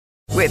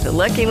With the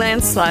Lucky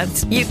Land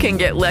Slots, you can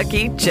get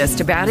lucky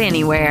just about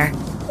anywhere.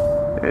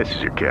 This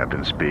is your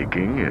captain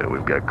speaking.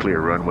 We've got clear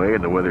runway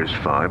and the weather's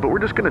fine, but we're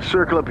just going to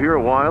circle up here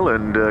a while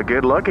and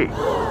get lucky.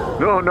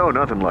 No,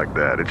 nothing like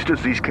that. It's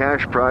just these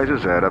cash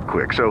prizes add up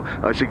quick. So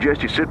I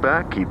suggest you sit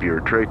back, keep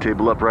your tray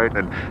table upright,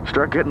 and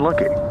start getting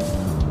lucky.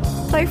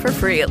 Play for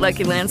free at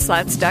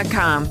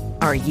LuckyLandSlots.com.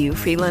 Are you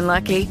feeling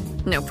lucky?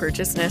 No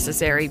purchase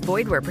necessary.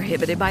 Void where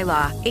prohibited by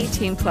law.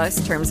 18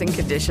 plus terms and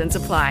conditions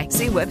apply.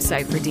 See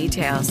website for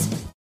details.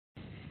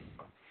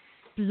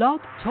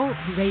 Blog Talk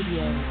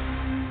Radio.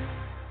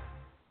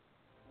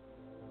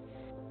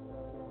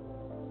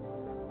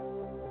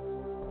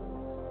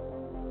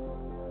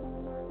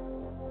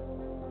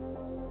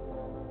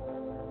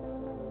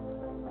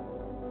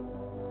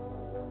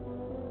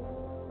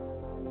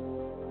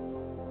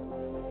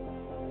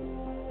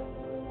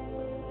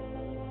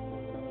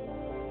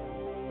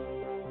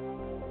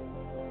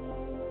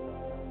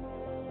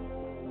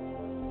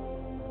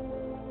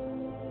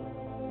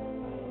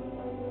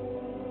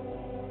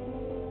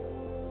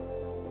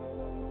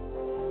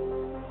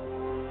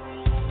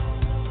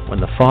 When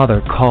the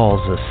Father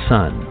calls a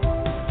son,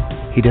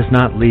 he does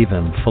not leave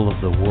him full of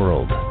the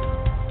world,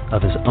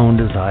 of his own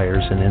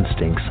desires and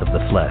instincts of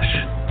the flesh.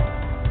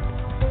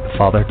 The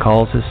Father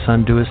calls his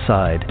Son to his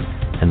side,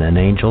 and then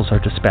angels are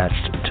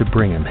dispatched to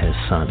bring him his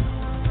Son.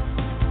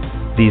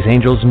 These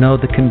angels know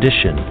the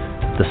condition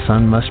the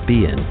Son must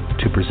be in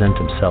to present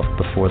himself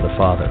before the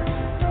Father.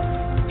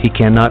 He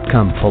cannot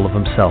come full of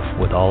himself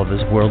with all of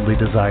his worldly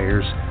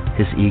desires,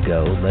 his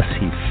ego, lest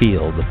he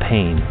feel the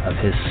pain of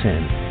his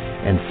sin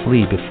and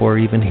flee before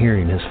even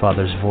hearing his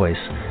Father's voice,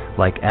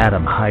 like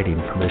Adam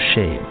hiding from his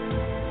shame.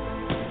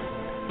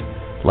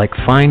 Like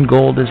fine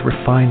gold is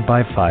refined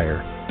by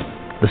fire,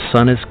 the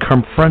Son is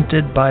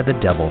confronted by the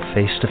devil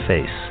face to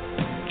face,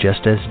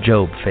 just as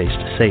Job faced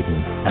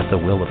Satan at the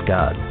will of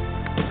God.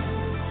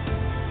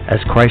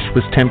 As Christ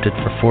was tempted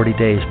for 40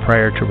 days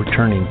prior to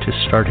returning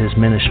to start his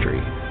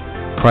ministry,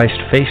 Christ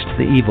faced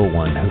the evil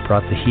one who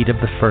brought the heat of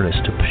the furnace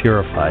to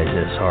purify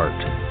his heart,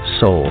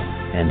 soul,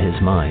 and his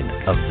mind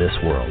of this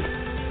world.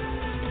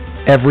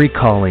 Every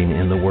calling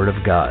in the Word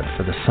of God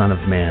for the Son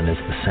of Man is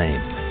the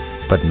same,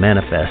 but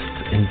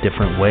manifests in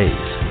different ways,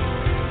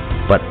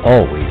 but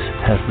always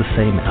has the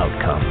same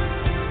outcome.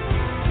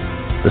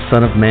 The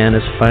Son of Man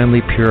is finally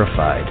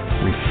purified,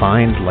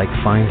 refined like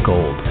fine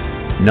gold,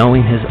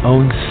 knowing his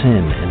own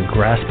sin and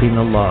grasping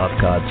the law of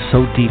God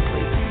so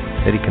deeply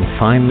that he can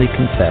finally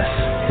confess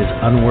his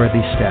unworthy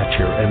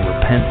stature and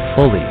repent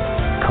fully,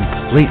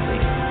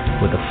 completely,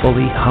 with a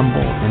fully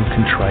humble and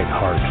contrite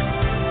heart.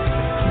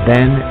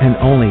 Then and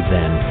only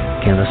then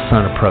can the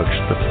Son approach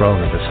the throne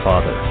of his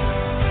Father.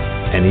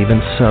 And even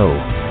so,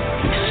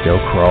 he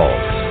still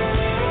crawls.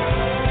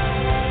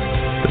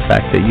 The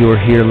fact that you are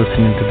here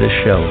listening to this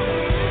show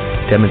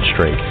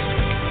demonstrates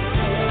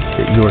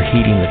that you are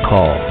heeding the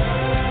call.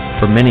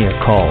 For many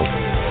are called,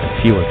 and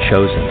few are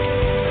chosen.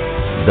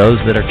 Those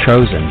that are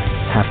chosen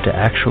have to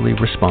actually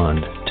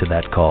respond to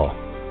that call.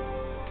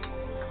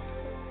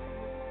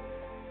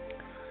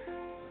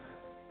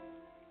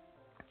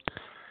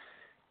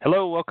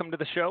 Hello, welcome to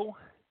the show.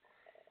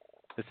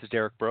 This is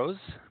Derek Brose.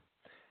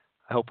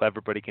 I hope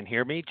everybody can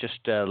hear me.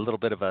 Just a little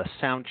bit of a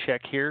sound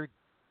check here.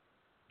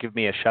 Give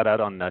me a shout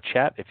out on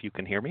chat if you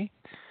can hear me.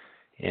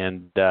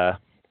 And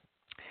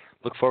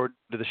look forward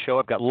to the show.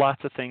 I've got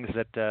lots of things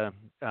to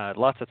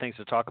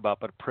talk about,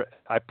 but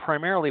I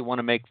primarily want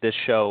to make this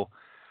show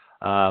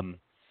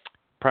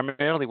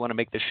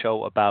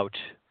about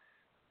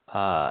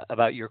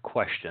your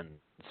questions.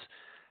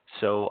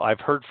 So I've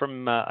heard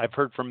from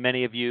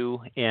many of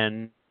you,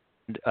 and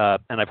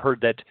I've heard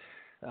that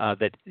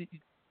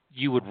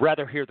you would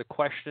rather hear the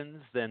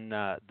questions than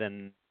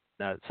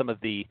some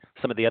of the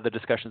other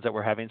discussions that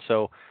we're having.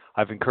 So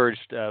I've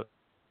encouraged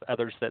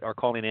others that are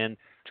calling in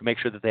to make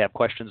sure that they have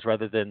questions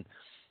rather than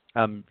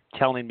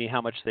telling me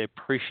how much they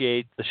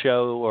appreciate the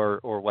show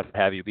or what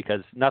have you.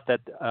 Because not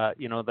that I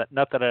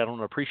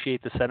don't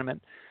appreciate the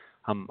sentiment,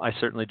 I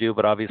certainly do.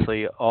 But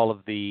obviously, all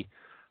of the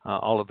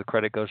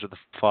credit goes to the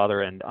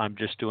Father, and I'm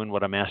just doing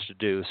what I'm asked to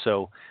do.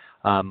 So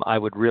I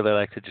would really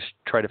like to just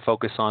try to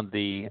focus on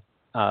the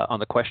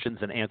questions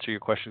and answer your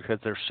questions, because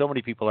there's so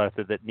many people out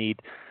there that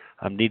need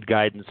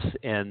guidance,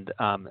 and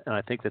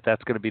I think that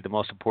that's going to be the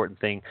most important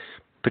thing,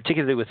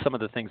 particularly with some of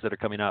the things that are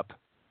coming up.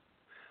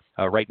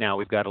 Right now,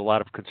 we've got a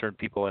lot of concerned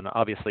people, and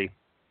obviously,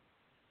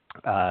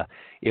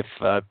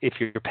 if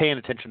you're paying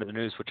attention to the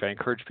news, which I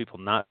encourage people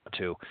not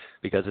to,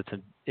 because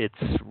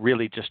it's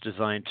really just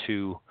designed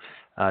to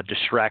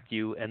distract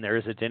you, and there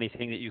isn't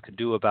anything that you can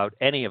do about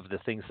any of the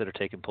things that are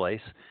taking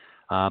place.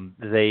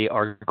 They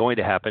are going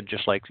to happen,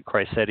 just like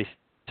Christ said. He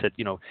said,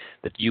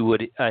 that you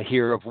would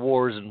hear of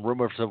wars and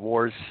rumors of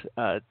wars.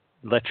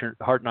 Let your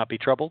heart not be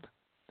troubled.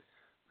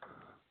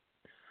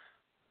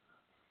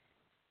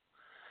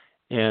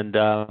 And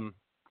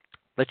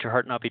let your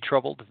heart not be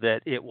troubled.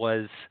 That it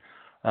was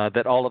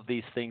that all of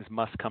these things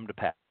must come to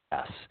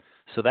pass.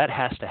 So that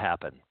has to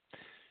happen.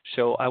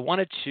 So I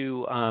wanted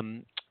to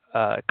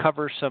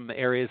cover some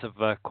areas of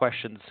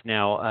questions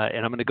now,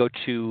 and I'm going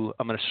to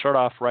start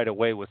off right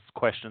away with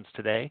questions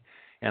today,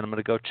 and I'm going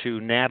to go to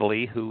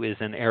Natalie, who is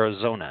in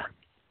Arizona.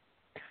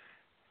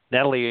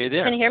 Natalie, are you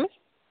there? Can you hear me?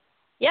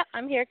 Yeah,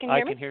 I'm here. Can you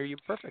hear me? I can hear you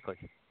perfectly.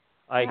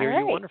 I hear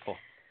you wonderful.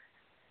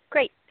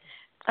 Great.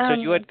 So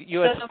you had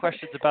some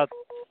questions about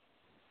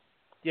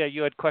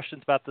you had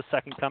questions about the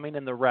second coming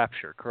and the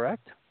rapture,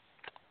 correct?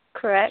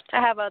 Correct.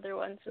 I have other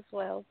ones as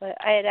well, but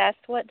I had asked,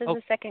 what does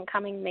the second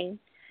coming mean?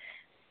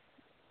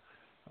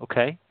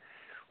 Okay.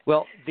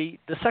 Well, the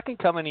second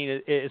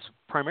coming is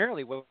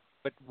primarily what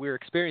we're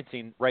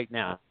experiencing right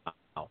now,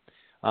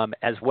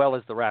 as well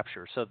as the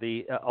rapture. So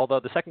although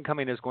the second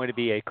coming is going to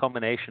be a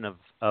culmination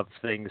of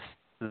things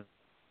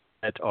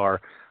that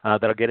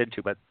I'll get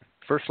into, but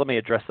first let me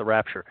address the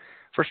rapture.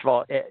 First of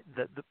all,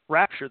 the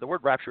rapture, the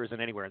word rapture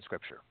isn't anywhere in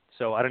Scripture,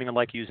 so I don't even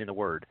like using the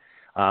word.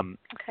 When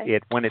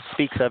it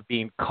speaks of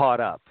being caught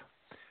up,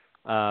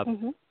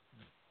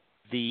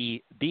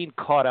 the being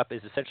caught up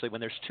is essentially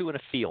when there's two in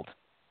a field.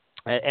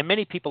 And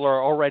many people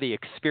are already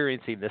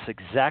experiencing this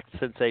exact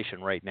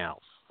sensation right now,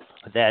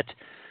 that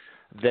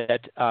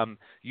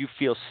you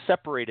feel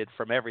separated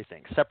from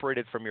everything,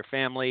 separated from your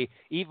family,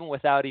 even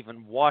without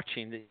even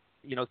watching.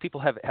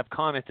 People have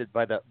commented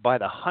by the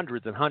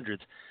hundreds and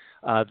hundreds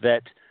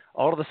that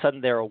all of a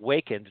sudden they're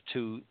awakened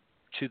to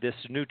this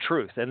new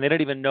truth, and they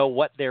don't even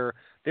know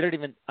they don't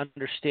even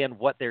understand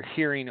what they're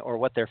hearing or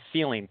what they're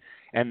feeling,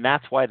 and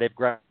that's why they've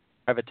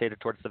gravitated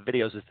towards the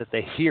videos, is that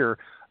they hear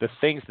the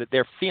things that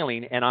they're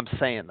feeling, and I'm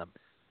saying them.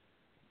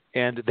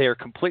 And they're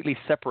completely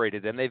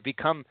separated, and they've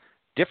become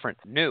different,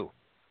 new.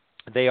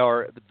 They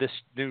are this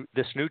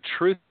new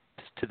truth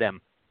to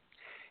them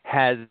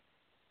has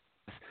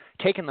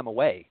taken them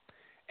away.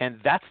 And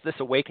that's this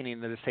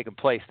awakening that has taken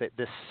place, that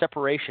this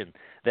separation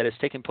that has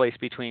taken place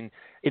between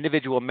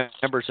individual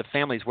members of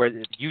families, where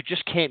you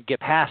just can't get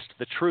past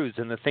the truths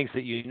and the things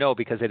that you know,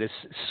 because it is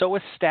so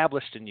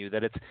established in you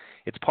that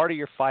it's part of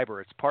your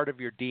fiber, it's part of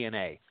your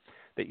DNA,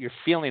 that you're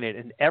feeling it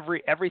in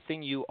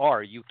everything you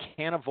are. You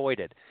can't avoid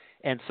it.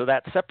 And so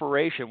that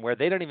separation where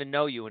they don't even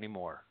know you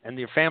anymore, and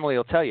your family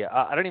will tell you,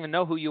 I don't even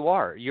know who you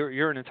are.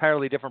 You're an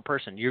entirely different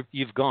person.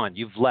 You've gone.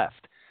 You've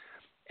left.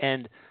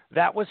 And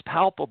that was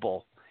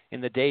palpable in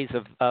the days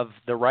of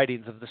the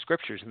writings of the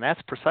Scriptures. And that's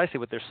precisely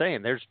what they're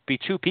saying. There's be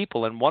two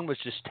people, and one was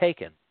just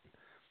taken.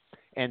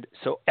 And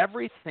so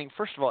everything,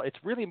 first of all, it's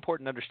really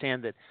important to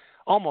understand that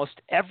almost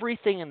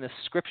everything in the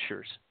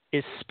Scriptures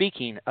is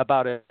speaking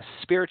about a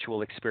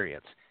spiritual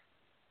experience.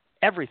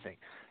 Everything.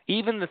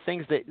 Even the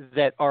things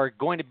that are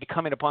going to be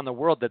coming upon the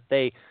world, that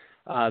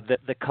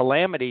the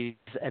calamities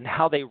and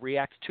how they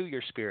react to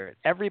your spirit.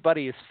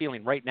 Everybody is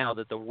feeling right now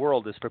that the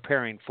world is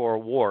preparing for a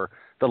war,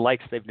 the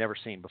likes they've never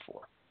seen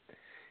before.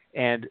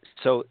 And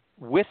so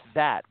with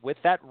that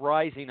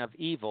rising of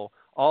evil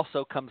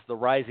also comes the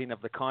rising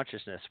of the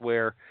consciousness,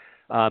 where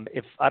I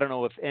don't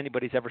know if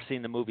anybody's ever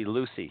seen the movie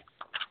Lucy,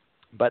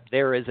 but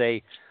there's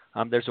a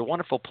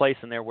wonderful place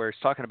in there where it's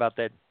talking about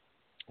that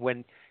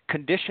when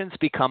conditions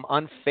become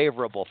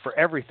unfavorable for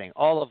everything,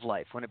 all of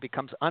life, when it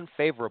becomes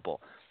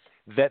unfavorable,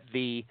 that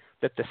the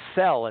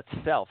cell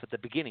itself at the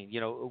beginning,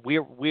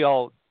 we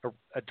all are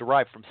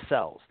derived from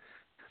cells,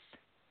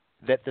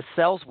 that the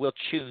cells will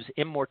choose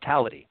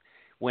immortality.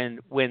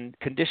 When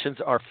conditions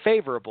are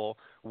favorable,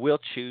 we'll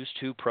choose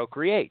to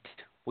procreate.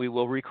 We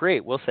will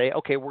recreate. We'll say,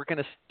 okay, we're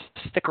going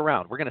to stick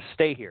around. We're going to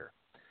stay here.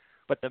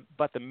 But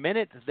the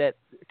minute that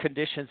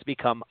conditions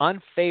become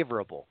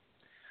unfavorable,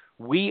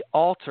 we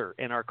alter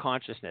in our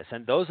consciousness.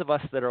 And those of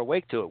us that are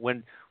awake to it,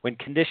 when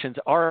conditions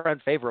are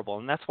unfavorable,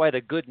 and that's why the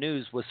good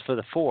news was for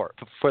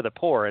the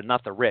poor and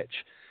not the rich,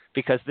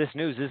 because this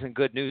news isn't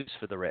good news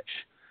for the rich.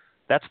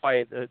 That's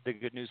why the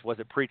good news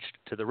wasn't preached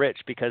to the rich,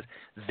 because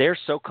they're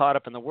so caught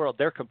up in the world,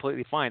 they're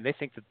completely fine. They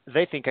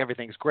think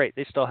everything's great.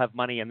 They still have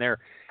money, and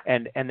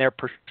they're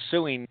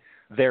pursuing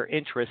their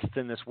interests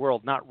in this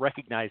world, not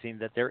recognizing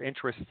that their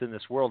interests in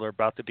this world are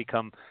about to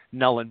become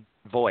null and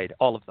void,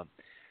 all of them,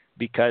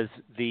 because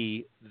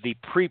the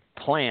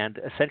pre-planned,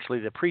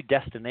 essentially the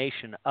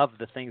predestination of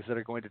the things that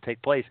are going to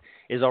take place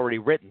is already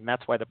written.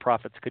 That's why the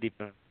prophets could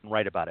even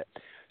write about it.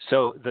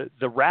 So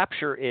the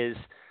rapture is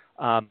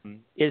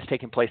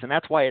taking place, and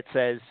that's why it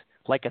says,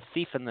 like a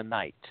thief in the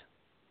night.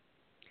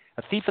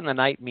 A thief in the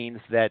night means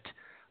that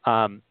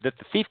the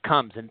thief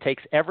comes and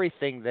takes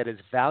everything that is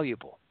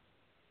valuable,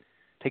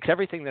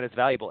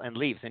 and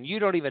leaves, and you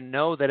don't even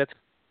know that it's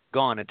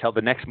gone until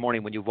the next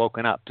morning when you've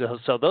woken up.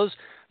 So those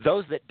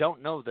that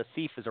don't know the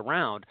thief is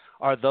around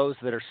are those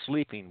that are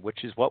sleeping,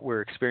 which is what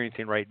we're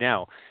experiencing right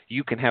now.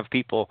 You can have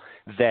people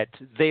that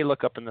they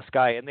look up in the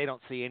sky and they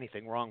don't see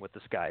anything wrong with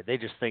the sky. They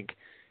just think,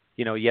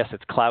 yes,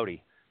 it's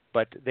cloudy,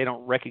 but they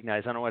don't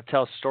recognize. I want to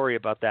tell a story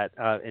about that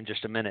in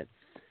just a minute,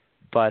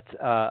 but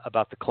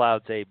about the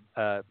clouds. In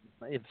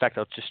fact,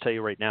 I'll just tell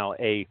you right now,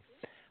 a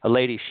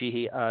lady,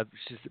 she's a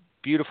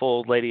beautiful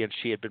old lady, and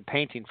she had been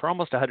painting for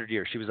almost 100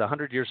 years. She was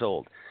 100 years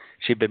old.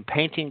 She'd been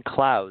painting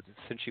clouds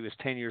since she was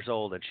 10 years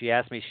old, and she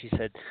asked me,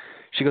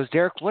 she goes,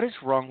 Derek, what is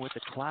wrong with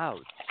the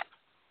clouds?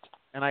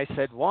 And I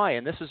said, why?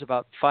 And this was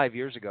about 5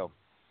 years ago.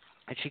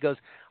 And she goes,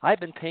 I've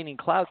been painting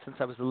clouds since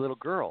I was a little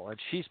girl. And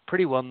she's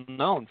pretty well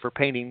known for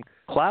painting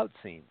cloud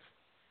scenes.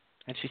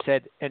 And she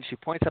said, and she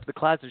points up the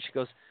clouds and she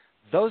goes,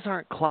 those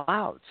aren't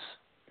clouds.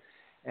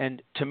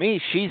 And to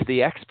me, she's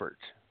the expert.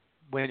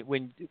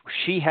 When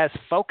she has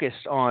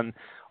focused on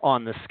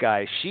the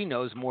sky, she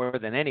knows more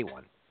than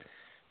anyone.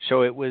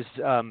 So it was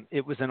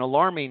an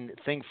alarming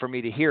thing for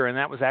me to hear, and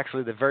that was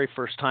actually the very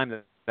first time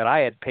that I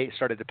had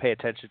started to pay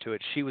attention to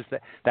it. She was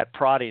that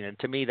prodding, and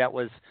to me that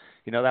was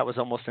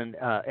almost an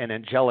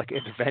angelic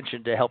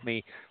intervention to help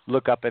me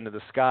look up into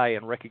the sky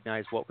and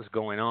recognize what was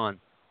going on.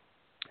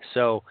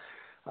 So,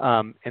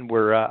 and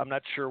we're I'm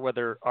not sure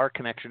whether our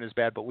connection is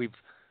bad, but we've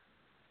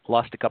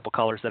lost a couple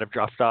callers that have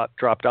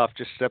dropped off.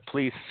 Just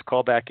please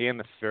call back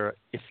in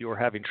if you're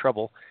having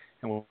trouble,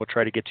 and we'll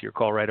try to get to your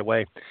call right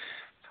away.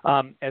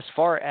 As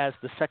far as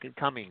the second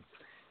coming,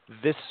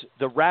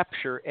 the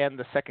rapture and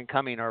the second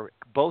coming are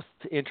both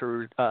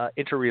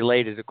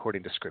interrelated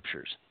according to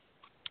scriptures.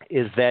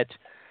 Is that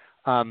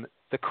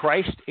the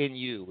Christ in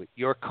you,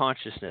 your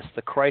consciousness,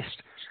 the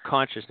Christ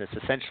consciousness,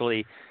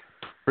 essentially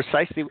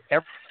precisely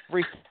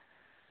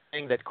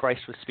everything that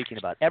Christ was speaking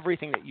about,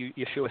 everything that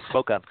Yeshua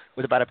spoke of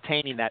was about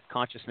obtaining that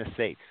consciousness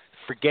state,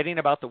 forgetting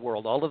about the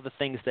world, all of the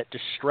things that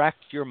distract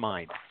your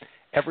mind,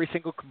 every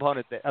single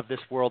component of this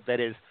world that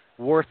is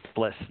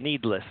worthless,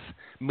 needless,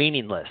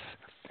 meaningless,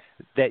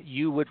 that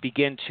you would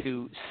begin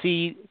to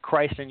see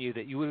Christ in you,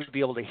 that you would be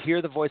able to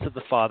hear the voice of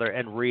the Father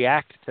and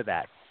react to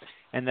that,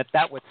 and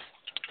that would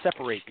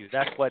separate you.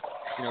 That's what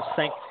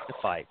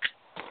sanctify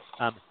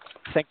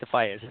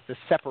is. It's a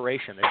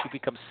separation, that you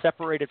become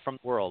separated from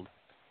the world,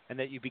 and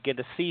that you begin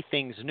to see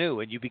things new,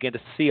 and you begin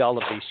to see all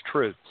of these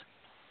truths.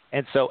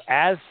 And so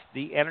as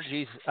the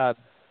energies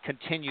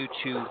continue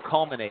to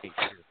culminate,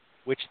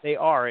 which they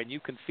are, and you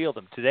can feel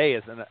them. Today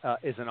is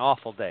an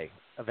awful day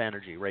of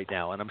energy right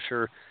now, and I'm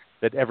sure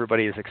that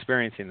everybody is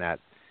experiencing that.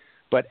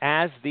 But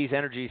as these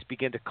energies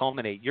begin to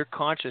culminate, your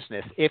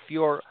consciousness, if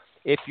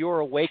you're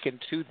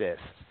awakened to this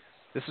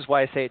is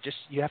why I say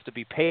you have to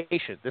be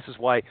patient. This is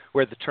where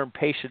the term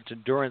patient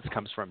endurance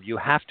comes from. You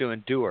have to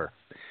endure,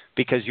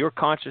 because your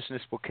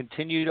consciousness will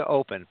continue to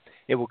open.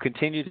 It will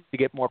continue to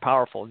get more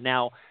powerful.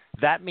 Now,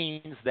 that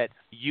means that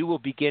you will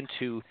begin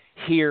to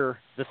hear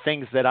the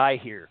things that I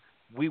hear.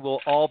 We will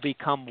all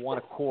become one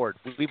accord.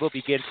 We will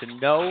begin to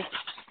know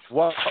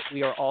what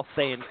we are all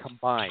saying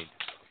combined.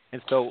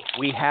 And so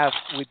we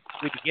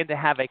begin to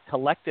have a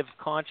collective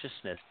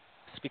consciousness,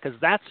 because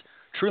that's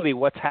truly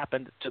what's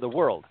happened to the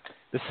world.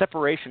 The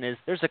separation is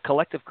there's a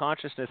collective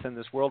consciousness in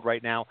this world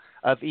right now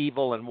of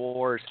evil and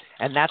wars,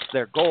 and that's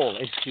their goal,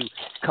 is to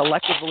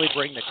collectively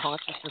bring the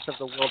consciousness of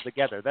the world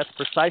together. That's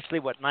precisely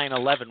what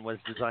 9/11 was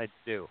designed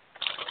to do.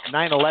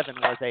 9/11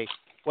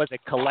 was a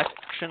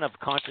collection of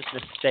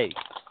consciousness states.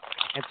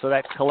 And so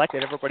that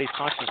collected everybody's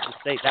consciousness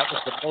state. That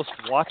was the most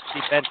watched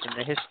event in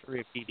the history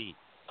of TV.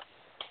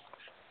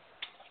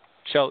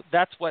 So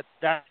that's what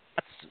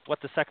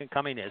the second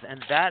coming is.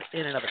 And that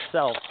in and of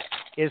itself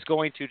is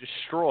going to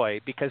destroy,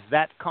 because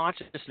that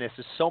consciousness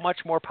is so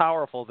much more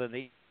powerful than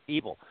the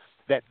evil.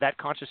 That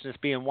consciousness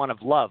being one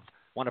of love,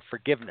 one of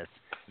forgiveness,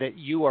 that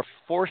you are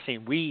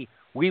forcing, we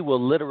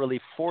will literally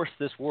force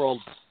this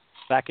world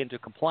back into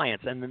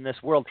compliance, and in this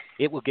world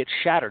it will get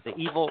shattered. The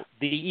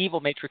evil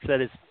matrix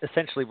that is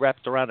essentially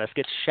wrapped around us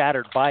gets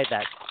shattered by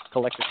that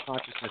collective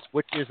consciousness,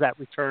 which is that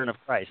return of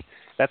Christ.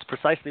 That's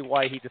precisely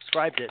why he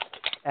described it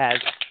as,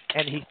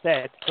 and he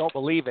said, don't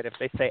believe it if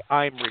they say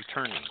I'm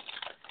returning.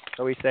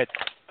 So he said,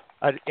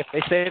 if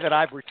they say that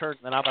I've returned,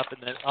 then I'm out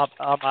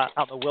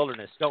in the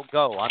wilderness. Don't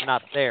go. I'm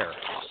not there.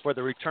 For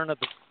the return of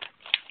the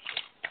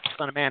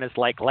Son of Man is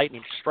like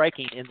lightning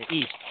striking in the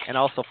east and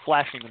also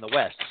flashing in the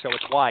west. So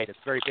it's wide. It's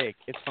very big.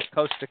 It's from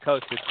coast to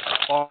coast. It's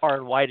far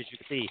and wide as you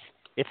can see.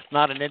 It's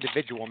not an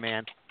individual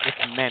man. It's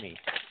many.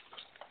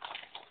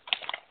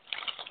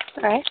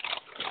 All right.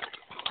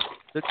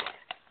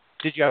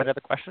 Did you have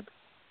another question?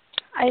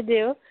 I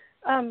do.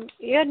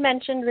 You had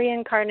mentioned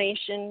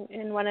reincarnation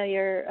in one of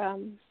your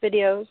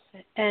videos,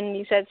 and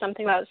you said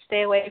something about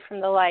stay away from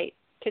the light.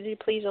 Could you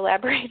please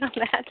elaborate on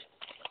that?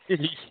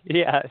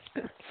 Yes.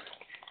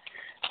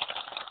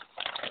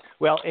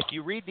 Well, if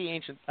you read the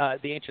ancient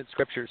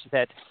scriptures,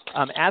 that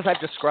as I've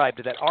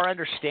described, that our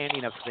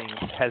understanding of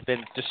things has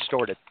been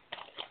distorted.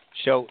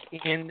 So,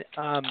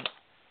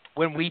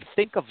 when we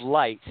think of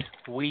light,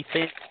 we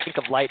think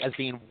of light as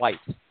being white,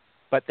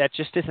 but that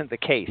just isn't the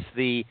case.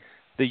 The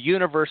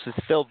universe is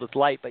filled with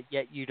light, but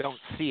yet you don't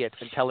see it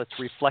until it's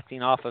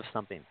reflecting off of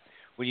something.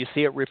 When you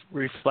see it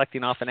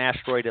reflecting off an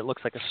asteroid, it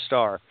looks like a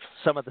star.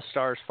 Some of the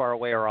stars far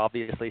away are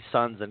obviously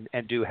suns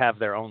and do have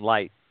their own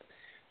light,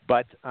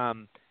 but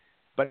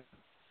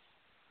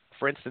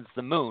for instance,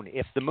 the moon.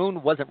 If the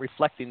moon wasn't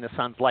reflecting the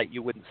sun's light,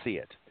 you wouldn't see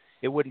it.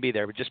 It wouldn't be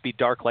there. It would just be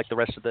dark like the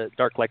rest of the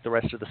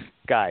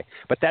sky.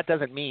 But that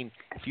doesn't mean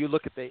if you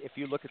look at the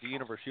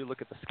universe, you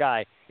look at the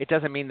sky, it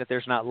doesn't mean that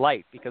there's not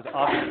light, because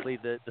obviously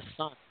the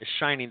sun is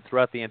shining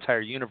throughout the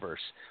entire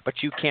universe, but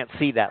you can't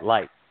see that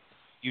light.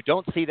 You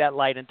don't see that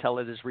light until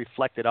it is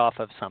reflected off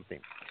of something.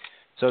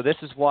 So this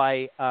is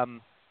why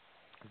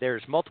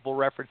there's multiple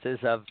references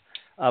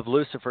of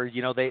Lucifer.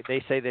 You know,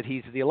 they say that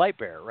he's the light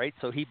bearer, right?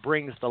 So he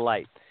brings the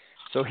light.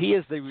 So he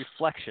is the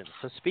reflection.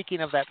 So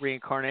speaking of that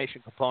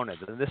reincarnation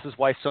component, and this is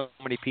why so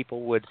many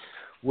people would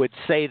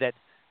say that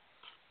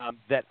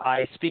that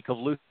I speak of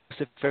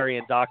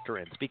Luciferian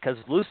doctrines, because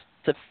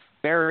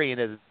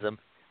Luciferianism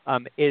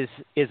is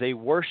a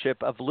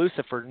worship of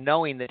Lucifer,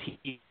 knowing that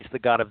he's the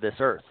god of this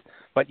earth.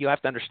 But you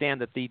have to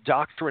understand that the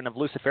doctrine of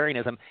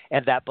Luciferianism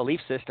and that belief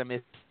system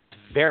is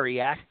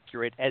very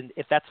accurate, and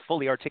if that's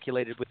fully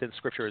articulated within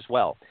Scripture as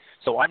well.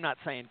 So I'm not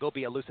saying go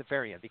be a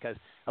Luciferian, because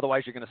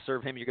otherwise you're going to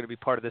serve him. You're going to be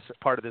part of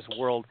this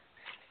world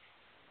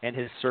and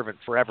his servant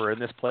forever.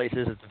 And this place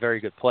isn't a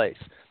very good place.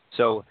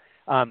 So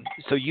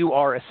you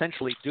are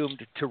essentially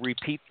doomed to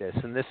repeat this,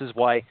 and this is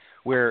why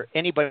where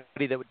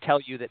anybody that would tell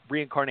you that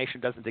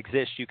reincarnation doesn't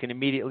exist, you can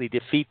immediately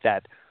defeat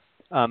that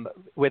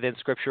within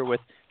Scripture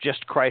with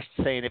just Christ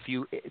saying,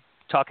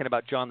 talking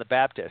about John the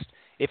Baptist,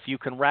 if you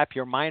can wrap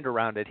your mind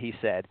around it, he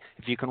said,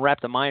 if you can wrap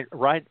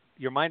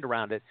your mind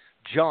around it,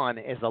 John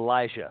is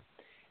Elijah.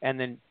 And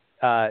then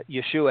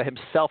Yeshua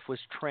himself was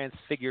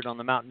transfigured on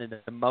the mountain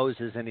into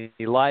Moses and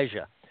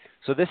Elijah.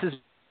 So this is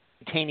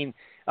obtaining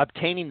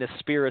the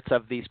spirits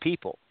of these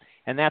people.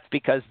 And that's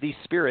because these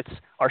spirits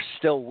are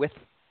still with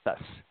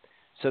us.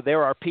 So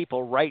there are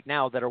people right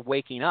now that are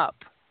waking up.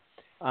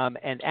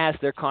 And as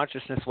their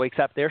consciousness wakes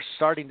up, they're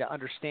starting to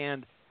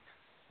understand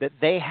that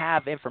they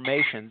have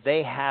information,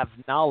 they have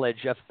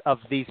knowledge of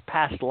these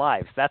past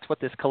lives. That's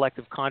what this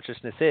collective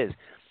consciousness is.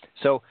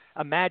 So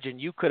imagine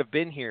you could have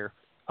been here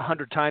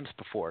 100 times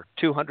before,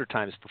 200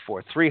 times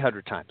before,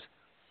 300 times.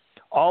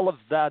 All of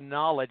the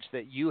knowledge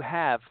that you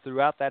have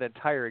throughout that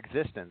entire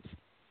existence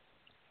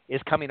is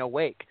coming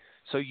awake.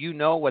 So you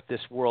know what this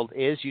world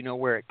is, you know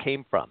where it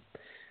came from.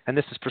 And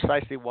this is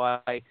precisely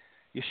why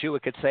Yeshua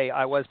could say,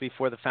 I was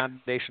before the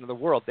foundation of the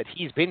world, that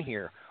he's been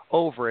here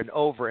over and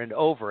over and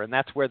over, and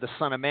that's where the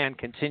Son of Man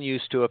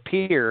continues to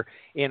appear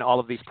in all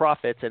of these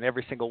prophets, and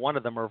every single one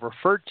of them are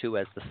referred to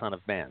as the Son of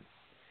Man.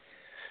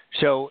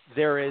 So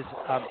there is,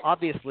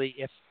 obviously,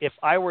 if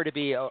I were to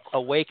be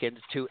awakened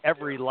to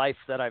every life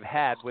that I've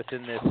had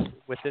within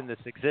this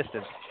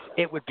existence,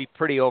 it would be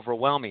pretty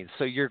overwhelming.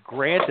 So you're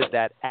granted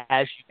that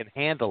as you can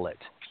handle it.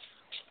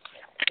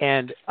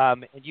 And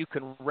you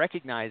can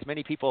recognize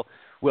many people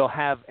will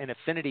have an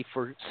affinity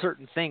for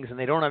certain things, and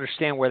they don't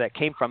understand where that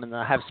came from, and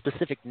they'll have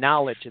specific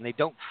knowledge, and they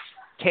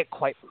can't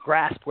quite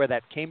grasp where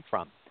that came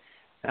from.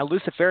 Now,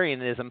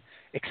 Luciferianism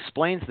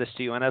explains this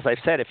to you, and as I've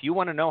said, if you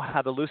want to know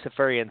how the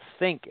Luciferians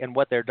think and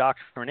what their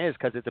doctrine is,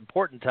 because it's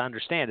important to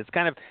understand, it's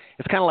kind of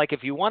like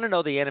if you want to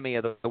know the enemy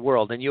of the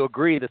world, and you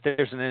agree that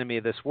there's an enemy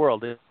of this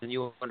world, and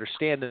you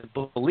understand and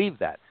believe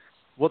that,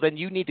 well, then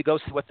you need to go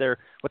see what the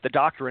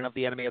doctrine of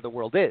the enemy of the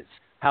world is,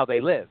 how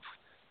they live,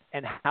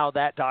 and how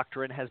that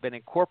doctrine has been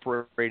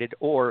incorporated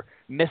or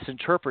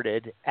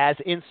misinterpreted as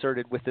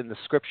inserted within the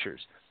Scriptures.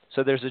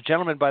 So there's a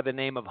gentleman by the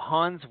name of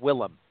Hans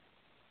Wilhelm.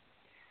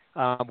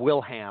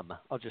 Wilhelm.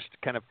 I'll just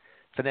kind of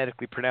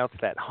phonetically pronounce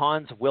that.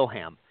 Hans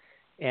Wilhelm.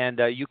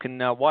 And you can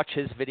watch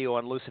his video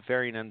on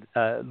Luciferianism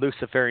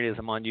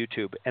on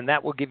YouTube, and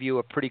that will give you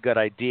a pretty good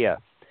idea.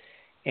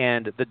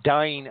 And the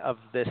dying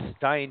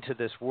to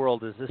this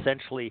world is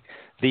essentially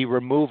the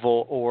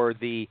removal or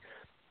the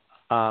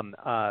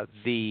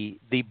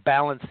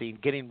balancing,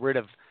 getting rid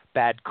of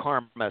bad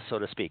karma, so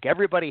to speak.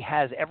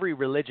 Every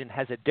religion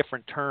has a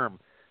different term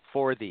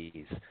for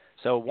these.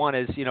 So one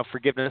is,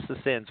 forgiveness of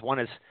sins. One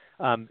is,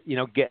 a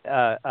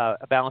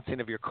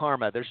balancing of your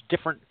karma. There's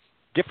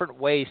different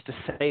ways to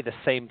say the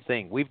same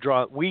thing.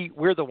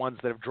 We're the ones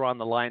that have drawn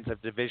the lines of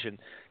division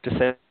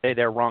to say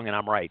they're wrong and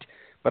I'm right.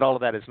 But all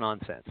of that is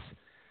nonsense.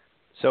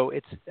 So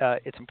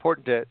it's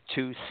important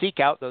to seek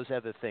out those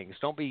other things.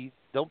 Don't be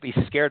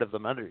scared of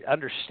them.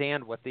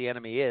 Understand what the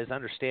enemy is.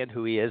 Understand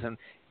who he is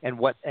and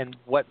what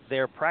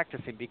they're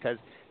practicing, because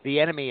the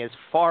enemy is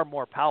far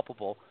more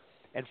palpable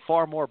and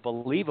far more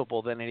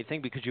believable than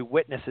anything, because you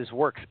witness his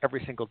works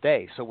every single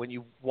day. So when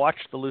you watch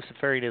the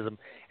Luciferianism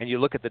and you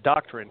look at the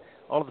doctrine,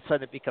 all of a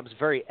sudden it becomes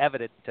very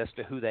evident as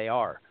to who they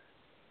are.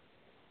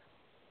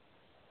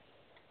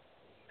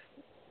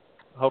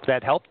 Hope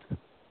that helped.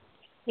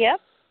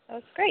 Yep, that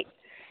was great.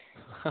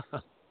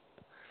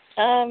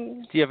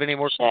 Do you have any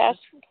more questions?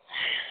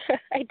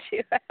 I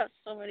do. I have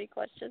so many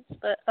questions,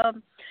 but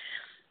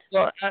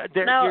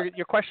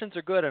your questions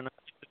are good, and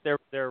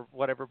they're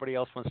what everybody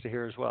else wants to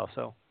hear as well.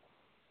 So,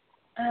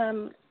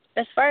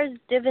 as far as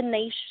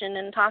divination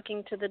and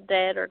talking to the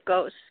dead or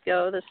ghosts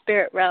go, the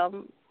spirit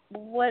realm,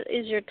 what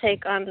is your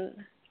take on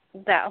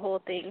that whole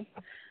thing?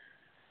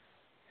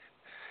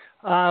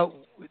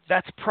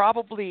 That's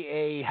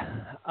probably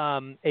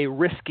a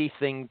risky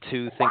thing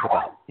to think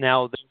about.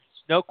 Now, there's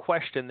no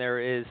question there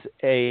is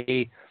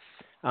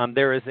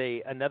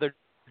another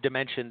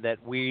dimension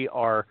that we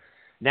are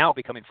now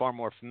becoming far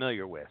more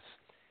familiar with.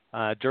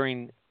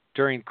 During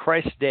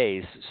Christ's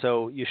days,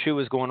 so Yeshua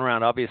was going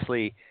around.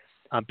 Obviously,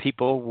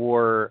 people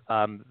were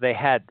they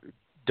had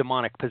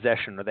demonic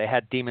possession, or they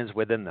had demons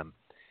within them.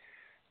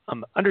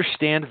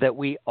 Understand that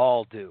we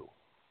all do.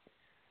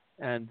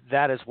 And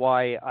that is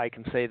why I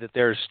can say that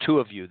there's two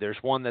of you. There's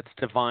one that's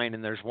divine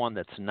and there's one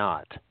that's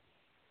not.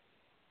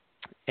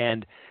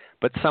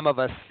 But some of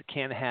us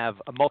can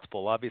have a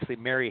multiple. Obviously,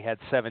 Mary had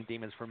 7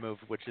 demons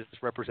removed, which is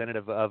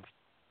representative of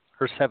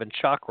her 7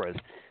 chakras,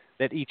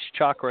 that each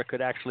chakra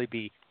could actually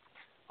be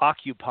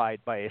occupied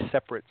by a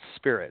separate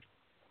spirit.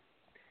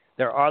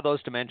 There are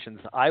those dimensions.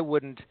 I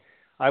wouldn't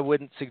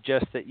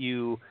suggest that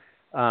you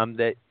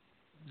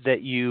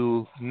that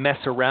you mess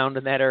around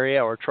in that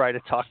area or try to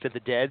talk to the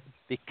dead,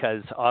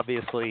 because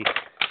obviously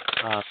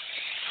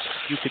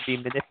you could be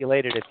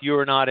manipulated if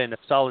you're not in a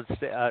solid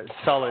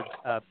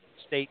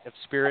state of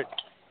spirit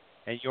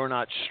and you're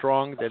not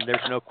strong. Then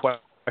there's no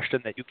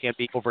question that you can't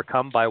be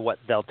overcome by what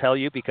they'll tell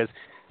you, because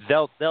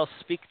they'll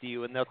speak to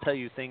you and they'll tell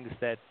you things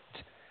that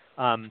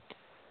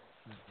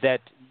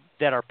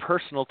that are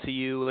personal to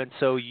you, and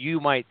so you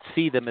might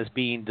see them as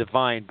being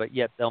divine, but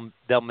yet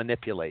they'll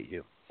manipulate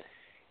you.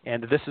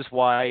 And this is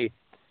why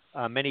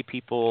many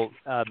people,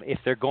 if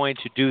they're going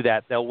to do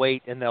that, they'll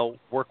wait and they'll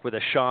work with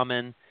a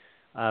shaman.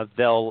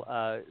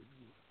 They'll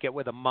get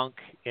with a monk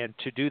and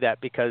to do that,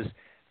 because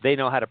they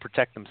know how to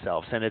protect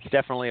themselves. And it's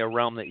definitely a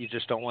realm that you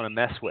just don't want to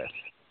mess with.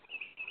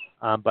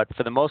 But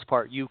for the most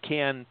part, you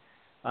can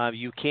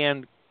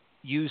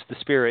use the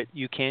Spirit.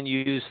 You can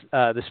use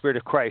the Spirit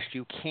of Christ.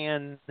 You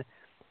can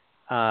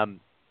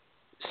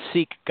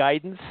seek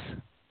guidance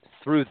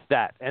through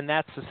that, and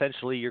that's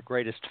essentially your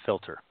greatest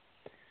filter.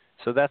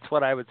 So that's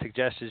what I would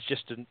suggest, is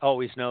just to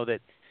always know that,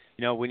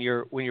 when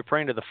you're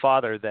praying to the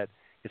Father, that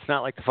it's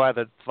not like the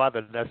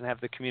Father doesn't have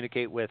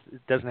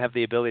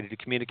the ability to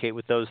communicate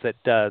with those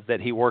that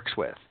He works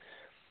with.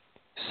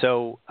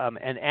 So,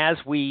 and as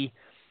we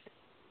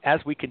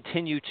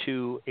continue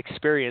to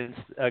experience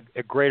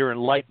a greater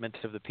enlightenment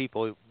of the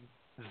people,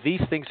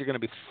 these things are going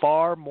to be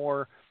far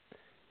more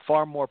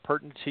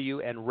pertinent to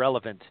you and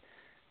relevant,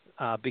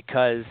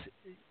 because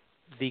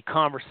the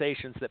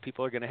conversations that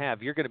people are going to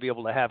have, you're going to be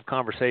able to have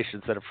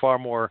conversations that are far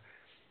more,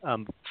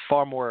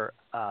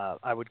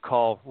 I would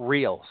call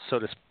real, so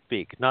to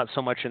speak. Not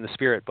so much in the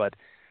spirit, but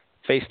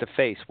face to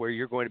face, where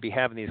you're going to be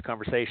having these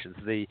conversations.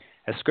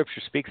 As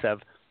Scripture speaks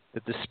of,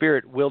 that the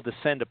Spirit will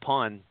descend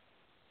upon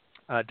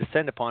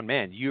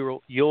man.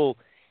 You'll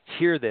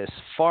hear this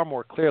far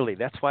more clearly.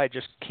 That's why I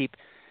just keep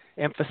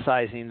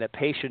emphasizing that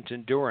patient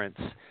endurance.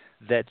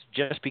 That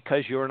just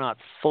because you're not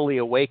fully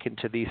awakened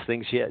to these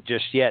things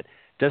yet,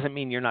 doesn't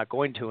mean you're not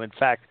going to. In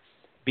fact,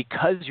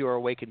 because you're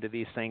awakened to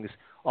these things,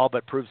 all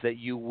but proves that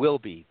you will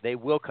be. They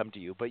will come to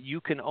you. But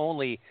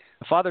the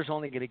Father's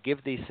only going to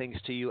give these things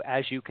to you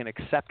as you can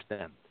accept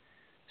them.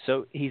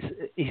 So he's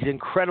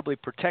incredibly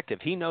protective.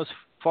 He knows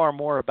far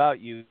more about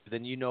you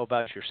than you know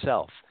about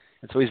yourself.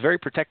 And so he's very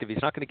protective.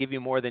 He's not going to give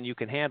you more than you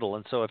can handle.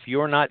 And so if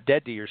you're not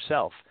dead to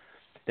yourself,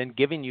 then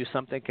giving you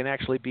something can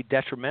actually be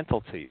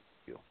detrimental to you.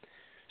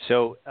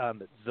 So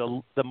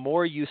the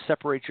more you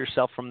separate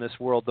yourself from this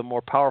world, the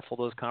more powerful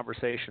those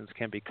conversations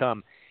can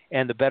become,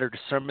 and the better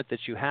discernment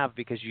that you have,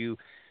 because you've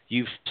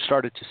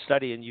started to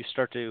study and you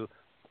start to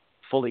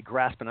fully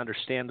grasp and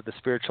understand the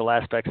spiritual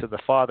aspects of the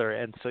Father,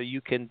 and so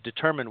you can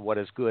determine what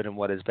is good and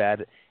what is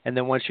bad. And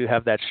then once you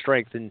have that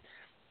strength,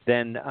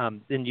 then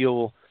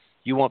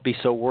you won't be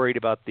so worried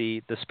about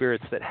the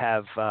spirits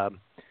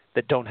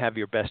that don't have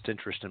your best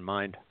interest in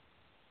mind.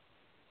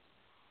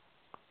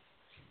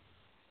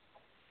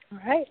 All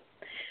right.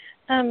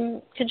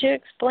 Could you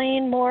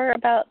explain more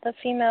about the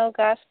female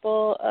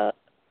gospel,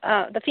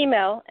 the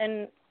female?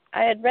 And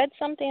I had read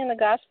something in the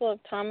Gospel of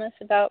Thomas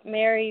about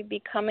Mary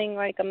becoming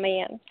like a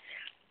man,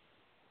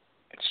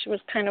 which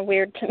was kind of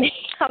weird to me.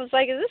 I was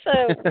like, is this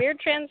a weird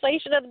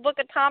translation of the Book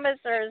of Thomas,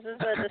 or is this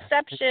a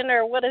deception,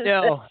 or what is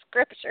this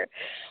scripture?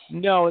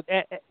 No,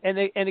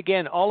 and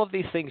again, all of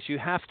these things you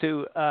have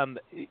to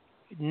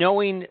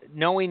knowing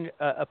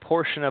a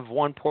portion of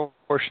one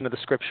portion of the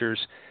Scriptures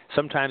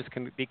sometimes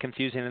can be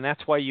confusing, and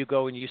that's why you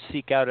go and you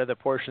seek out other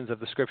portions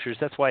of the Scriptures.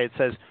 That's why it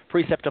says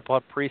precept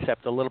upon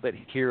precept, a little bit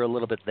here, a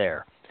little bit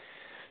there.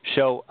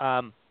 So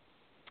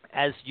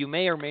as you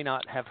may or may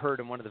not have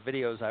heard in one of the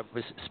videos, I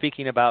was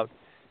speaking about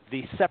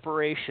the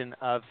separation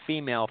of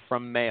female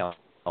from male.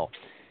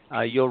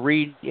 You'll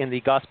read in the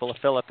Gospel of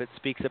Philip, it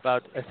speaks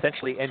about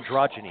essentially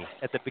androgyny.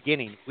 At the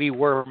beginning, we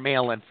were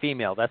male and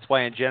female. That's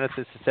why in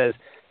Genesis it says,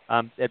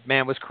 that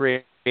man was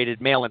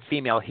created male and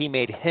female. He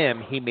made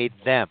him, he made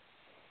them.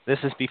 This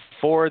is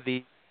before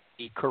the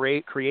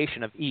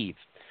creation of Eve.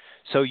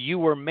 So you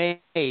were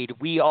made,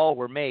 we all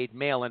were made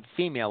male and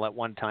female at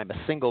one time,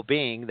 a single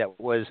being that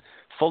was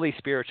fully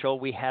spiritual.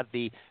 We had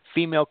the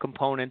female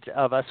component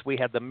of us. We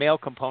had the male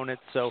component.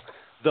 So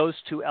those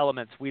two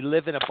elements, we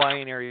live in a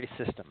binary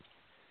system.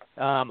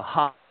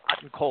 Hot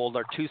and cold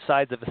are two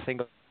sides of a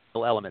single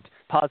element.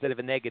 Positive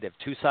and negative,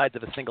 two sides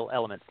of a single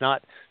element,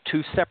 not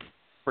two separate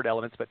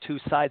elements, but two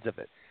sides of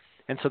it.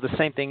 And so the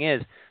same thing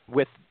is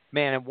with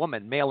man and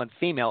woman. Male and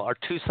female are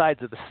two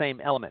sides of the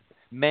same element.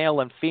 Male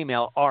and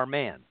female are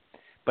man.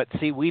 But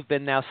see, we've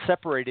been now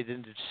separated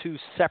into two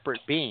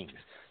separate beings.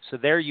 So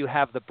there you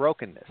have the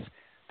brokenness.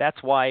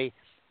 That's why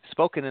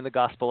spoken in the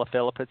Gospel of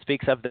Philip. It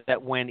speaks of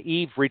that when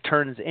Eve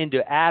returns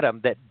into Adam,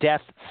 that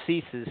death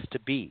ceases to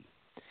be.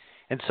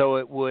 And so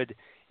it would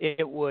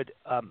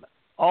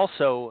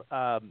also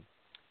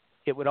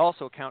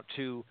account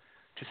to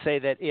say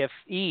that if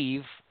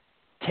Eve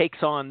takes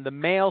on the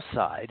male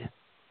side,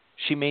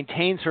 she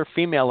maintains her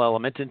female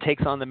element and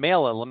takes on the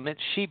male element,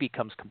 she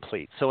becomes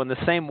complete. So in the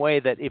same way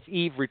that if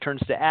Eve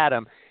returns to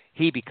Adam,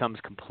 he becomes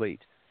complete.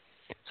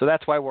 So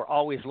that's why we're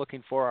always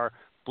looking for our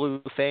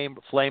blue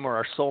flame or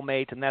our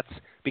soulmate, and that's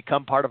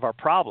become part of our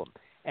problem.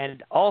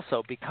 And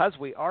also, because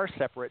we are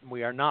separate and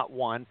we are not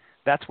one,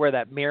 that's where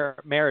that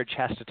marriage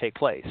has to take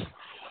place.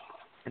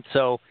 And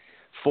so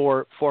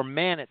for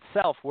man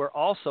itself, we're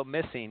also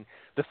missing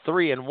the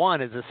 3 in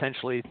 1 is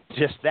essentially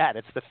just that.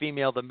 It's the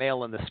female, the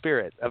male, and the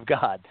spirit of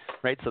God,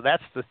 right? So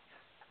that's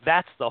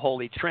the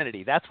Holy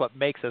Trinity. That's what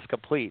makes us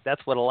complete.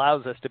 That's what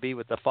allows us to be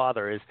with the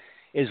Father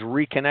is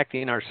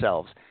reconnecting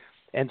ourselves.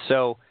 And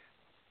so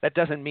that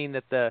doesn't mean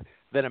that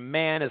a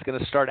man is going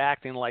to start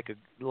acting like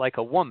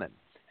a woman,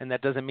 and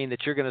that doesn't mean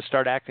that you're going to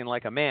start acting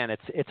like a man.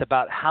 It's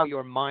about how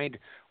your mind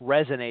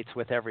resonates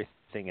with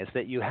everything. Is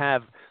that you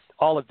have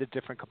all of the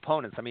different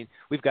components. I mean,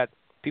 we've got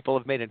people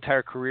have made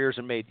entire careers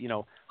and made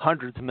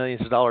hundreds of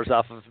millions of dollars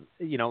off of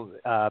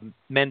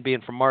men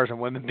being from Mars and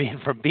women being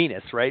from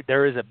Venus, right?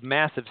 There is a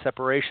massive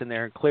separation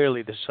there, and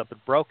clearly there's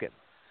something broken.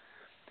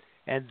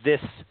 And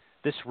this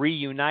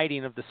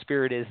reuniting of the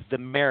spirit is the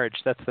marriage.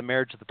 That's the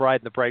marriage of the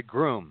bride and the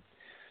bridegroom.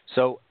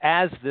 So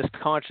as this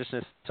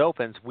consciousness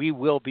opens, we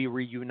will be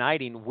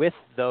reuniting with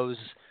those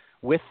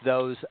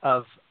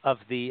of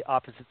the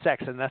opposite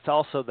sex, and that's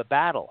also the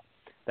battle.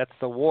 That's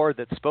the war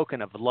that's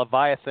spoken of,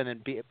 Leviathan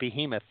and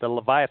Behemoth, the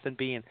Leviathan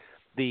being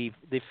the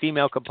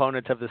female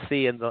component of the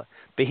sea and the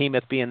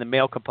Behemoth being the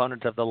male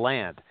component of the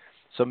land.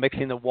 So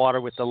mixing the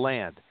water with the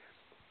land,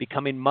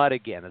 becoming mud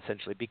again,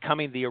 essentially,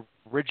 becoming the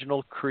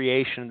original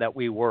creation that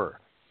we were.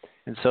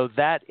 And so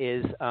that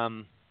is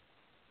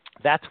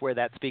that's where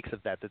that speaks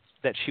of that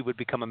she would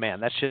become a man.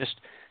 That's just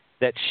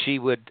that she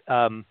would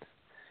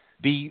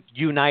be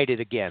united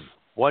again.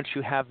 Once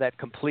you have that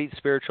complete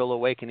spiritual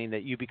awakening,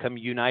 that you become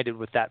united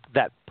with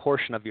that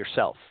portion of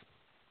yourself.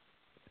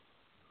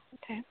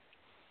 Okay.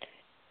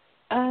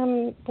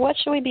 What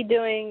should we be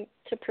doing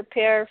to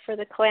prepare for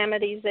the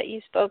calamities that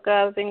you spoke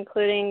of,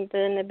 including the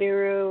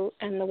Nibiru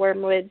and the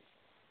wormwood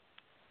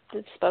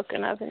that's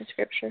spoken of in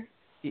Scripture?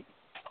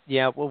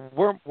 Yeah,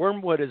 well,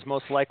 wormwood is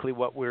most likely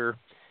what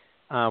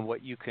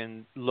you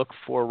can look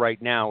for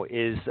right now.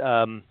 Is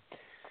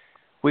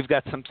we've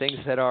got some things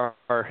that are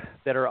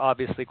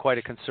obviously quite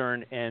a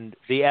concern, and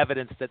the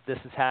evidence that this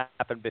has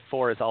happened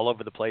before is all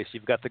over the place.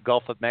 You've got the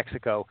Gulf of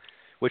Mexico,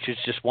 which is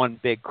just one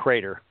big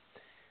crater,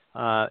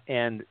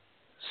 and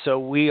so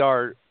we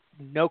are,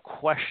 no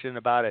question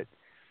about it,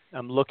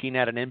 looking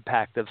at an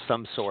impact of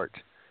some sort.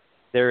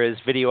 There is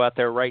video out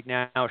there right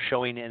now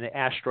showing an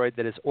asteroid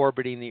that is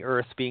orbiting the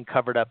Earth being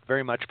covered up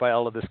very much by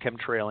all of this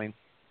chemtrailing.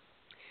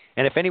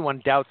 And if anyone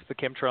doubts the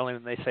chemtrailing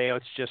and they say, oh,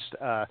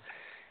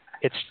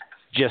 it's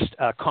just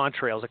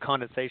contrails, a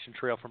condensation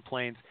trail from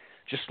planes,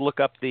 just look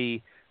up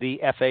the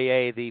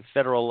FAA, the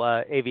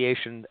Federal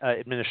Aviation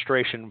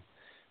Administration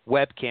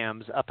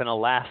webcams up in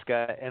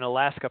Alaska, and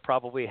Alaska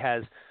probably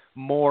has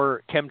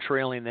more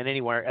chemtrailing than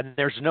anywhere, and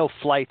there's no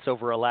flights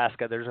over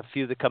Alaska. There's a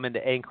few that come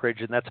into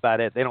Anchorage, and that's about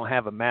it. They don't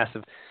have a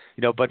massive,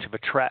 bunch of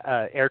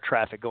air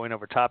traffic going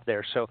over top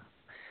there. So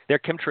they're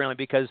chemtrailing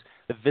because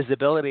the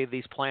visibility of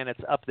these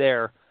planets up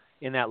there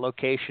in that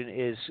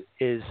location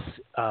is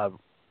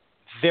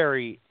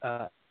very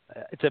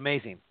it's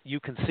amazing. You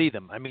can see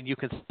them. I mean, you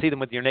can see them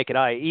with your naked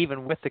eye.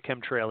 Even with the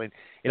chemtrailing,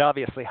 it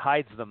obviously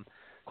hides them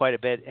quite a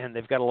bit, and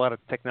they've got a lot of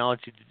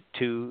technology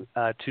to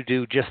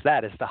do just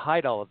that, is to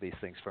hide all of these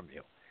things from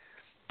you.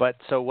 But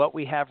so what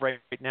we have right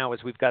now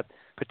is we've got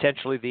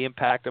potentially the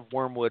impact of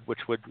wormwood,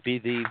 which would be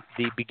the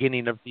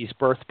beginning of these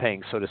birth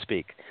pangs, so to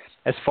speak.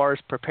 As far as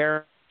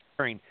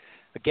preparing,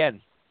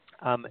 again,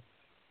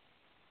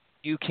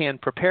 you can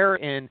prepare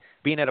in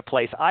being at a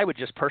place. I would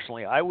just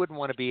personally, I wouldn't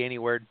want to be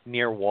anywhere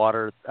near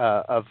water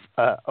of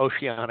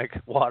oceanic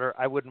water.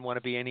 I wouldn't want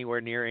to be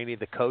anywhere near any of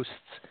the coasts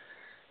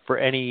for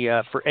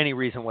any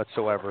reason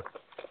whatsoever.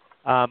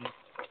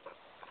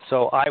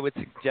 So I would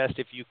suggest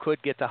if you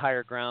could get to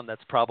higher ground,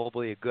 that's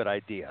probably a good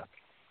idea.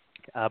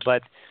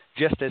 But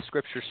just as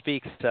Scripture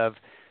speaks of,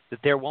 that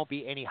there won't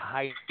be any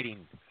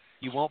hiding.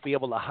 You won't be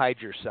able to hide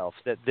yourself.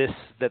 That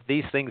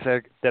these things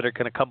that are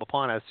going to come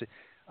upon us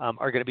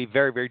are going to be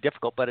very, very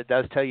difficult. But it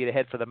does tell you to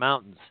head for the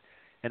mountains,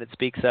 and it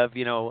speaks of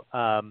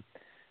that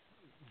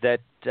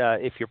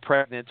if you're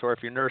pregnant or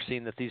if you're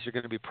nursing, that these are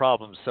going to be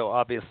problems. So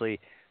obviously,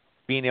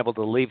 being able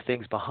to leave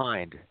things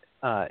behind,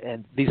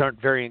 and these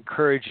aren't very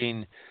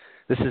encouraging.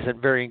 This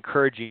isn't very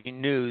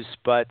encouraging news,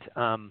 but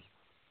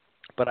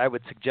I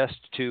would suggest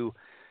to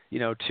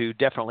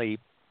definitely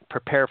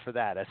prepare for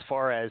that. As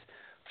far as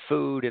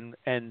food and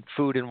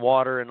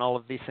water and all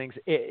of these things,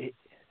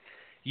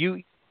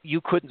 you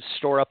couldn't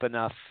store up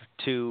enough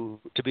to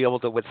be able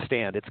to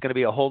withstand. It's going to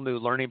be a whole new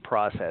learning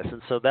process,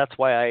 and so that's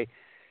why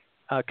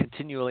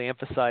continually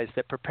emphasize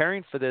that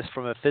preparing for this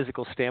from a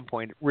physical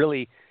standpoint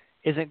really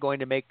isn't going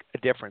to make a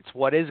difference.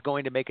 What is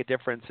going to make a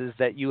difference is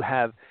that you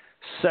have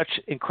such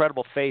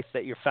incredible faith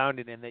that you're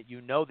founded in, that you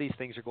know these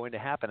things are going to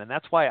happen. And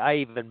that's why I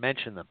even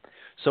mention them.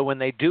 So when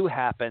they do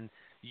happen,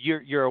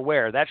 you're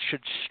aware. That should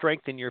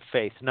strengthen your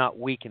faith, not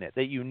weaken it,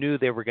 that you knew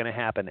they were going to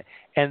happen.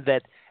 And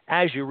that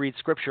as you read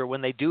Scripture,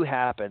 when they do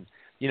happen,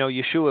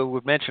 Yeshua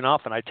would mention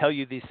often, I tell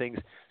you these things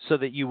so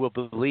that you will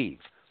believe,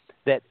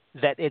 that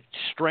it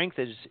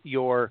strengthens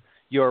your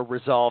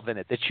resolve in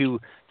it, that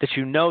you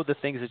know the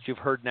things that you've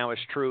heard now is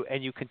true,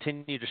 and you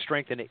continue to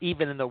strengthen it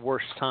even in the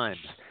worst times.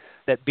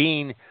 That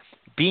being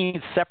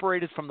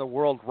separated from the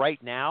world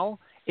right now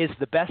is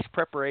the best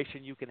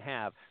preparation you can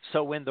have.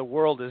 So when the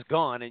world is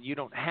gone and you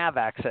don't have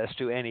access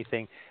to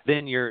anything,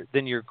 then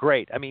you're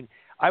great. I mean,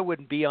 I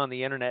wouldn't be on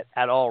the internet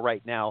at all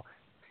right now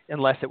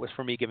unless it was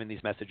for me giving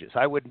these messages.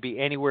 I wouldn't be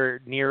anywhere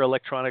near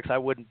electronics. I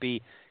wouldn't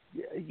be,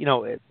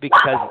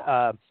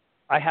 because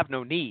I have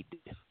no need.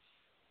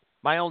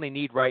 My only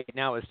need right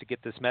now is to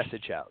get this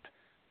message out.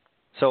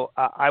 So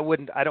I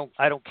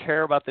don't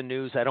care about the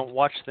news. I don't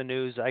watch the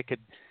news. I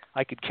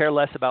could care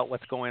less about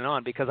what's going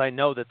on because I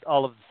know that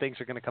all of the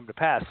things are going to come to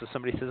pass. So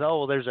somebody says, "Oh,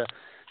 well, there's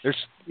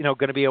going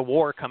to be a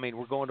war coming.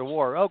 We're going to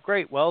war." Oh,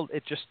 great. Well,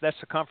 that's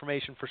a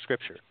confirmation for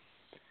Scripture,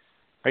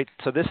 right?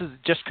 So this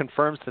just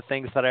confirms the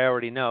things that I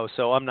already know.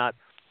 So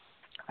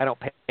I don't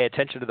pay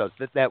attention to those.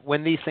 That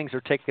when these things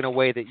are taken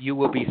away, that you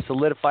will be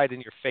solidified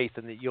in your faith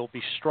and that you'll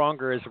be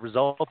stronger as a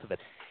result of it.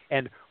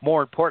 And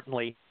more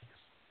importantly,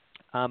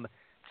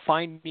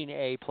 finding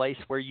a place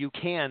where you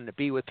can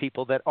be with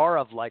people that are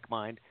of like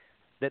mind,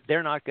 that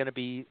they're not going to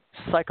be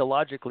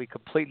psychologically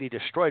completely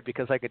destroyed,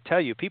 because I could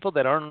tell you, people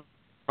that aren't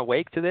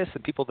awake to this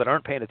and people that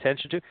aren't paying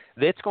attention to,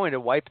 it's going to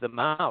wipe them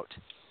out.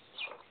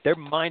 Their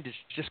mind is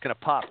just going to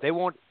pop. They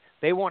won't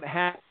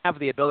have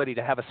the ability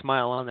to have a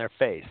smile on their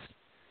face.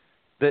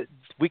 That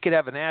we could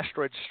have an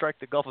asteroid strike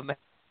the Gulf of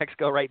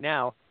Mexico right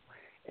now,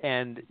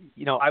 and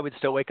I would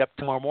still wake up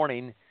tomorrow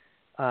morning,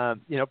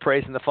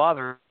 praising the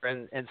Father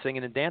and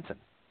singing and dancing.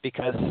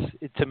 Because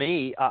to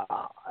me,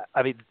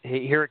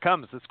 here it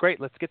comes. It's great.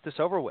 Let's get this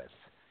over with.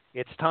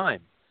 It's time.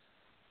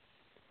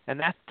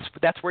 And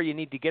that's where you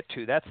need to get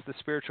to. That's the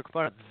spiritual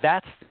component.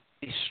 That's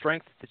the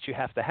strength that you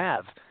have to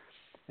have.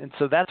 And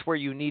so that's where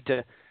you need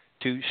to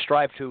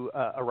strive to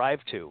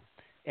arrive to.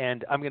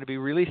 And I'm going to be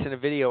releasing a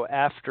video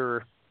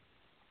after,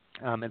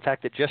 in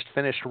fact, it just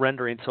finished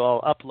rendering, so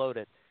I'll upload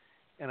it.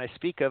 And I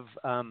speak of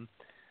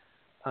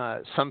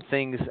some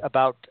things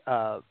about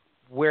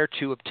where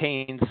to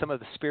obtain some of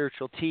the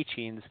spiritual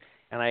teachings,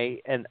 and I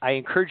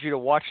encourage you to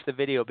watch the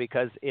video,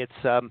 because it's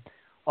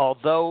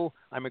although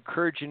I'm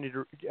encouraging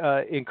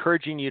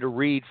you to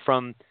read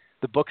from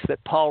the books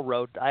that Paul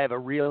wrote, I have a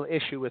real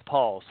issue with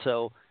Paul.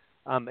 So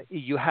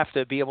you have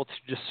to be able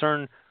to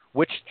discern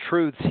which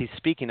truths he's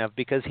speaking of,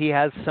 because he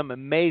has some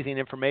amazing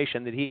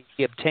information that he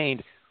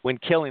obtained when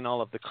killing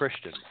all of the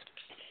Christians.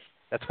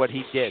 That's what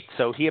he did.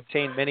 So he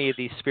obtained many of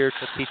these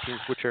spiritual teachings,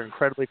 which are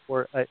incredibly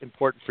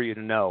important for you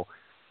to know.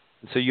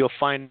 And so you'll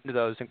find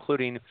those,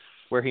 including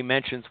where he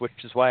mentions, which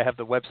is why I have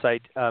the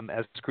website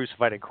as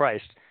Crucified in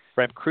Christ.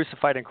 For I'm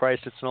crucified in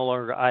Christ, it's no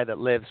longer I that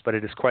lives, but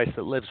it is Christ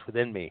that lives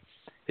within me.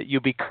 That you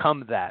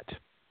become that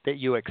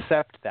you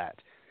accept that.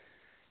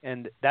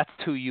 And that's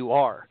who you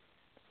are.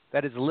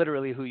 That is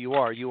literally who you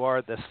are. You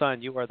are the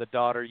son, you are the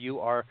daughter, you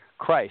are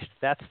Christ.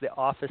 That's the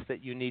office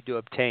that you need to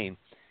obtain.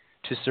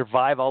 To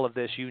survive all of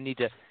this, you need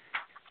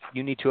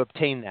to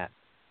obtain that.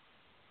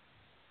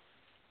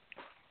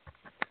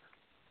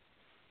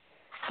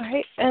 All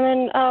right. And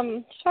then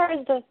as far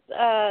as the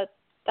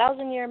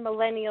 1,000-year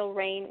millennial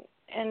reign,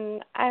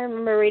 and I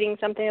remember reading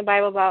something in the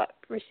Bible about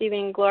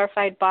receiving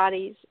glorified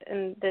bodies,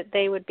 and that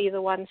they would be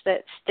the ones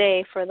that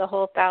stay for the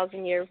whole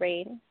 1,000-year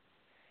reign.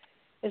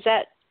 Is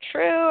that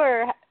true,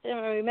 or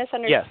are we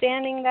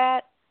misunderstanding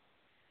that?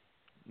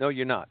 No,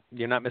 you're not.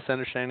 You're not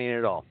misunderstanding it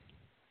at all.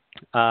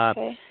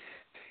 Okay.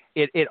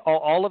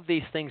 All of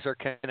these things are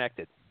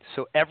connected.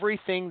 So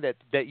everything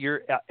that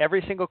you're,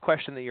 every single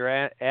question that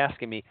you're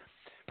asking me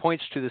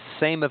points to the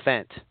same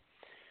event.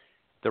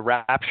 The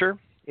rapture,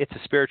 it's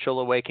a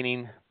spiritual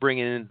awakening,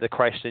 bringing in the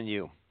Christ in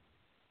you.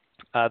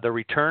 The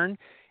return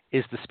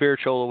is the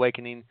spiritual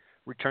awakening,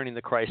 returning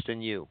the Christ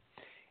in you.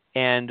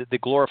 And the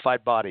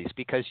glorified bodies,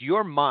 because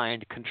your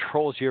mind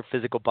controls your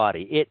physical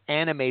body. It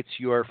animates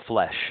your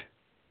flesh.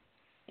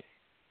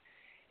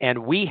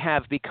 And we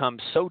have become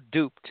so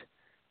duped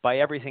by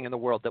everything in the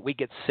world that we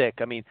get sick.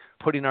 I mean,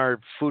 putting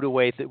our food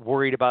away,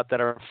 worried about that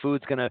our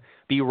food's going to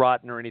be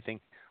rotten or anything.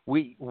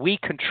 We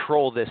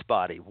control this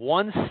body.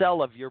 One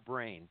cell of your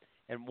brain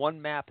and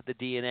one map of the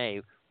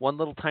DNA, one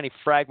little tiny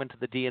fragment of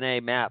the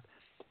DNA map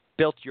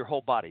built your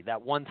whole body.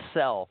 That one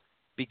cell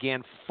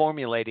began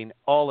formulating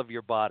all of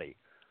your body.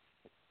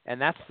 And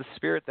that's the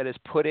spirit that is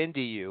put into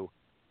you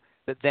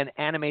that then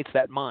animates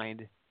that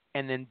mind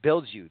and then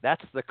builds you.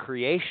 That's the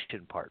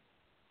creation part.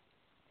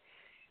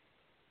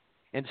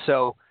 And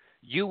so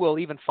you will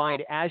even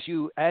find as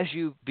you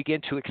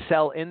begin to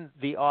excel in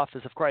the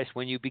office of Christ,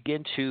 when you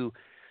begin to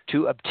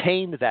to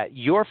obtain that,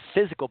 your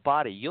physical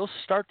body, you'll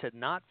start to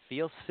not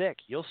feel sick.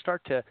 You'll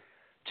start to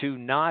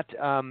not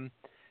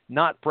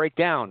break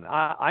down.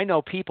 I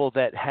know people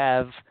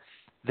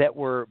that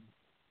were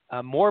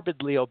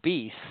morbidly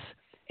obese,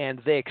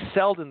 and they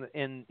excelled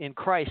in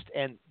Christ,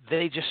 and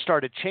they just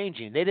started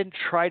changing. They didn't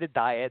try to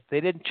diet.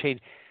 They didn't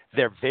change.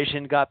 Their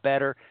vision got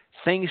better.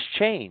 Things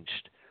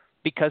changed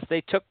because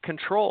they took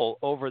control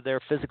over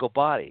their physical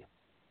body.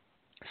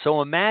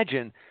 So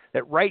imagine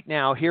that right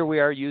now, here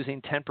we are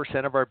using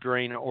 10% of our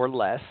brain or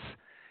less,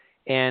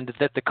 and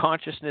that the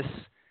consciousness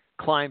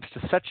climbs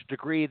to such a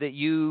degree that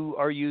you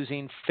are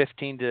using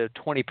 15 to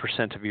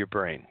 20% of your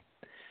brain.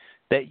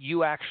 That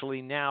you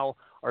actually now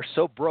are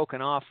so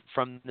broken off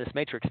from this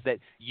matrix that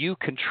you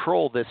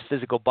control this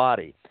physical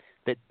body,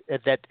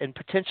 that and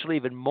potentially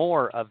even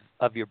more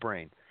of your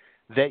brain,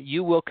 that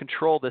you will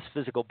control this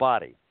physical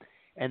body.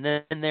 And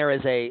then there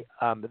is a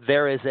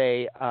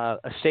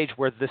stage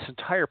where this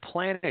entire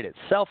planet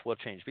itself will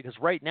change, because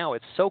right now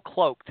it's so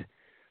cloaked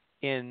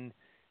in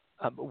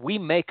we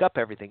make up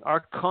everything.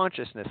 Our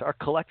consciousness, our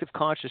collective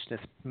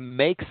consciousness,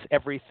 makes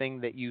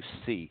everything that you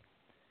see.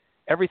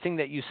 Everything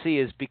that you see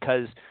is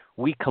because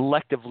we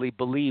collectively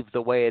believe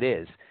the way it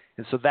is.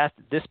 And so that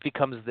this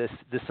becomes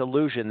this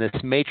illusion, this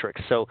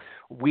matrix. So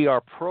we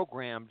are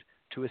programmed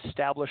to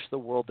establish the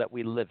world that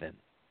we live in.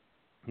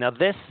 Now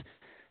this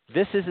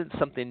isn't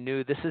something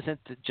new. This isn't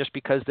just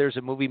because there's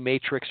a movie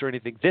Matrix or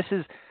anything. This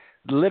is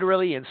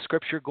literally in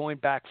Scripture going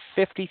back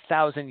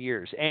 50,000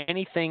 years.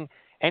 Any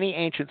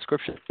ancient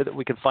Scripture that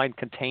we can find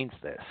contains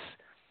this.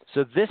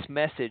 So this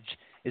message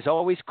is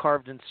always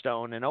carved in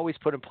stone and always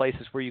put in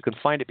places where you can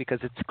find it, because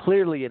it's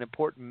clearly an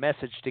important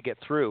message to get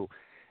through,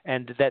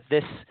 and that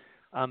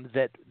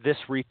this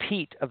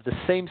repeat of the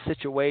same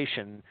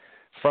situation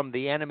from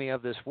the enemy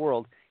of this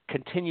world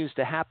continues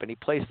to happen. He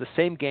plays the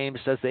same games,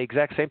 does the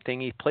exact same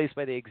thing. He plays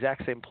by the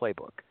exact same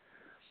playbook.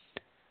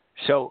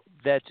 So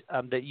that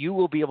you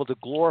will be able to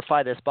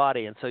glorify this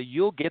body, and so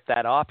you'll get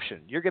that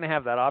option. You're going to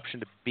have that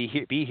option to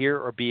be here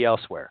or be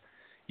elsewhere.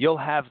 You'll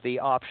have the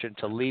option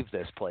to leave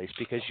this place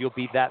because you'll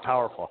be that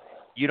powerful.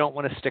 You don't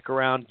want to stick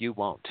around, you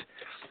won't.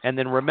 And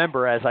then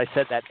remember, as I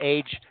said, that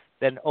age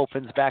then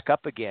opens back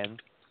up again,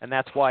 and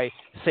that's why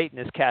Satan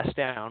is cast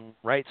down,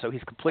 right? So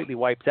he's completely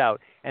wiped out.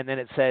 And then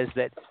it says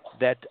that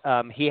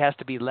he has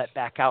to be let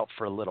back out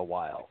for a little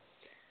while.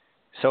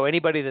 So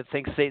anybody that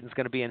thinks Satan's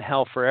going to be in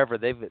hell forever,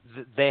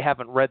 they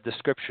haven't read the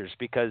Scriptures,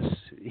 because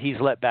he's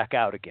let back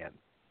out again.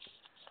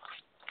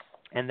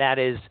 And that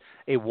is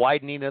a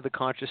widening of the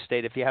conscious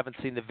state. If you haven't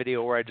seen the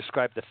video where I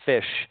describe the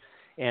fish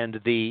and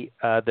the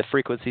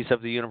frequencies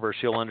of the universe,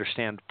 you'll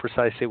understand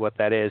precisely what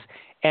that is.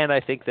 And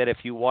I think that if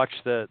you watch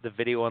the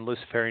video on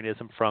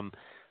Luciferianism from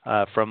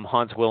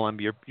Hans Wilhelm,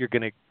 you're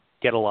going to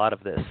get a lot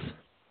of this.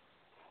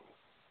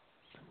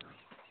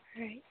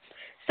 Right.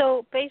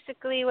 So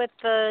basically, with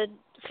the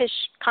fish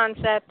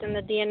concept and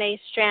the DNA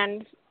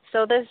strand,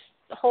 so this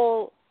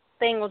whole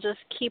thing will just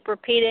keep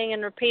repeating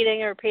and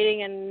repeating and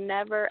repeating and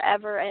never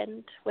ever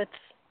end with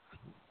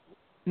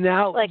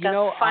now, like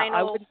a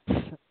final.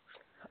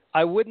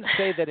 I wouldn't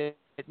say that it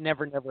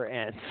never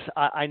ends.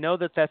 I know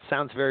that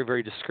sounds very,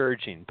 very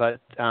discouraging, but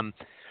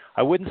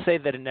I wouldn't say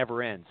that it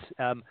never ends.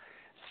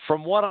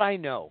 From what I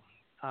know,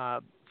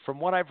 from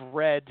what I've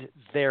read,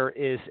 there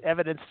is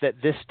evidence that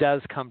this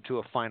does come to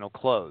a final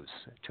close,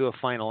 to a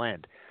final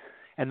end.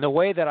 And the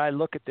way that I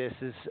look at this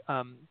is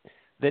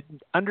that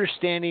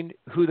understanding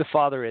who the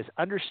Father is,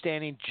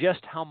 understanding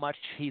just how much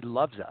He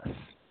loves us.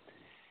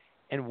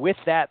 And with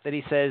that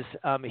He says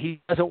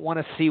He doesn't want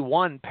to see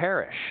one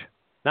perish,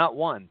 not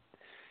one.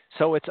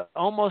 So it's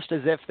almost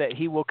as if that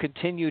He will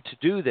continue to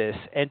do this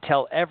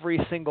until every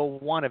single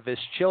one of His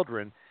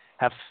children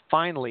have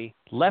finally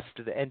left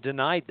and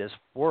denied this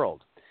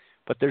world.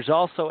 But there's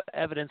also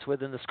evidence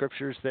within the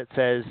Scriptures that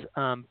says,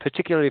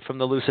 particularly from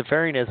the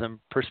Luciferianism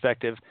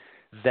perspective,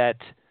 that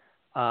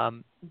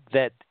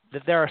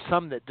there are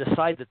some that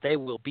decide that they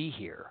will be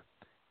here,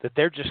 that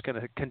they're just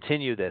going to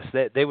continue this.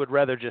 That they would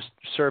rather just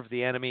serve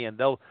the enemy, and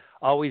they'll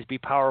always be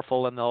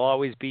powerful, and they'll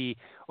always be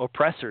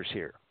oppressors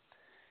here.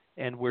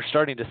 And we're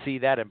starting to see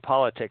that in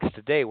politics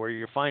today, where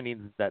you're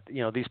finding that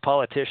these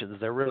politicians,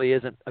 there really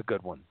isn't a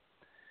good one.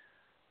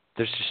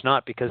 There's just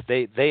not, because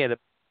they end up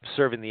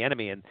serving the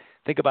enemy. And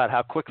think about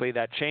how quickly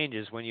that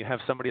changes when you have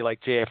somebody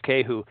like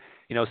JFK who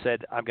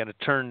said, I'm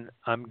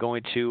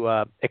going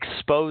to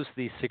expose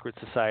these secret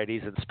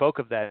societies, and spoke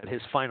of that.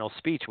 His final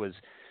speech was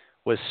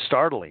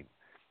startling,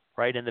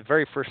 right? And the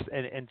very first,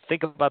 and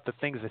think about the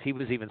things that he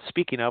was even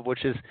speaking of,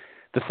 which is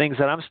the things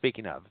that I'm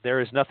speaking of.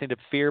 There is nothing to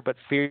fear but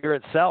fear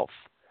itself.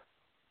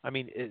 I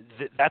mean,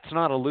 that's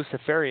not a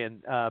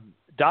Luciferian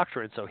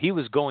doctrine. So he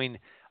was going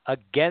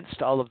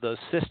against all of those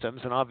systems,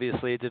 and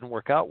obviously it didn't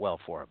work out well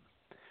for him.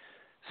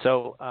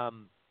 So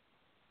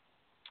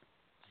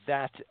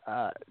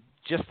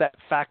just that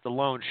fact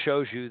alone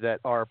shows you that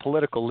our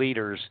political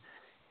leaders,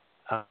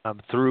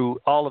 through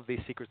all of these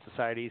secret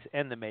societies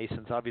and the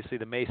Masons, obviously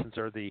the Masons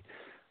are the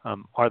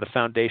are the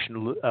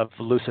foundation of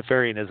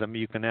Luciferianism.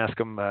 You can ask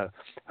them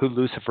who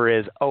Lucifer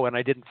is. Oh, and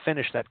I didn't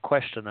finish that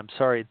question. I'm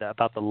sorry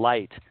about the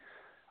light,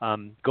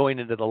 going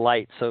into the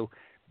light. So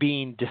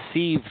being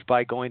deceived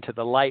by going to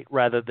the light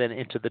rather than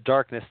into the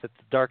darkness, that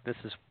the darkness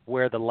is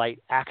where the light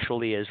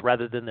actually is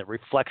rather than the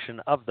reflection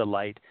of the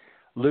light.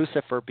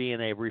 Lucifer being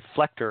a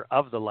reflector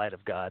of the light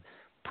of God,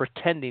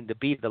 pretending to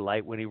be the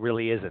light when he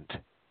really isn't.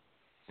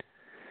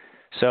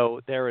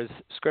 So there is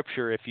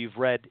scripture. If you've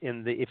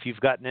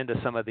gotten into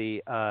some of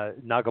the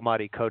Nag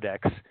Hammadi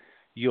Codex,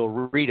 you'll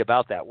read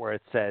about that, where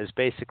it says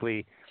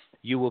basically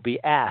you will be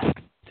asked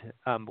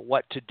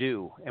what to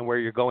do and where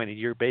you're going, and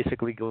you're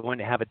basically going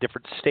to have a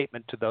different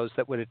statement to those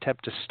that would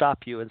attempt to stop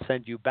you and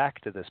send you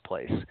back to this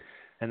place.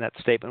 And that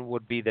statement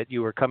would be that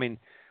you were coming,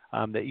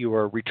 that you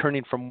were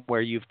returning from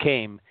where you've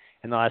came.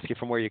 And they'll ask you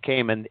from where you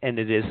came, and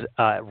it is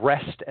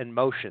rest and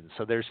motion.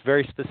 So there's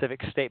very specific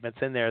statements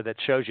in there that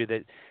shows you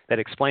that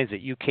explains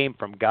that you came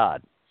from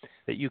God,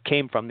 that you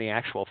came from the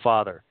actual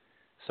Father.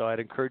 So I'd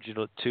encourage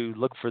you to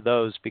look for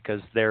those, because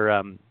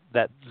they're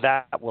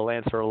that will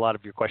answer a lot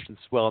of your questions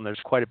as well. And there's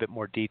quite a bit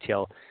more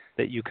detail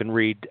that you can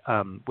read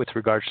with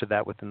regards to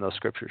that within those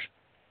scriptures.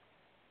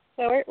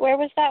 So where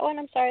was that one?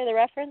 I'm sorry, the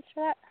reference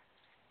for that?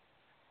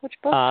 Which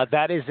book?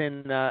 That is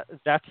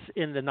that's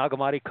in the Nag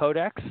Hammadi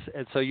Codex,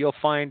 and so you'll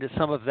find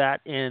some of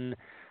that in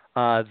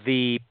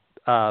the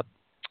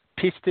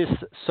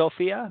Pistis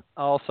Sophia.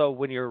 Also,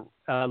 when you're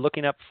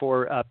looking up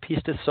for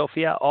Pistis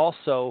Sophia,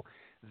 also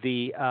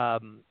the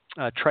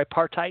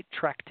Tripartite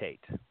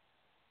Tractate.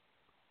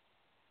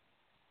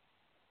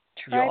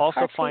 You'll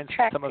also find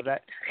some of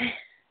that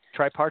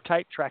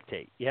Tripartite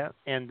Tractate, yeah,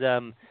 and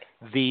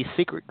the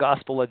Secret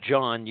Gospel of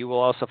John. You will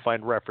also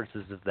find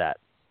references of that.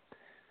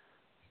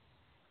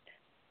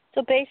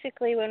 So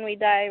basically, when we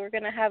die, we're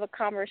going to have a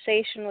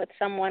conversation with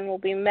someone. We'll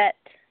be met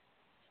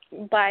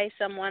by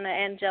someone, an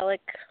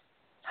angelic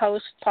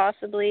host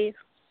possibly,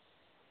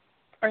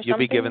 or You'll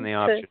something. be given the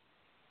option.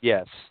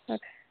 Yes. Okay.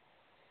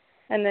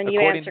 And then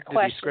According you answer to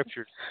questions. These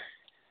scriptures.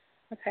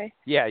 Okay.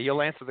 Yeah,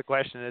 you'll answer the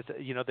question. As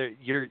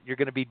you're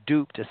going to be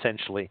duped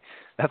essentially.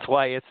 That's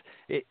why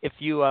if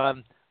you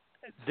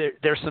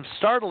there's some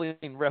startling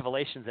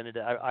revelations in it.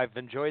 I've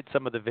enjoyed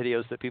some of the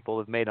videos that people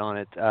have made on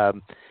it.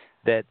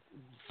 That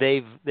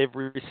they've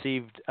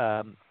received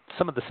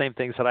some of the same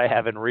things that I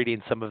have in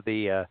reading some of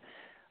the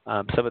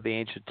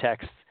ancient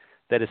texts.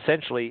 That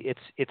essentially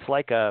it's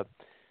like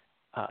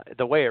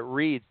the way it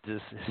reads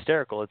is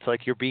hysterical. It's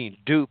like you're being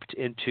duped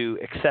into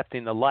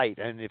accepting the light.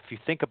 And if you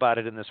think about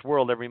it, in this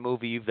world, every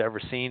movie you've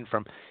ever seen,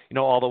 from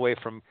all the way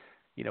from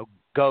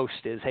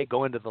Ghost is, hey,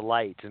 go into the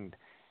light,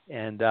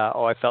 and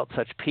I felt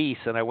such peace,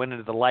 and I went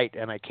into the light,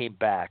 and I came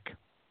back.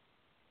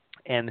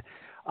 And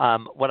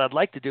what I'd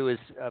like to do is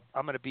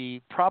I'm going to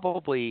be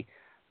probably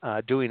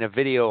doing a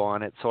video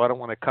on it, so I don't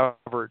want to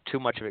cover too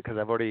much of it, because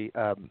I've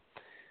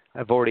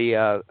already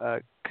kind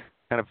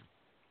of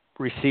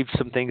received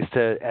some things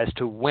as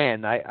to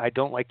when. I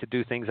don't like to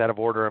do things out of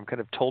order. I'm kind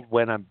of told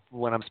when I'm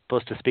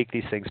supposed to speak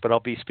these things, but I'll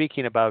be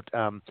speaking about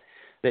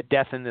that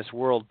death in this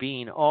world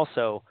being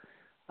also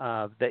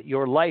that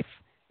your life,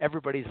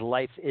 everybody's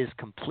life is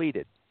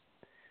completed,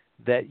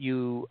 that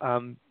you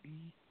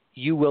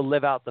will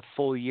live out the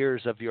full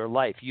years of your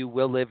life. You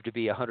will live to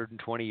be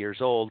 120 years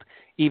old,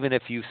 even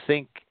if you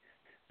think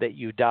that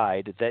you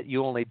died, that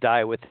you only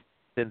die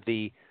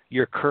within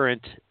your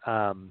current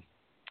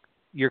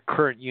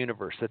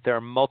universe, that there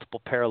are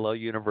multiple parallel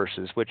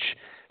universes, which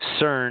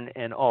CERN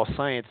and all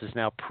science is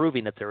now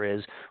proving that there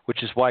is,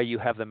 which is why you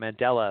have the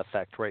Mandela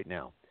effect right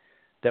now,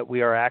 that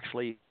we are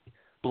actually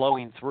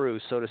blowing through,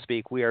 so to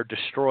speak. We are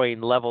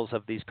destroying levels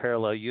of these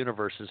parallel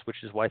universes,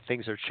 which is why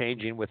things are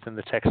changing within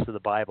the text of the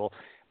Bible,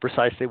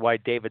 precisely why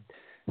David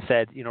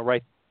said,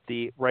 write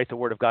the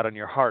word of God on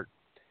your heart,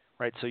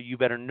 right? So you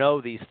better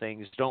know these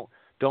things. Don't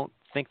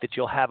think that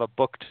you'll have a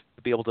book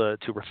to be able to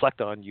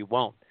reflect on. You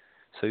won't.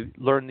 So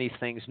learn these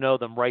things, know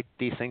them, write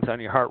these things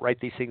on your heart, write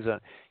these things on,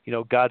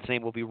 God's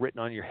name will be written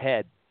on your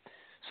head.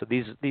 So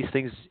these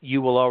things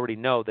you will already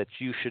know, that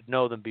you should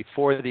know them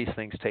before these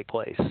things take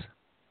place.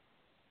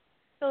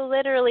 So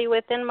literally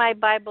within my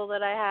Bible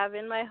that I have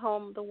in my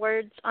home, the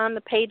words on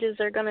the pages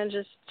are going to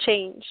just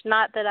change.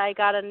 Not that I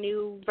got a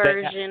new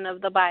version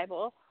of the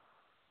Bible.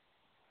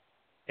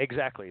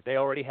 Exactly. They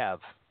already have.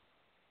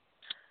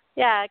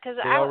 Yeah, because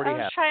I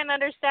was trying to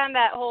understand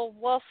that whole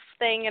wolf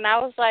thing, and I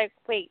was like,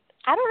 wait,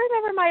 I don't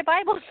remember my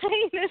Bible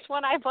saying this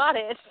when I bought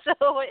it,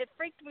 so it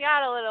freaked me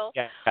out a little.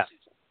 Yeah.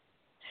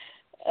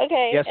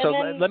 Okay. Yeah. So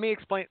let me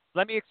explain.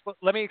 Let me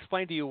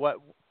explain to you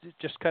what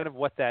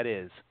that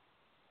is.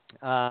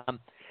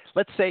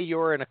 Let's say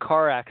you're in a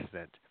car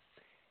accident,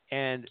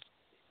 and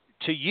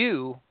to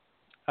you,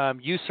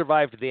 you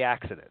survived the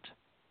accident,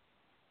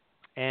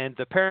 and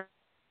the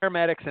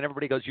paramedics and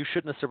everybody goes, you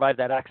shouldn't have survived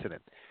that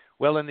accident.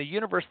 Well, in the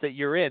universe that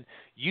you're in,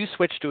 you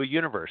switch to a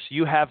universe.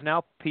 You have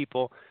now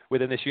people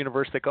within this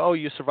universe that go, oh,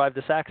 you survived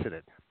this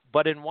accident.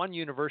 But in one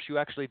universe, you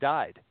actually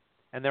died.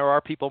 And there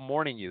are people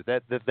mourning you,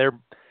 that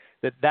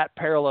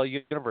parallel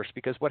universe.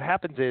 Because what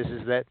happens is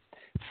that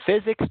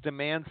physics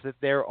demands that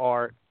there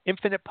are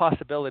infinite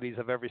possibilities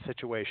of every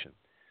situation.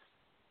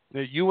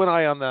 You and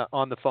I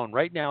on the phone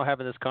right now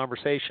having this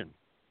conversation,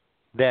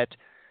 that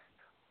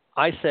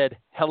I said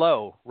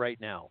hello right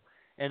now,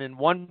 and in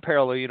one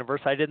parallel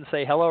universe I didn't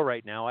say hello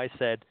right now. I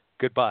said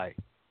goodbye.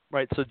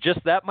 Right? So just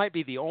that might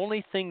be the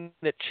only thing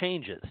that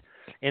changes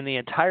in the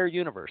entire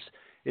universe,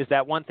 is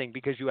that one thing,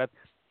 because you have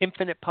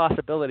infinite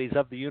possibilities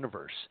of the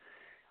universe.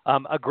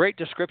 A great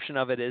description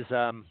of it is,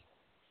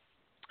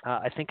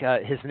 I think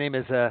his name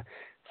is a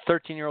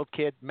 13-year-old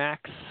kid,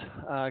 Max.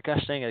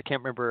 Gosh dang it, I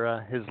can't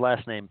remember his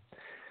last name.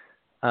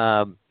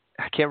 I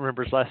can't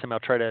remember his last name. I'll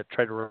try to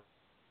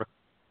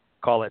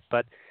recall it.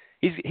 But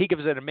he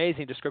gives an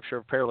amazing description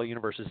of parallel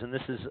universes, and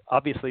this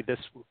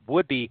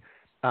would be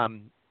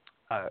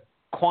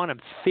quantum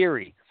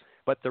theory.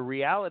 But the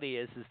reality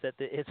is that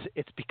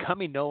it's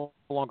becoming no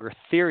longer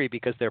theory,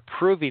 because they're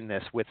proving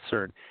this with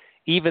CERN.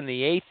 Even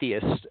the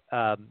atheist,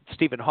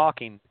 Stephen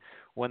Hawking,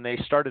 when they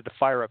started to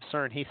fire up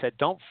CERN, he said,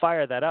 don't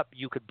fire that up.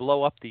 You could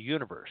blow up the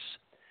universe.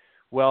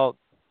 Well,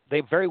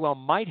 they very well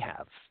might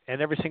have.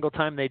 And every single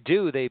time they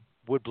do, they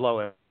would blow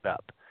it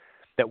up.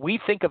 That we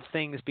think of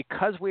things,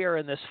 because we are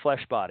in this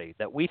flesh body,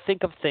 that we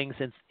think of things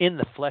in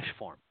the flesh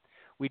form.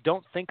 We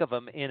don't think of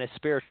them in a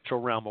spiritual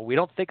realm, or we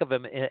don't think of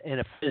them in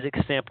a physics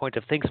standpoint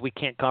of things we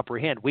can't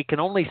comprehend. We can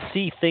only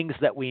see things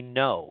that we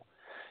know.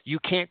 You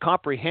can't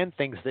comprehend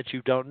things that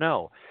you don't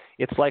know.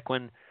 It's like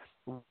when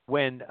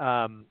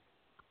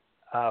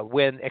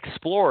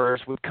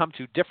explorers would come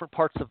to different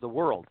parts of the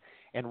world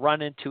and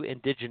run into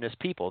indigenous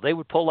people. They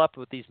would pull up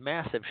with these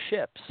massive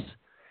ships,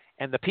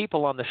 and the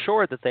people on the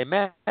shore that they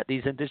met,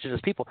 these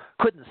indigenous people,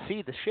 couldn't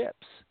see the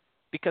ships,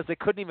 because they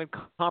couldn't even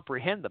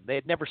comprehend them. They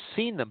had never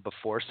seen them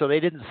before, so they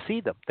didn't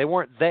see them. They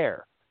weren't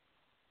there.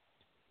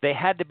 They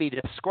had to be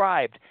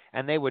described,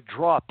 and they would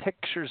draw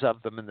pictures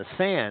of them in the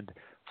sand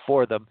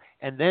for them,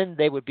 and then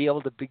they would be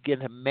able to begin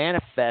to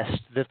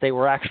manifest that they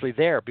were actually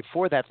there.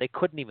 Before that, they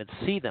couldn't even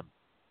see them.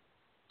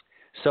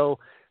 So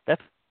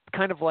that's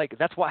kind of like,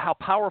 that's how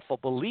powerful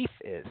belief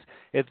is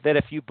that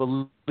if you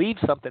believe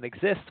something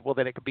exists, well,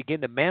 then it can begin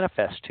to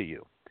manifest to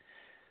you.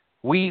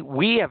 We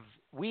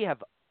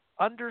have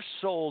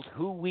undersold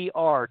who we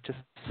are to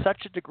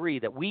such a degree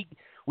that we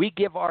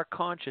give our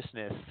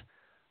consciousness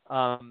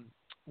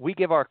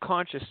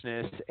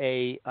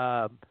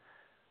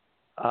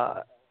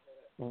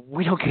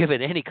we don't give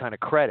it any kind of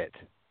credit.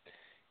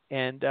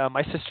 And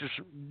my sister's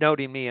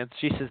noting me, and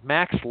she says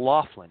Max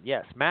Laughlin.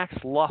 Yes, Max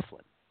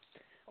Laughlin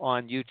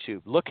on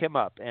YouTube. Look him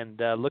up and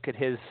look at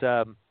his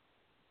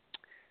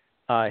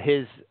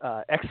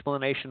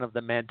explanation of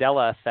the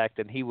Mandela effect,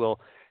 and he will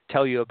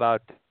tell you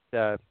about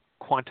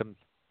quantum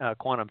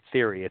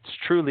theory. It's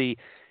truly,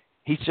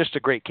 he's just a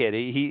great kid.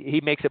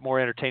 He makes it more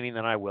entertaining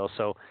than I will.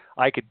 So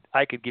I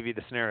could give you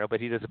the scenario, but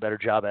he does a better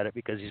job at it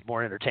because he's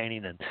more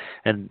entertaining,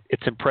 and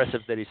it's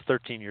impressive that he's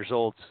 13 years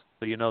old.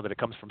 So you know that it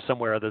comes from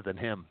somewhere other than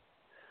him.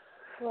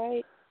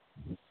 Right.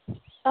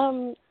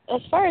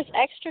 As far as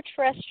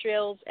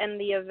extraterrestrials and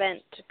the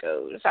event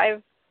goes,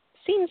 I've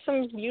seen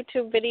some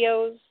YouTube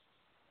videos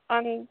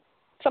on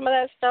some of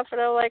that stuff, and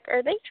I'm like,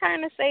 are they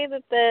trying to say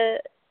that the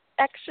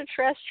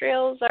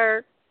extraterrestrials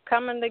are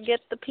coming to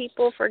get the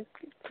people for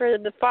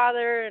the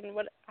Father, and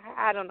what?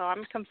 I don't know.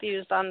 I'm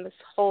confused on this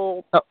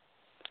whole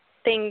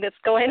thing that's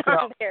going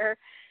on there.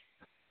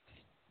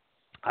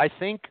 I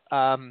think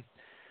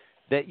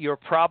that you're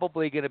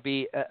probably going to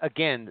be,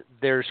 again,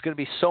 there's going to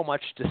be so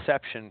much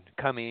deception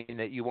coming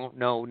that you won't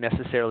know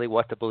necessarily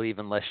what to believe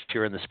unless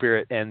you're in the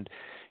Spirit and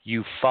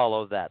you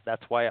follow that.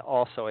 That's why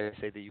also I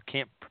say that you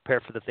can't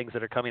prepare for the things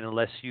that are coming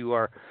unless you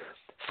are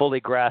fully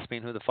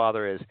grasping who the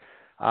Father is.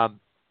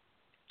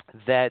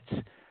 That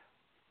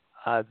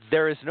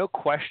there is no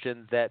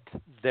question that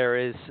there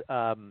is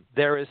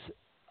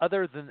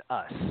other than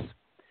us.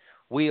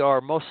 We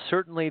are most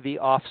certainly the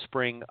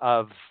offspring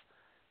of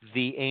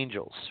the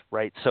angels,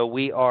 right? So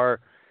we are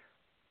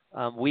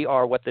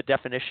what the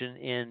definition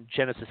in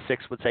Genesis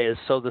 6 would say is,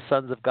 so the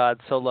sons of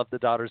God so loved the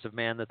daughters of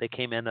man that they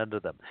came in unto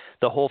them.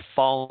 The whole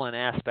fallen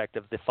aspect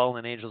of the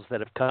fallen angels that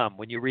have come.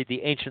 When you read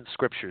the ancient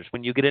scriptures,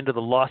 when you get into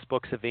the lost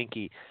books of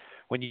Enki,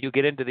 when you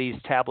get into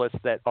these tablets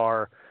that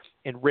are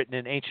written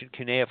in ancient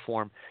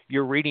cuneiform,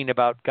 you're reading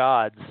about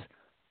gods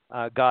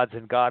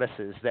and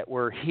goddesses that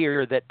were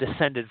here, that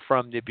descended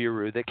from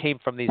Nibiru, that came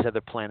from these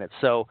other planets.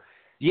 So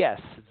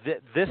yes,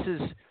 this is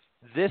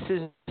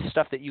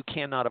stuff that you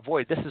cannot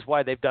avoid. This is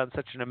why they've done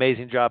such an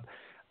amazing job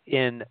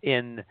in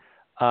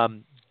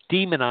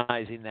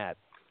demonizing that.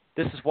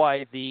 This is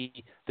why the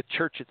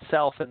church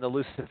itself and the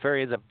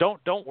Luciferians have,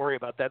 don't worry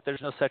about that.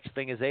 There's no such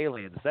thing as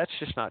aliens. That's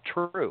just not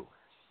true.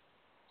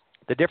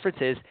 The difference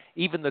is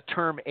even the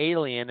term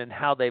alien and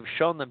how they've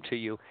shown them to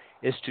you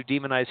is to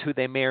demonize who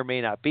they may or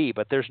may not be.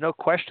 But there's no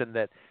question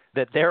that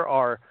there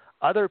are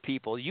other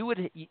people.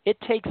 It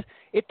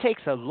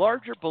takes a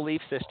larger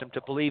belief system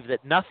to believe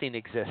that nothing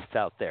exists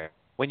out there.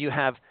 When you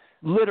have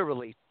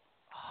literally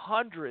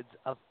hundreds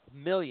of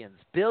millions,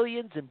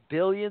 billions and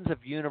billions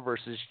of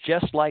universes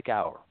just like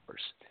ours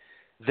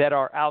that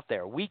are out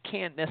there. We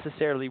can't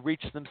necessarily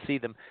reach them, see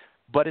them,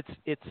 but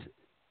it's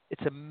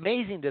it's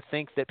amazing to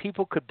think that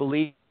people could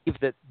believe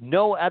that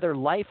no other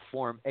life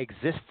form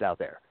exists out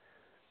there.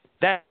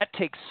 That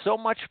takes so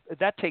much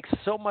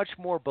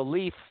more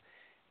belief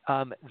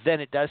than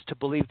it does to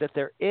believe that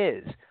there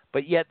is.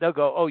 But yet they'll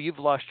go, "Oh, you've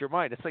lost your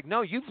mind." It's like,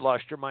 no, you've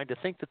lost your mind to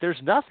think that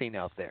there's nothing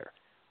out there.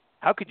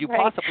 How could you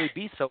possibly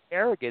be so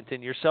arrogant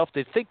in yourself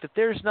to think that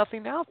there's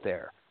nothing out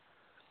there?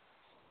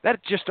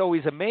 That just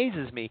always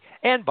amazes me.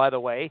 And by the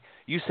way,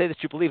 you say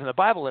that you believe in the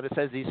Bible, and it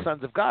says these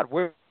sons of God.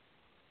 What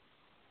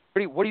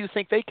do you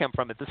think they came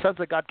from? If the sons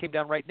of God came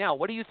down right now,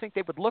 what do you think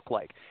they would look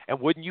like?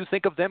 And wouldn't you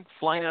think of them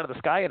flying out of the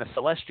sky in a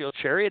celestial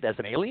chariot as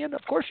an alien?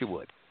 Of course you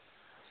would.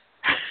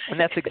 And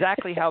that's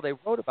exactly how they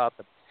wrote about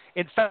them.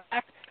 In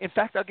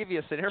fact, I'll give you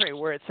a scenario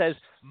where it says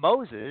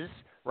Moses,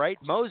 right?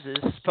 Moses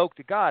spoke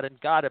to God, and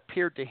God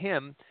appeared to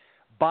him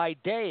by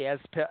day as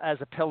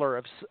a pillar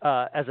of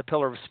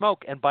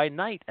smoke, and by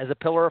night as a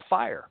pillar of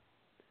fire.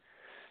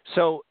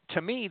 So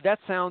to me, that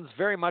sounds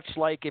very much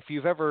like if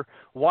you've ever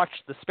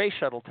watched the space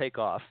shuttle take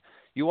off.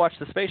 You watch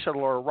the space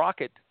shuttle or a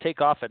rocket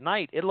take off at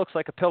night, it looks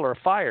like a pillar of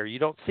fire. You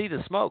don't see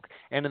the smoke.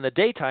 And in the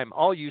daytime,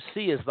 all you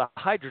see is the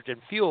hydrogen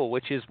fuel,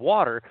 which is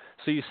water.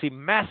 So you see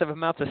massive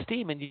amounts of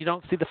steam, and you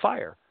don't see the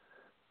fire.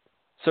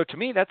 So to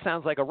me, that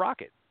sounds like a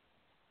rocket.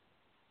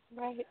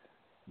 Right.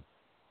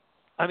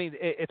 I mean,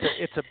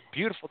 it's a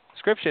beautiful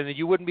description, and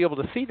you wouldn't be able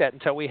to see that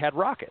until we had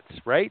rockets,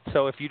 right?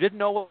 So if you didn't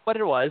know what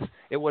it was,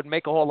 it wouldn't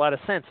make a whole lot of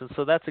sense. And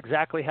so that's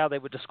exactly how they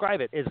would describe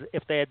it, is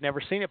if they had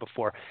never seen it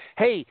before.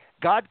 Hey,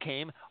 God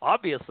came.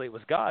 Obviously, it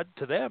was God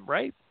to them,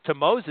 right? To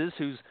Moses,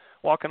 who's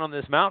walking on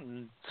this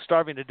mountain,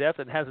 starving to death,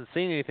 and hasn't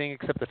seen anything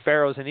except the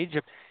pharaohs in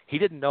Egypt. He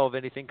didn't know of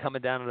anything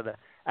coming down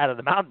out of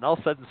the mountain. All of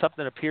a sudden,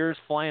 something appears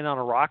flying on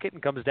a rocket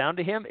and comes down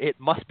to him. It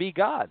must be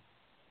God.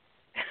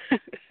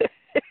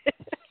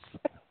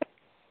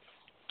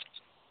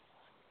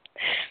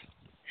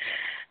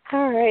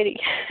 Alrighty.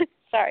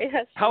 Sorry.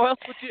 How else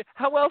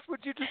would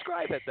you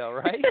describe it, though,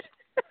 right?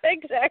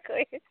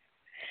 Exactly.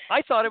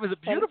 I thought it was a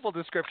beautiful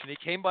description. He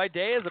came by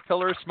day as a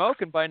pillar of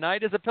smoke, and by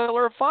night as a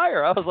pillar of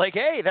fire. I was like,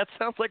 hey, that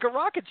sounds like a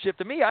rocket ship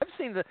to me. I've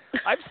seen the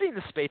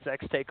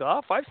SpaceX take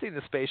off. I've seen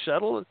the space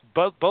shuttle.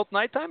 Both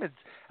nighttime.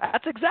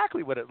 That's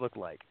exactly what it looked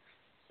like.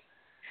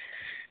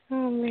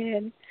 Oh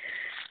man.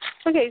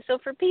 Okay, so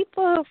for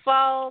people who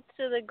fall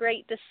to the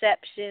Great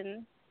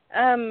Deception,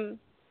 do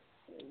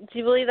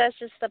you believe that's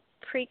just a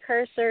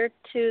precursor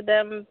to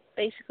them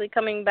basically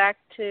coming back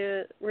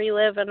to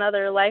relive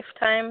another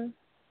lifetime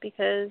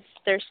because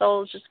their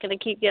soul's just going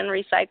to keep getting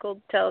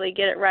recycled till they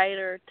get it right,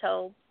 or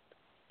till,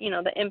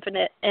 the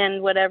infinite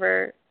end,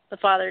 whatever the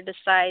Father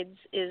decides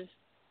is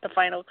the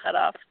final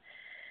cutoff?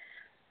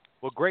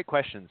 Well, great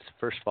questions.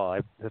 First of all,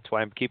 that's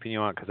why I'm keeping you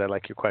on, because I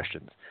like your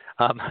questions.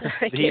 I'm like,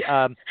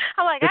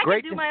 I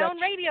could do my own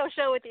radio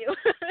show with you.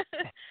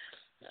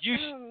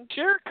 You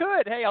sure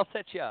could. Hey, I'll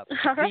set you up.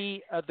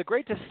 Right. The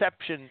Great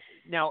Deception.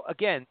 Now,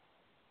 again,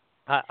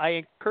 I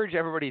encourage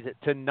everybody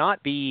to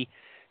not be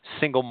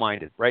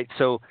single-minded, right?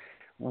 So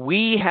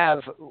we've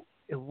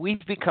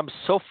become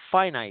so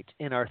finite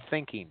in our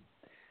thinking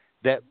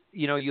that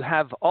you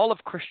have all of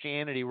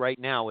Christianity right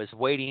now is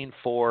waiting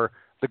for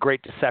the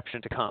Great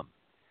Deception to come,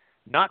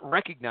 not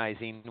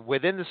recognizing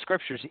within the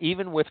Scriptures,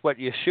 even with what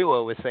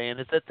Yeshua was saying,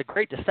 is that the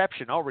Great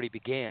Deception already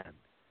began.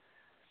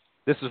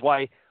 This is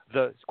why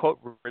the, quote,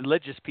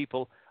 religious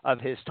people of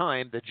his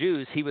time, the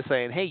Jews, he was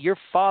saying, hey, your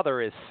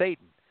father is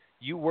Satan.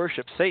 You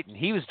worship Satan.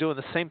 He was doing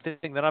the same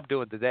thing that I'm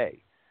doing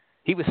today.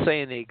 He was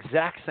saying the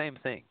exact same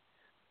thing.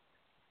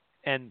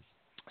 And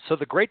so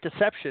the Great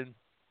Deception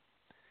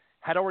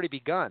had already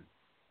begun.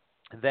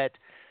 That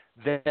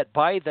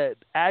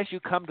as you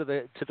come to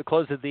the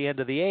close of the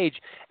end of the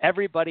age,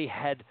 everybody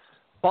had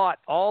bought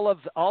all of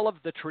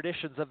the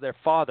traditions of their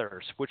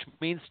fathers, which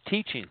means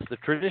teachings, the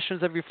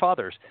traditions of your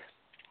fathers.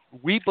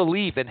 We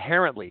believe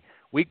inherently.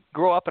 We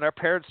grow up and our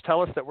parents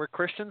tell us that we're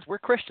Christians. We're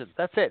Christians.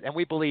 That's it. And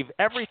we believe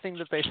everything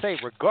that they say,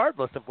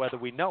 regardless of whether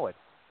we know it.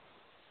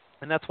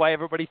 And that's why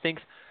everybody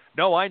thinks,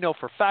 no, I know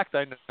for a fact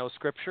I know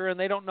Scripture, and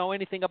they don't know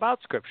anything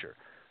about Scripture.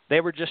 They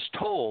were just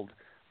told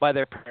by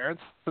their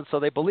parents, and so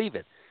they believe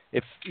it.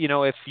 If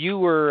you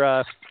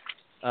were,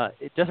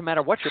 it doesn't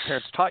matter what your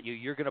parents taught you,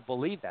 you're going to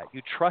believe that.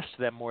 You trust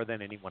them more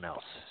than anyone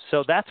else.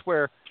 So that's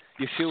where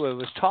Yeshua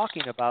was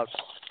talking about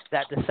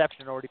that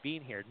deception already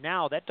being here.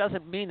 Now, that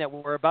doesn't mean that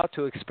we're about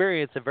to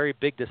experience a very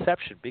big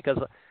deception, because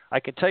I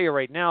can tell you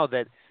right now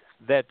that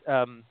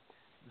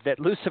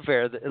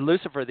Lucifer,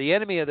 the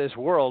enemy of this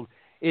world,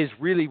 is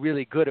really,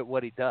 really good at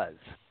what he does.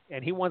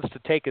 And he wants to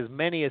take as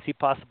many as he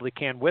possibly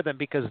can with him,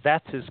 because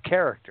that's his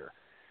character.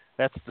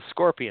 That's the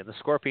scorpion. The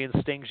scorpion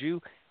stings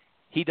you.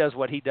 He does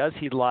what he does.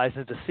 He lies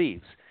and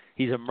deceives.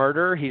 He's a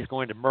murderer. He's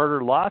going to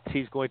murder lots.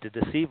 He's going to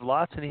deceive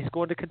lots, and he's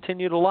going to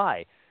continue to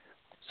lie.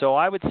 So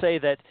I would say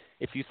that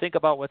if you think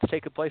about what's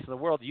taken place in the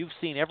world, you've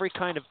seen every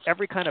kind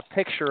of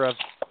picture of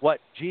what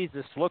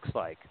Jesus looks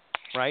like,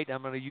 right?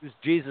 I'm going to use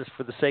Jesus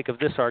for the sake of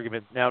this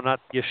argument now, not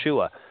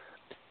Yeshua.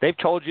 They've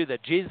told you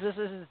that Jesus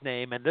is his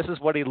name, and this is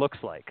what he looks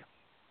like.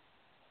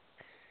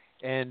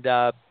 And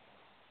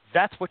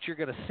that's what you're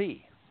going to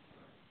see.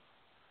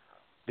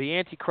 the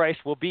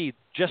Antichrist will be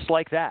just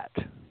like that.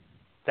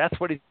 That's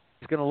what he's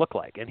going to look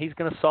like, and he's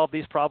going to solve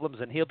these problems,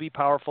 and he'll be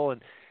powerful,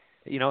 and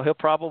he'll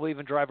probably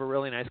even drive a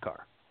really nice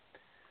car.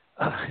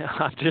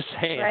 I'm just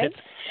saying. Right?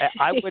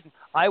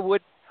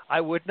 I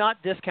would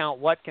not discount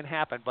what can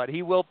happen, but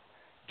he will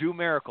do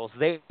miracles.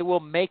 They will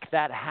make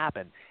that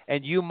happen,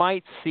 and you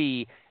might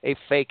see a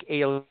fake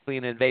alien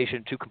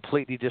invasion to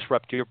completely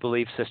disrupt your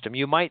belief system.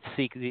 You might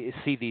see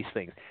these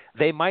things.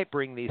 They might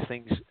bring these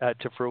things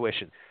to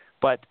fruition,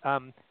 but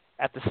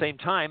at the same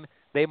time,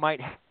 they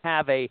might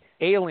have a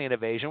alien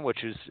invasion,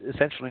 which is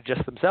essentially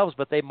just themselves,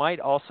 but they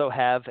might also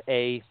have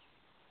a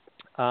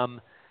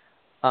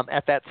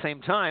at that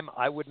same time,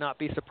 I would not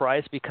be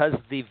surprised, because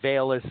the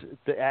veil is,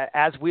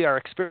 as we are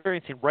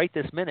experiencing right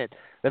this minute,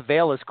 the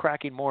veil is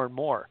cracking more and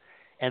more,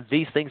 and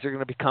these things are going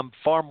to become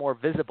far more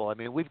visible. I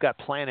mean, we've got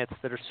planets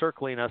that are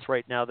circling us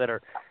right now that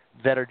are.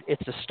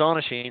 It's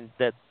astonishing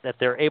that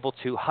they're able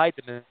to hide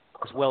them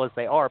as well as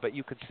they are, but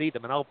you can see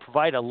them, and I'll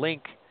provide a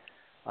link.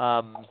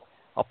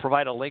 I'll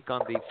provide a link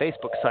on the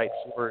Facebook site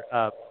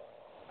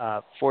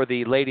for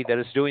the lady that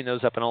is doing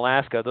those up in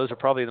Alaska. Those are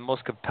probably the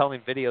most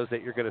compelling videos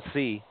that you're going to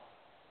see.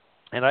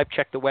 And I've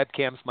checked the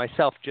webcams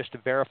myself just to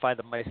verify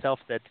them myself,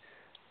 that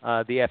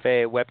the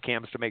FAA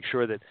webcams, to make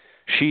sure that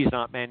she's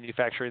not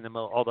manufacturing them,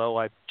 although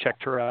I've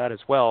checked her out as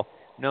well.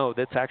 No,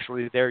 that's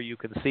actually there. You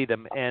can see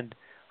them. And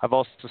I've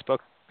also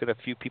spoken to a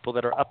few people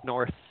that are up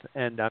north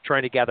and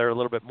trying to gather a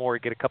little bit more,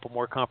 get a couple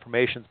more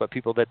confirmations, but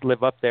people that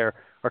live up there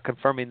are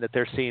confirming that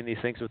they're seeing these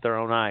things with their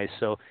own eyes.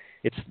 So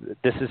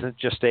this isn't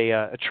just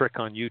a trick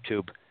on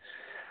YouTube.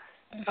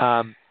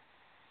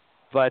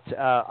 But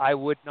I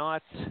would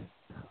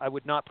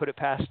not put it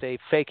past a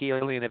fake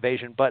alien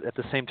invasion, but at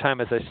the same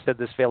time, as I said,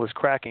 this veil is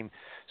cracking,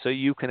 so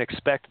you can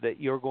expect that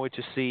you're going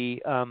to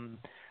see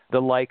the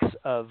likes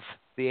of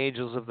the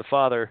angels of the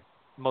Father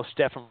most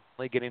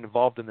definitely getting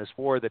involved in this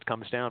war that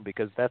comes down,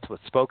 because that's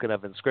what's spoken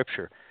of in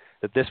Scripture,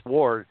 that this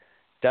war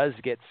does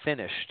get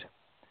finished.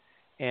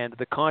 And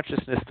the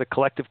consciousness, the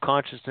collective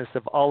consciousness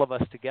of all of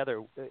us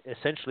together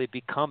essentially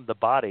become the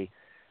body,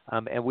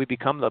 and we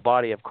become the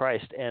body of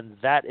Christ, and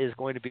that is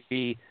going to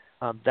be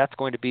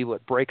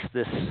what breaks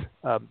this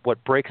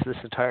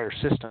entire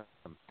system.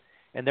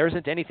 And there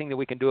isn't anything that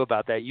we can do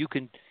about that. You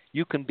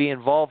can be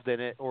involved in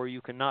it, or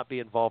you cannot be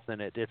involved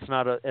in it. It's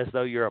not as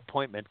though your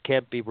appointment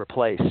can't be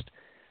replaced.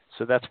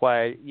 So that's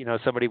why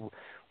somebody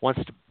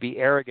wants to be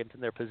arrogant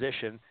in their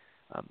position.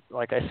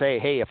 Like I say,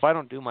 hey, if I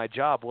don't do my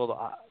job,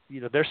 well,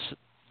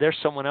 there's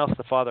someone else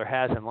the Father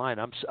has in line.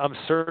 I'm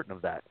certain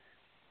of that.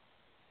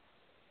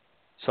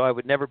 So I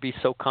would never be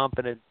so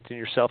confident in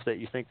yourself that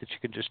you think that you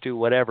can just do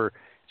whatever.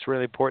 It's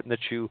really important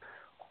that you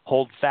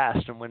hold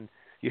fast. And when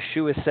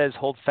Yeshua says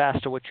hold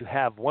fast to what you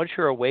have, once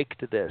you're awake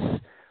to this,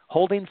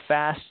 holding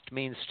fast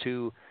means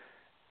to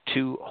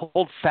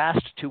hold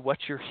fast to what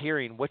you're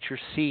hearing, what you're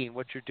seeing,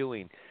 what you're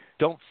doing.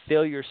 Don't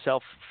fill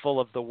yourself full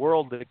of the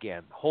world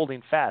again,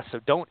 holding fast. So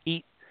don't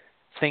eat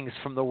things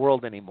from the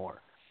world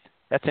anymore.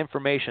 That's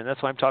information.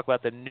 That's why I'm talking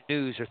about the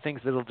news or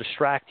things that will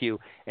distract you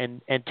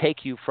and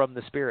take you from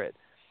the Spirit.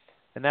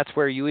 And that's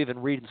where you even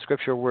read in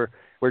Scripture where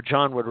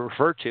John would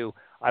refer to,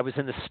 I was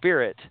in the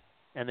Spirit,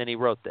 and then he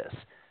wrote this.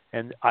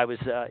 And I was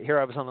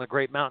on the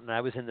great mountain,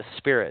 I was in the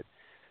Spirit.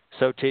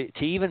 So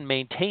to even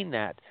maintain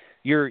that,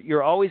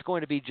 you're always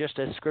going to be just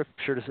as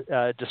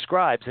Scripture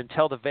describes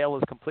until the veil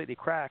is completely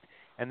cracked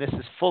and this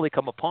has fully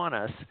come upon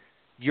us.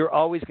 You're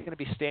always going to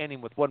be standing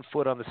with one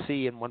foot on the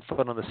sea and one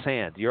foot on the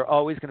sand. You're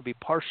always going to be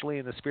partially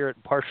in the Spirit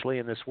and partially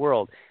in this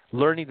world.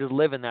 Learning to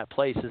live in that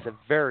place is a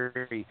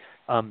very,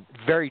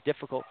 very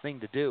difficult thing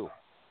to do.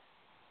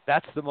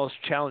 That's the most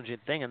challenging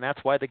thing, and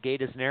that's why the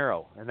gate is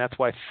narrow, and that's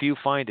why few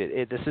find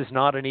it. This is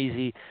not an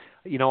easy,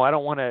 I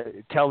don't want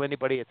to tell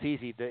anybody it's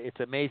easy.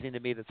 It's amazing to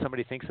me that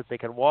somebody thinks that they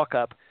can walk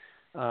up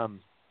to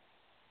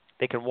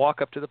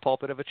the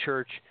pulpit of a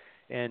church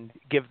and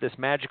give this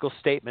magical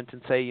statement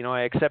and say,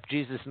 I accept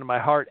Jesus into my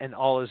heart and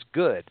all is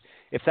good.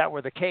 If that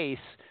were the case,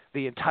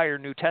 the entire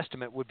New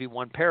Testament would be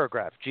one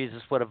paragraph.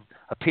 Jesus would have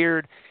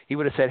appeared. He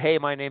would have said, hey,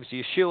 my name's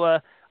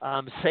Yeshua.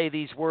 Say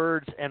these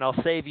words and I'll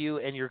save you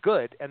and you're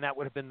good. And that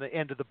would have been the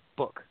end of the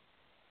book.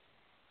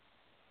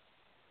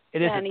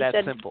 It isn't that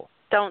simple.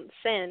 Don't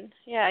sin.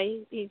 Yeah,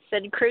 he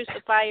said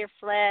crucify your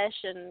flesh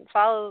and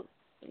follow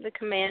the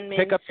commandments.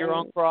 Pick up your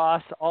own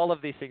cross, all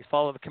of these things,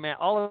 follow the command,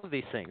 all of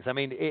these things. I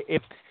mean,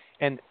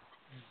 and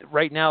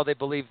right now they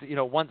believe,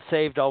 once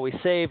saved, always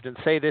saved, and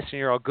say this and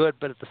you're all good.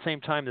 But at the same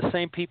time, the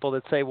same people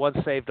that say once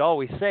saved,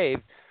 always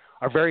saved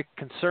are very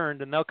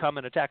concerned, and they'll come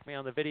and attack me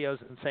on the videos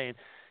and saying,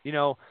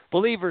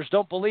 believers,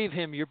 don't believe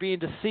him. You're being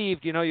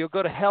deceived. You'll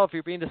go to hell if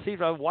you're being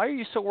deceived. Why are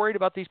you so worried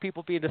about these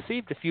people being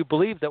deceived if you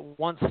believe that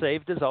once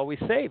saved is always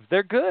saved?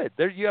 They're good.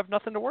 You have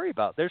nothing to worry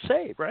about. They're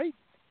saved, right?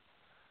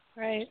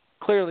 Right.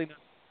 Clearly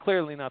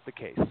not the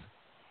case.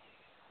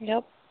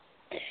 Yep.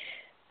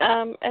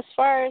 As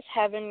far as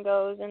heaven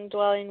goes and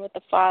dwelling with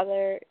the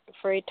Father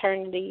for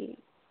eternity,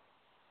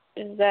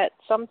 is that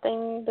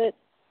something that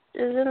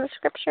is in the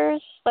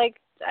Scriptures? Like,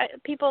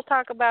 people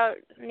talk about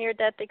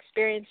near-death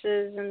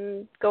experiences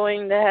and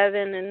going to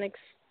heaven and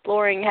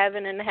exploring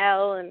heaven and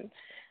hell and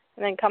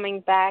then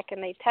coming back,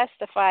 and they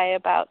testify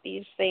about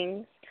these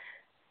things.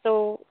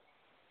 So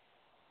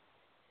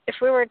if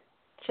we were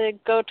to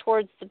go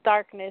towards the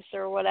darkness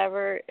or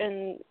whatever,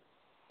 and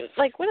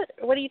like what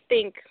do you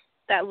think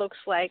that looks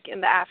like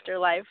in the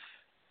afterlife?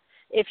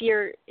 If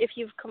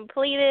you've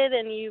completed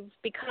and you've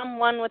become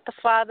one with the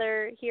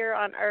Father here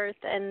on earth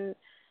and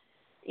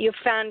you've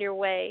found your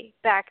way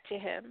back to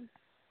Him?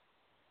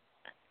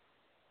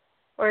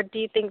 Or do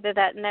you think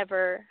that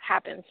never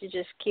happens? You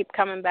just keep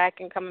coming back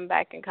and coming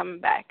back and coming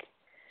back?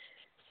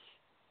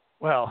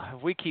 Well,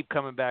 if we keep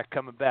coming back,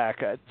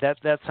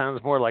 that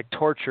sounds more like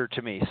torture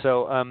to me.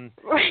 So,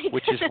 right.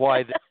 which is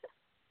why,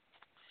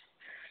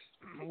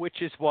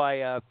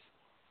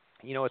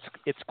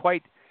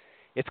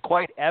 it's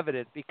quite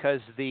evident, because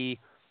the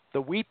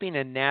weeping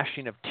and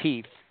gnashing of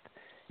teeth,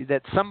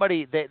 that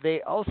somebody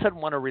they all of a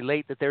sudden want to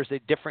relate that there's a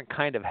different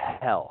kind of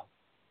hell.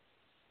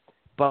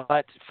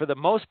 But for the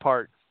most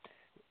part,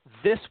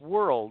 this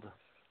world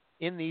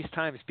in these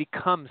times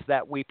becomes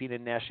that weeping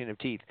and gnashing of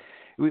teeth.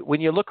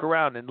 When you look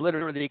around, and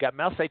literally you got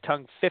Mao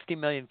Zedong, 50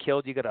 million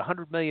killed, you got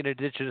 100 million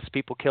indigenous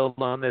people killed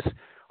on this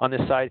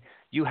side.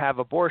 You have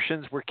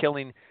abortions. We're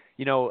killing,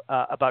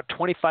 about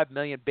 25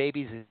 million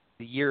babies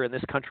a year in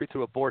this country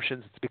through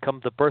abortions. It's become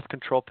the birth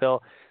control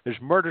pill. There's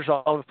murders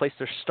all over the place.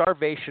 There's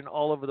starvation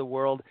all over the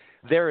world.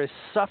 There is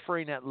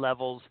suffering at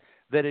levels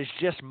that is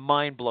just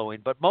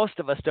mind-blowing, but most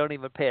of us don't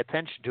even pay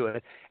attention to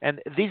it.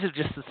 And these are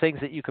just the things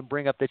that you can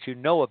bring up that you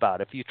know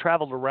about. If you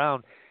traveled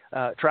around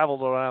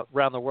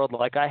the world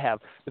like I have,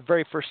 the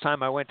very first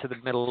time I went to the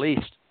Middle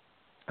East,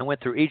 I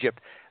went through Egypt.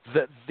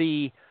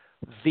 The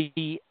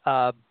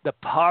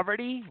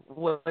poverty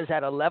was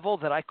at a level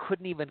that I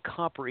couldn't even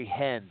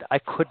comprehend. I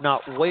could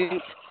not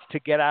wait to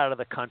get out of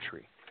the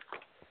country.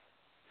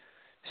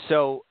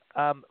 So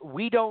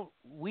we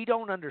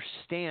don't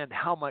understand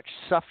how much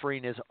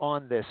suffering is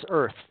on this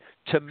earth.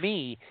 To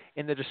me,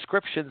 in the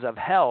descriptions of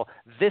hell,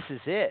 this is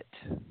it.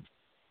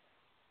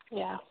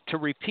 Yeah. To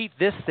repeat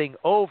this thing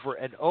over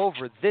and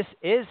over, this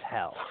is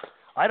hell.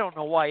 I don't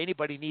know why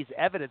anybody needs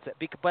evidence,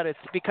 but it's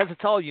because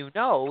it's all you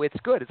know. It's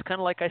good. It's kind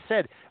of like I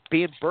said,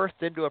 being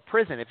birthed into a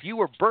prison. If you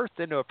were birthed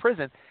into a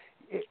prison,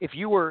 if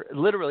you were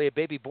literally a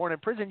baby born in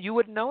prison, you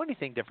wouldn't know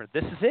anything different.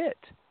 This is it.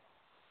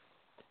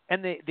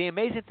 And the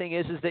amazing thing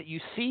is that you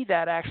see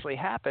that actually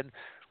happen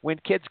when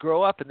kids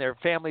grow up and their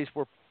families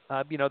were,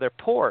 they're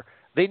poor.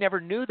 They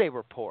never knew they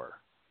were poor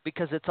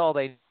because it's all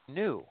they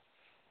knew.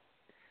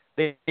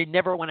 They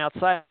never went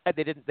outside.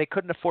 They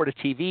couldn't afford a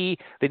TV.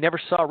 They never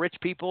saw rich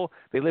people.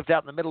 They lived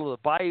out in the middle of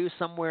the bayou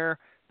somewhere.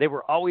 They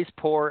were always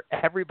poor.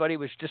 Everybody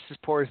was just as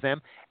poor as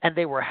them, and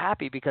they were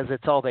happy because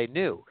it's all they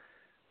knew.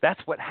 That's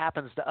what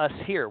happens to us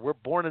here. We're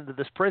born into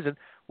this prison.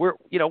 We're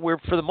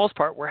for the most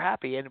part, we're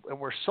happy, and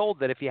we're sold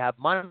that if you have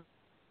money,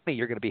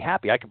 you're going to be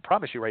happy. I can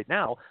promise you right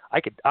now,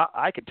 I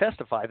could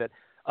testify that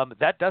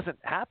that doesn't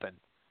happen.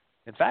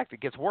 In fact,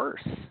 it gets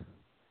worse.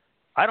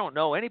 I don't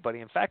know anybody.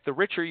 In fact, the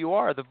richer you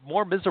are, the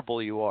more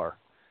miserable you are.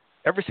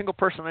 Every single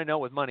person I know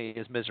with money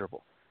is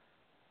miserable.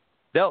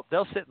 They'll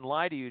sit and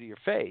lie to you to your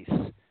face,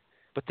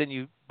 but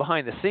then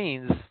behind the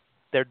scenes,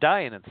 they're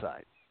dying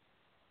inside.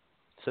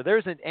 So there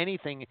isn't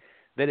anything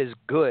that is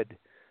good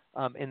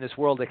in this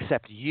world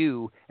except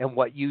you and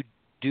what you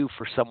do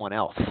for someone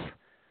else.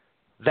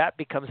 That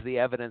becomes the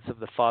evidence of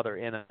the Father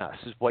in us.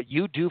 Is what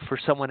you do for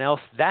someone else,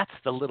 that's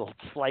the little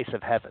slice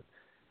of heaven.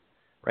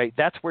 Right?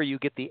 That's where you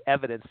get the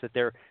evidence that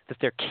there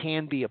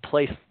can be a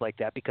place like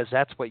that, because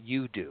that's what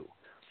you do.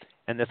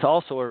 And that's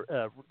also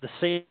the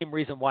same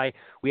reason why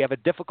we have a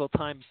difficult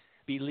time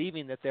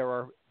believing that there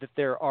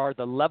are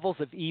the levels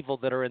of evil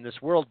that are in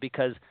this world,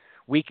 because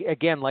we,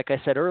 again, like I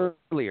said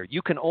earlier,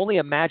 you can only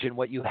imagine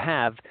what you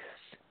have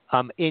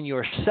in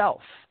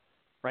yourself.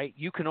 Right?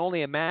 You can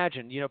only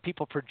imagine.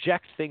 People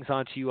project things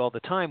onto you all the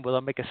time. Well,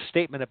 they'll make a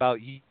statement about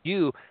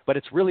you, but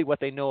it's really what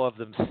they know of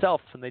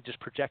themselves, and they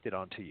just project it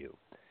onto you.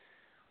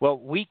 Well,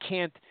 we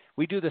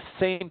do the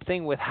same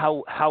thing with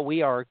how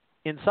we are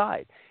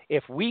inside.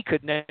 If we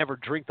could never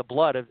drink the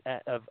blood of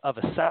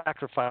a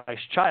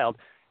sacrificed child,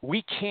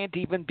 we can't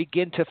even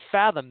begin to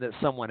fathom that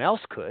someone else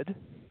could.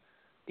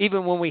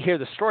 Even when we hear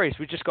the stories,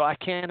 we just go, I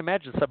can't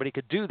imagine somebody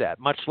could do that,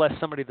 much less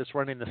somebody that's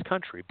running this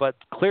country. But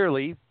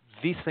clearly,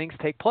 these things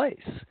take place.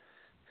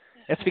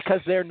 It's because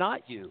they're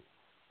not you.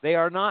 They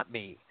are not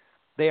me.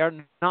 They are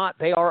not.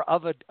 They are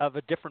of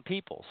a different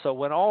people. So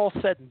when all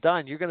said and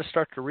done, you're going to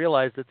start to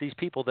realize that these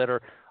people that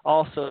are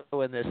also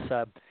in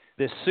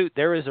this suit,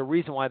 there is a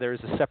reason why there is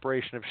a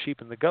separation of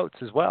sheep and the goats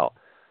as well.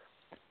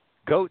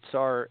 Goats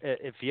are,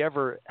 if you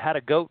ever had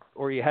a goat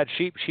or you had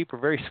sheep are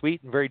very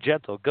sweet and very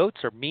gentle.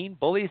 Goats are mean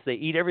bullies. They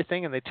eat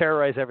everything and they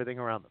terrorize everything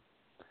around them.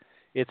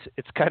 It's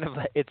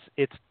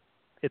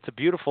a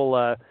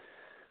beautiful.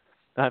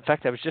 In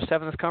fact, I was just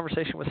having this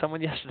conversation with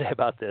someone yesterday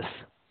about this.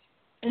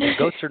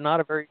 Goats are not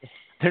a very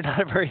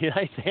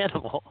nice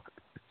animal.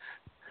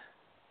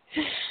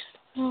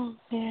 Oh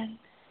man.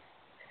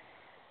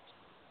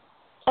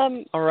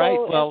 All right.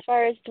 So well, as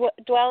far as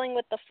dwelling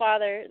with the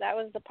Father, that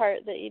was the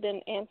part that you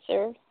didn't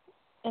answer.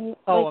 And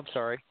I'm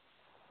sorry.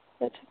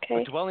 That's okay.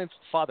 We're dwelling with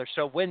the Father.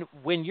 So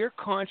when your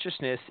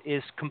consciousness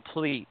is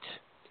complete,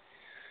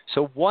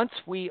 so once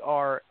we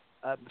are,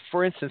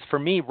 for instance, for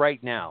me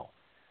right now,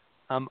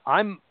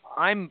 I'm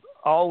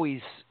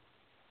always,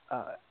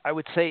 I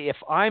would say, if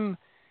I'm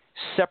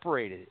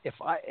separated, if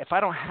I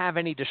don't have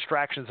any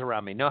distractions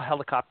around me, no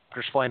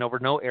helicopters flying over,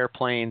 no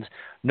airplanes,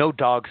 no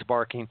dogs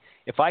barking,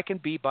 if I can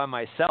be by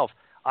myself,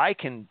 I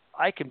can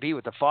be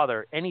with the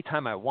Father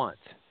anytime I want,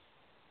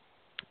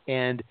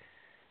 and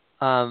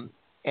I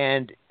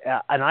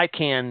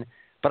can,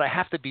 but I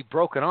have to be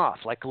broken off.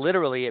 Like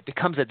literally, it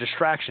becomes a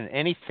distraction.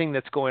 Anything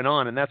that's going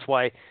on, and that's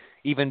why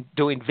even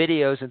doing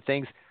videos and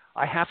things,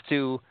 I have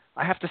to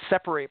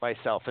separate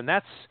myself, and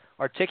that's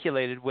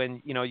articulated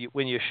when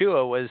when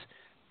Yeshua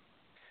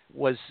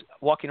was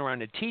walking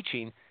around and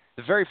teaching.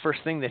 The very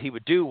first thing that he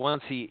would do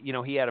once he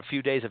had a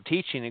few days of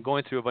teaching and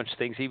going through a bunch of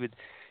things, he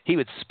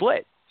would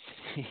split.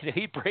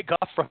 He'd break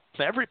off from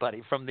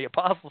everybody, from the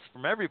apostles,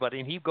 from everybody,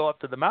 and he'd go up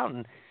to the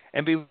mountain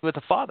and be with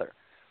the Father.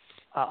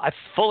 I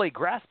fully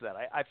grasp that.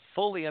 I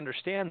fully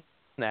understand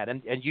that,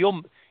 and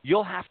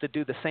you'll have to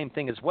do the same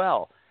thing as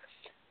well.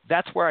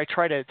 That's where I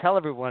try to tell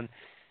everyone,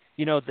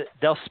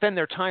 they'll spend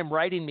their time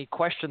writing me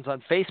questions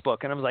on Facebook,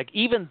 and I'm like,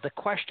 even the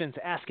questions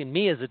asking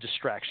me is a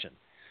distraction.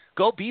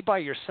 Go be by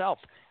yourself.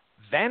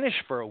 Vanish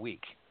for a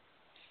week.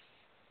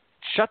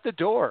 Shut the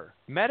door.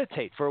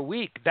 Meditate for a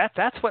week.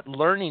 That's what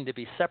learning to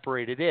be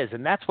separated is,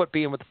 and that's what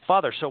being with the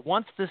Father. So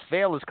once this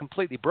veil is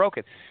completely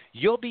broken,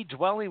 you'll be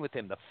dwelling with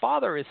Him. The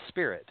Father is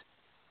spirit.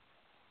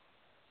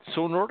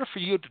 So in order for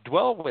you to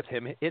dwell with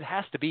Him, it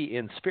has to be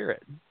in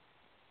spirit.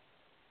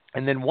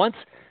 And then once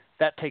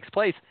that takes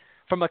place,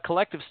 from a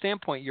collective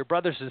standpoint, your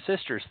brothers and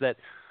sisters, that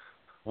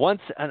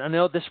once, and I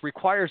know this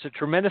requires a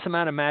tremendous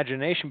amount of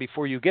imagination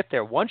before you get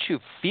there, once you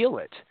feel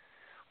it,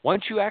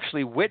 once you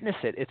actually witness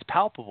it, it's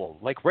palpable.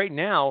 Like right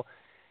now,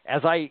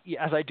 as I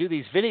do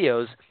these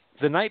videos,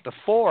 the night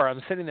before,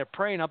 I'm sitting there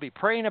praying. I'll be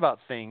praying about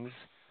things,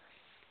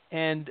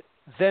 and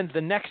then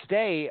the next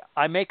day,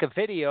 I make a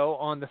video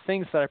on the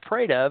things that I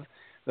prayed of.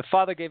 The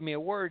Father gave me a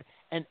word,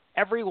 and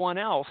everyone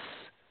else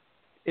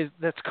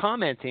that's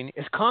commenting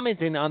is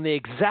commenting on the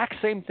exact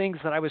same things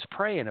that I was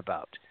praying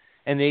about,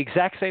 and the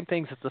exact same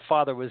things that the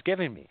Father was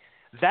giving me.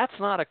 That's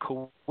not a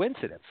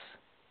coincidence,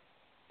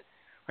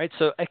 right?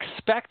 So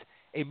expect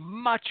a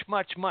much,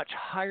 much, much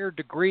higher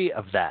degree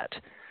of that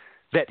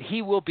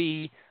He will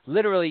be,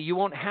 literally, you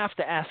won't have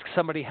to ask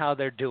somebody how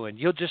they're doing.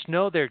 You'll just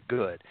know they're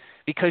good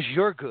because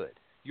you're good.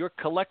 You're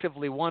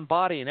collectively one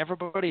body, and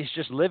everybody's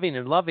just living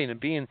and loving and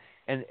being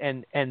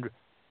and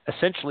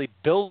essentially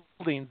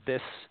building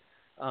this,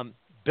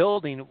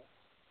 building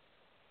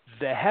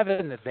the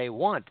heaven that they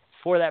want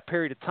for that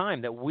period of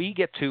time, that we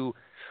get to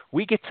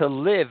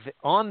live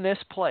on this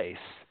place.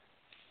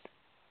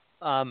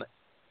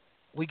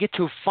 We get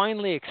to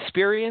finally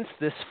experience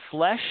this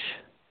flesh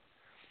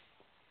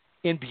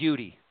in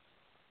beauty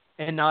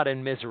and not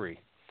in misery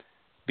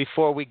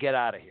before we get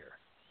out of here.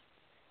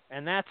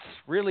 And that's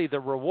really the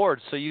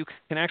reward, so you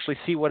can actually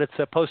see what it's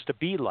supposed to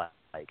be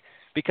like.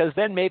 Because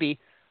then maybe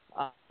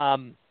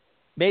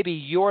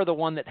you're the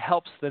one that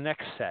helps the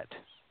next set.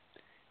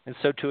 And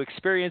so to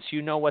experience,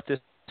 what this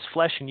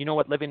flesh, and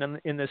what living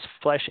in this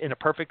flesh in a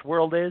perfect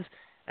world is,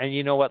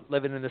 and what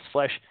living in this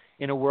flesh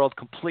in a world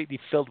completely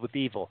filled with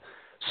evil.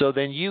 So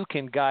then you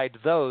can guide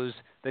those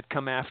that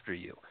come after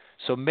you.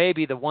 So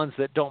maybe the ones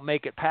that don't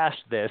make it past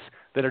this,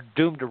 that are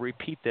doomed to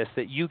repeat this,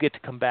 that you get to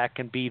come back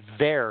and be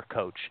their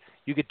coach.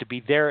 You get to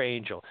be their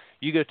angel.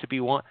 You get to be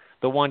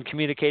the one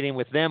communicating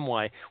with them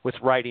with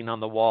writing on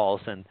the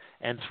walls and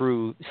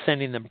through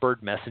sending them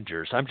bird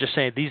messengers. I'm just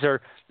saying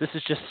this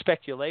is just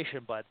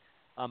speculation, but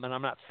and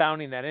I'm not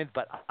founding that in,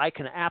 but I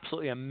can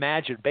absolutely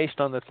imagine, based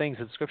on the things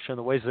in Scripture and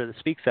the ways that it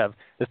speaks of,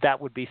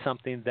 that would be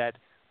something that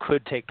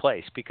could take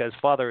place, because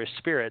Father is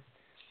Spirit,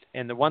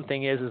 and the one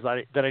thing is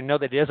that I know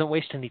that He doesn't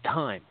waste any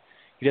time.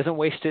 He doesn't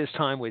waste His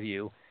time with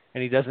you,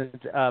 and He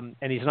doesn't,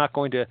 and He's not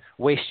going to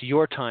waste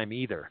your time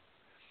either.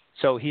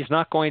 So He's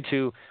not going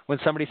to, when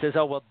somebody says,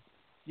 "Oh well,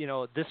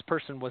 this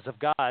person was of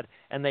God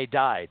and they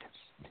died.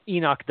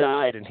 Enoch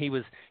died and he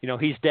was,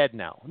 he's dead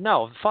now."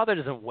 No, the Father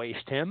doesn't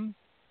waste him.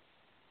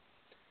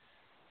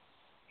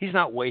 He's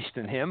not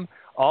wasting him.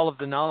 All of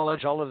the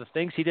knowledge, all of the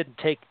things. He didn't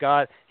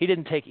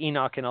take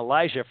Enoch and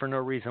Elijah for no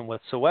reason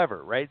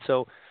whatsoever, right?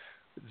 So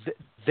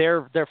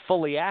they're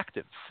fully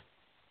active.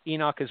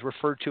 Enoch is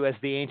referred to as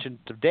the Ancient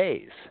of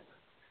Days.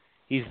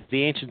 He's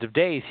the Ancient of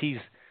Days. He's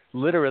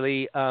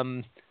literally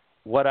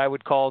what I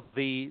would call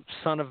the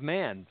Son of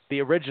Man, the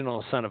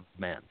original Son of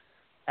Man.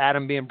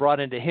 Adam being brought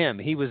into him.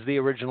 He was the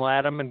original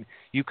Adam, and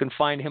you can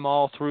find him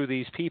all through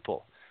these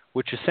people,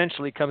 which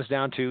essentially comes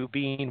down to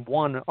being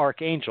one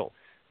archangel.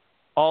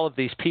 All of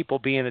these people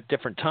being at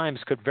different times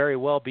could very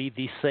well be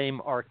the same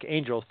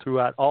archangel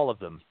throughout all of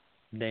them,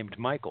 named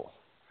Michael,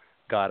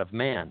 God of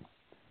man.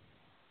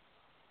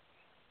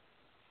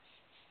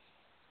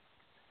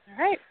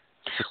 All right.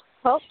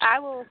 Well, I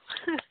will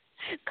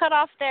cut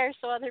off there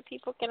so other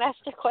people can ask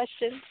their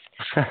questions.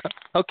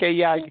 Okay,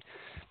 yeah.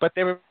 But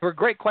they were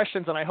great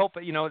questions, and I hope,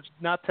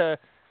 not to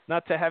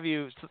not to have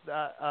you,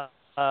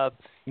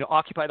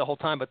 occupy the whole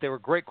time, but they were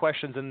great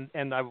questions,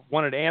 and I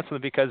wanted to answer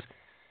them because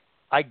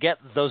I get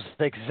those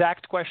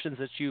exact questions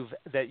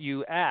that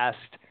you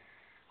asked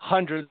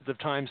hundreds of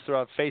times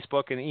throughout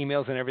Facebook and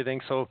emails and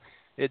everything. So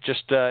it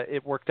just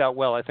it worked out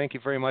well. I thank you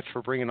very much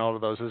for bringing all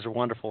of those. Those are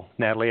wonderful,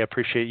 Natalie. I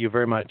appreciate you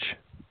very much.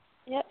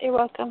 Yeah, you're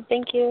welcome.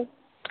 Thank you.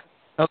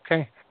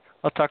 Okay.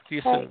 I'll talk to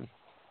you soon.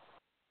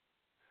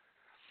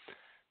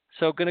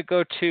 So going to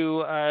go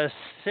to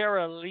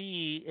Sarah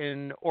Lee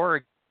in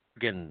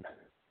Oregon.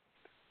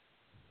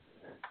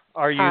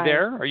 Are you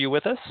there? Are you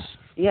with us?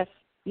 Yes.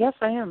 Yes,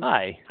 I am.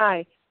 Hi.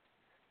 Hi.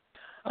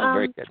 Oh,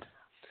 very good.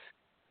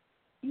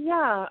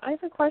 Yeah, I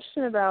have a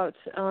question about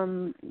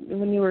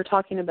when you were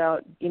talking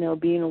about,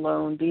 being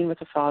alone, being with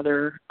the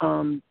Father,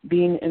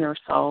 being in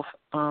ourself,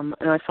 and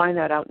I find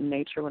that out in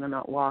nature when I'm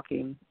out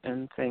walking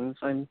and things.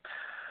 I'm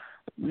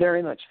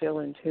very much feel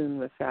in tune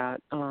with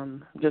that,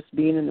 just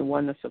being in the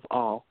oneness of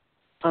all.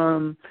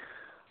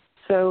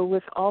 So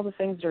with all the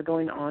things that are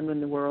going on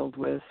in the world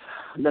with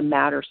the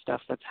matter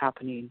stuff that's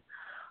happening,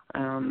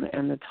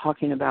 and the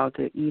talking about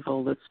the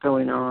evil that's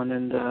going on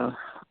and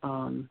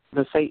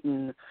the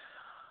Satan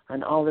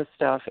and all this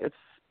stuff,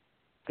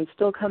 I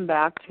still come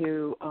back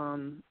to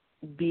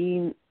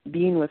being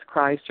with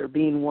Christ or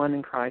being one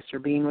in Christ or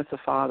being with the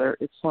Father.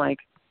 It's like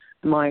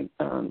my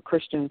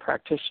Christian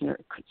practitioner,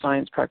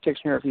 science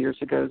practitioner of years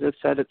ago that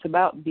said it's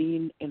about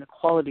being in a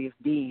quality of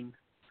being.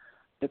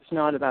 It's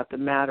not about the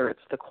matter, it's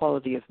the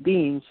quality of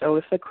being. So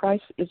if the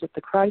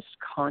Christ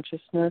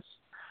consciousness,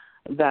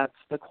 that's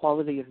the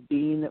quality of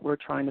being that we're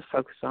trying to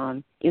focus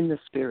on in the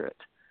Spirit.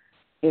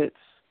 It's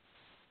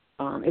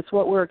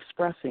what we're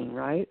expressing,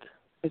 right?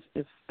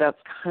 That's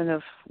kind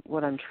of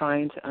what I'm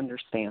trying to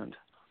understand.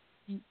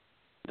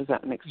 Does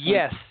that make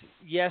sense?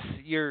 Yes,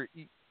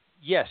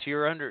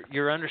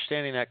 you're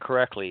understanding that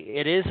correctly.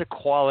 It is a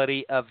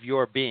quality of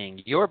your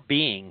being. Your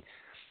being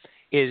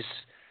is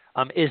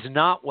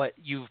not what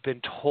you've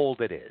been told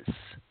it is.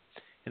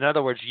 In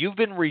other words, you've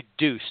been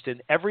reduced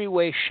in every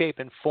way, shape,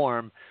 and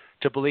form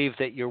to believe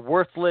that you're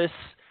worthless.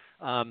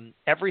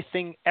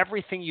 Everything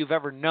you've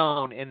ever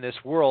known in this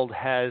world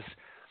has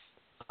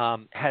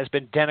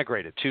been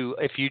denigrated to.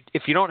 If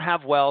you don't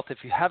have wealth, if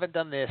you haven't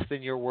done this,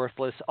 then you're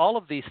worthless. All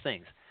of these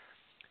things.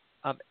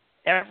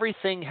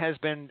 Everything has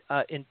been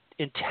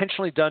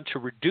intentionally done to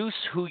reduce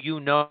who you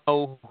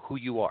know who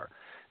you are.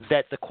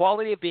 That the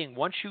quality of being,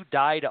 once you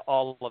die to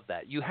all of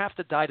that, you have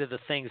to die to the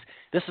things.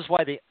 This is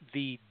why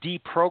the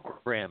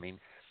deprogramming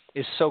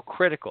is so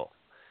critical.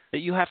 That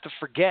you have to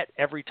forget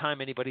every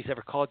time anybody's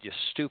ever called you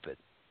stupid.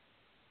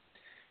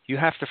 You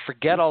have to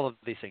forget all of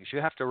these things. You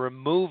have to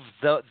remove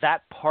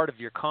that part of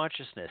your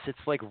consciousness. It's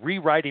like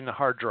rewriting the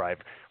hard drive,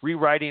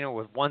 rewriting it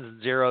with ones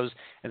and zeros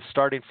and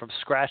starting from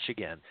scratch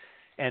again.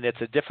 And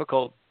it's a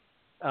difficult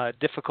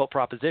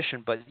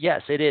proposition. But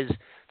yes, it is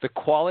the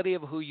quality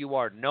of who you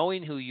are,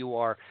 knowing who you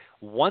are.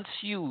 Once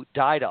you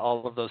die to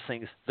all of those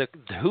things,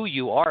 who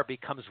you are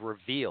becomes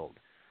revealed.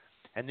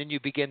 And then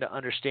you begin to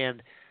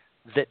understand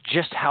that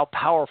just how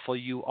powerful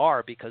you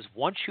are, because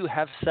once you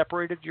have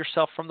separated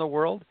yourself from the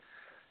world,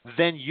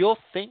 then you'll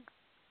think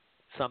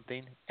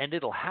something and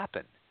it'll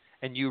happen.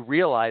 And you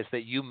realize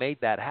that you made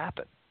that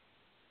happen.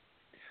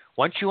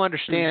 Once you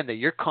understand that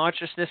your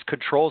consciousness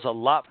controls a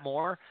lot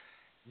more,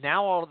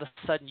 now all of a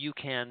sudden you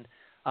can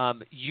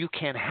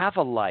have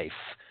a life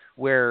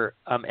where,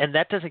 and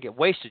that doesn't get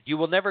wasted. You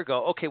will never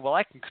go, okay, well,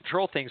 I can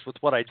control things with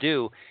what I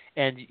do,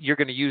 and you're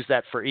going to use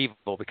that for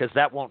evil, because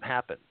that won't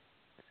happen.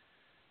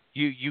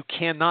 You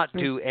cannot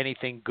do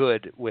anything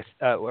good with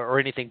or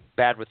anything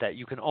bad with that.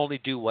 You can only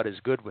do what is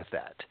good with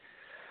that.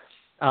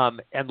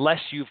 Unless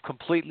you've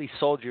completely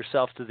sold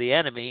yourself to the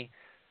enemy,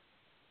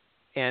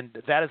 and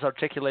that is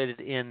articulated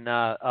in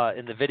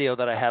the video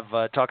that I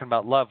have talking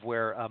about love,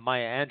 where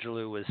Maya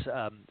Angelou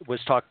was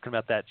talking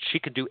about that. She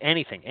can do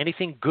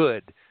anything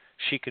good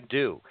she can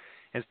do.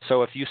 And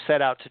so if you set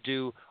out to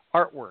do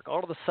artwork,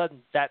 all of a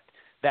sudden that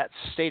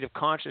state of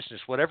consciousness,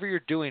 whatever you're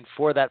doing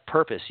for that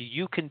purpose,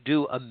 you can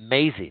do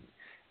amazing,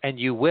 and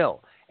you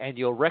will. And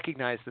you'll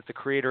recognize that the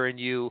Creator in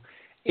you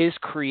is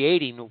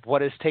creating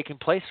what is taking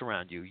place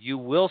around you. You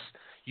will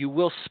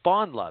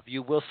spawn love.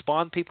 You will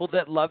spawn people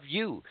that love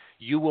you.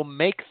 You will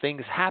make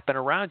things happen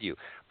around you.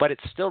 But it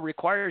still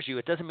requires you.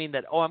 It doesn't mean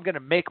that, I'm going to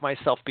make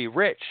myself be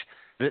rich.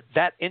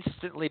 That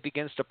instantly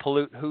begins to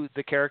pollute who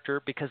the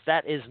character, because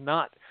that is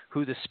not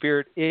who the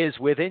Spirit is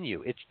within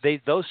you.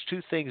 Those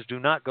two things do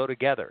not go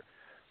together.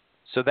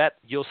 So that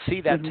you'll see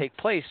that take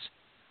place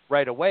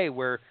right away,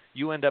 where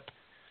you end up,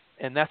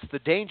 and that's the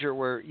danger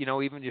where,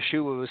 even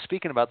Yeshua was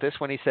speaking about this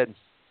when he said,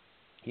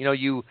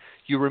 you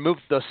remove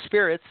those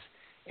spirits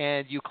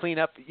and you clean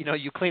up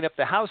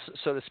the house,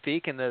 so to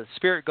speak, and the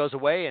spirit goes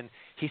away, and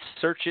he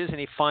searches and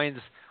he finds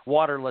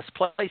waterless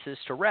places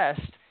to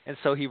rest, and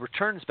so he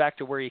returns back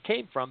to where he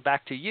came from,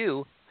 back to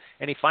you,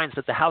 and he finds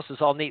that the house is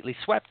all neatly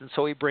swept, and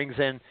so he brings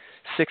in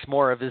 6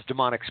 more of his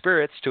demonic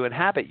spirits to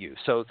inhabit you.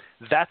 So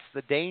that's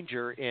the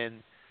danger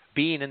in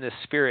being in the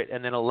spirit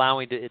and then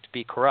allowing it to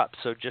be corrupt.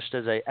 So just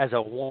as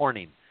a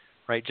warning,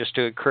 right? Just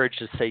to encourage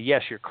to say,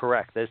 yes, you're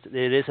correct.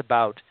 It is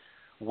about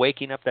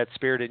waking up that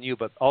spirit in you,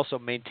 but also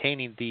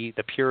maintaining the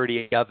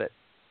purity of it.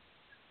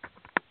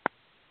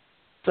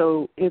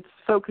 So it's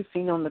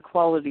focusing on the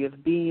quality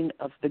of being,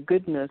 of the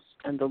goodness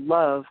and the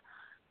love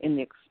in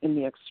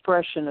the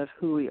expression of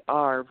who we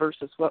are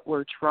versus what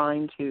we're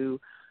trying to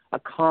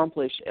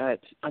accomplish.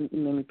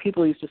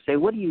 People used to say,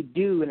 "What do you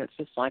do?" And it's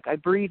just like, I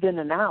breathe in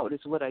and out is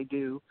what I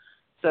do.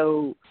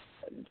 So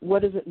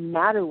what does it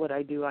matter what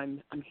I do?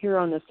 I'm here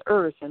on this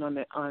earth, and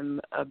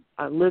I'm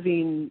a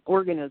living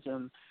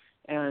organism,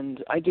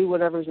 and I do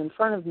whatever's in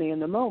front of me in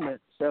the moment.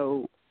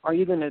 So are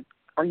you going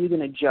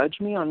to judge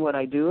me on what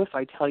I do if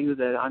I tell you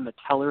that I'm a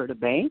teller at a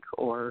bank,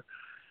 or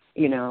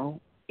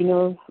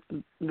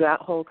that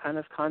whole kind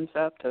of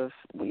concept of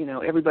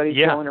everybody's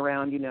going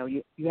around,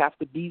 you have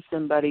to be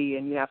somebody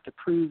and you have to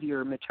prove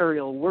your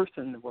material worth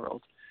in the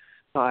world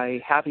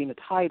by having a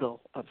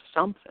title of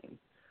something.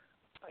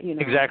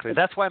 Exactly.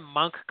 That's why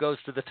Monk goes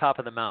to the top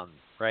of the mountain,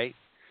 right?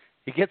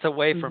 He gets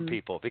away from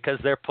people because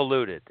they're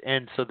polluted,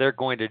 and so they're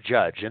going to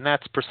judge. And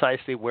that's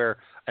precisely where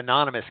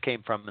Anonymous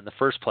came from in the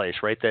first place,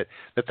 right? That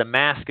the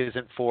mask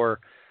isn't for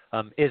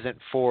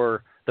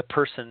the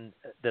person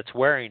that's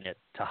wearing it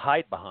to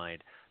hide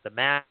behind. The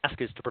mask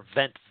is to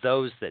prevent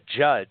those that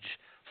judge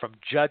from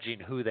judging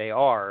who they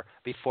are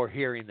before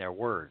hearing their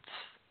words.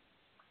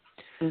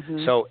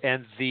 So,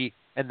 and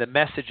the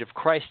message of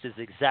Christ is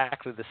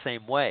exactly the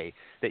same way,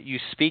 that you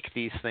speak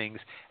these things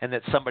and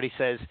that somebody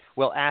says,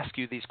 will ask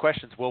you these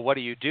questions. Well, what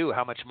do you do?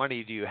 How much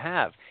money do you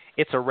have?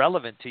 It's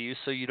irrelevant to you,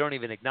 so you don't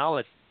even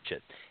acknowledge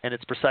it. And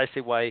it's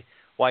precisely why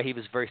he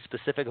was very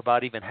specific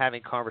about even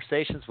having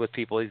conversations with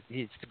people.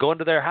 He's to go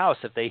into their house.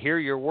 If they hear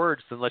your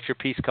words, then let your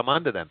peace come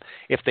unto them.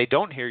 If they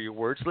don't hear your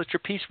words, let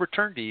your peace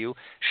return to you.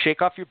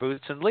 Shake off your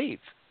boots and leave.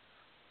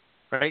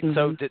 Right?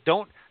 So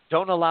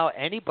don't allow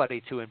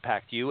anybody to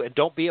impact you, and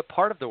don't be a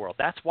part of the world.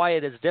 That's why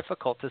it is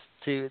difficult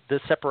to the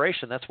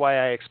separation. That's why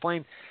I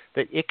explained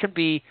that it can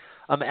be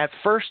at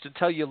first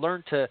until you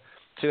learn to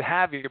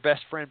have your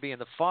best friend being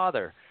the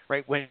Father,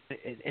 right?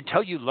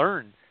 Until you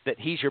learn that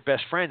he's your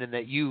best friend and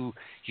that you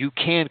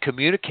can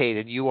communicate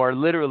and you are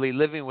literally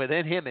living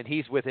within him and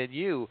he's within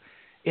you,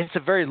 it's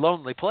a very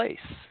lonely place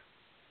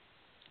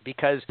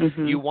because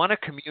you want to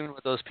commune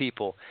with those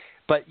people.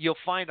 But you'll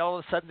find all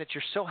of a sudden that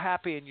you're so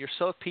happy and you're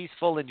so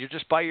peaceful and you're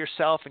just by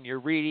yourself and you're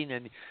reading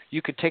and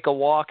you can take a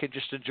walk and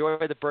just enjoy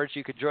the birds,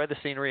 you can enjoy the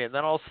scenery, and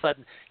then all of a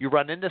sudden you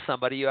run into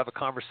somebody, you have a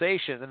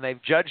conversation, and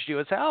they've judged you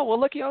and say, oh, well,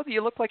 look,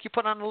 you look like you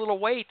put on a little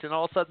weight, and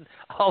all of a sudden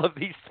all of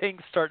these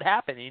things start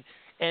happening,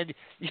 and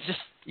you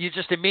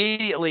just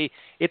immediately,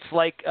 it's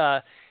like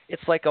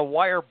a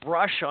wire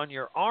brush on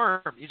your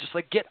arm. You just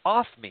like, get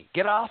off me,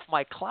 get off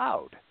my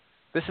cloud.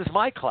 This is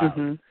my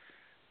cloud.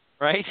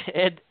 Right?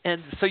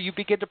 And so you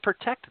begin to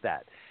protect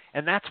that.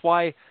 And that's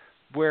why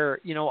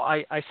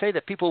I say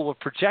that people will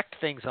project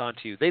things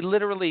onto you. They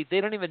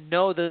don't even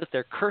know that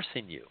they're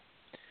cursing you.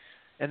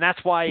 And that's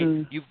why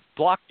you've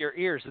blocked your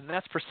ears. And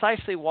that's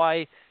precisely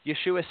why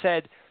Yeshua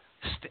said,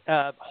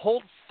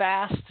 hold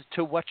fast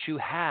to what you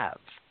have.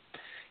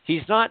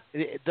 He's not,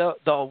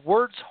 the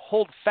words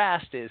hold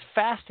fast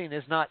fasting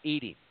is not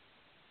eating.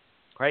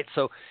 Right?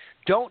 So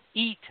don't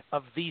eat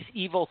of these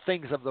evil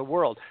things of the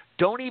world.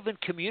 Don't even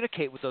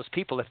communicate with those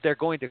people if they're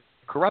going to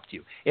corrupt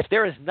you. If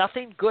there is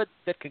nothing good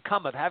that can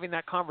come of having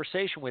that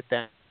conversation with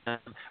them,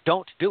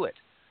 don't do it.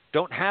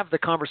 Don't have the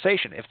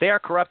conversation. If they are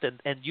corrupt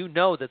and you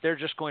know that they're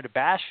just going to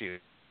bash you,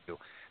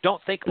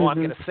 don't think, I'm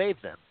going to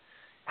save them.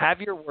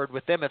 Have your word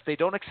with them. If they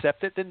don't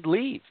accept it, then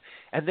leave.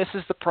 And this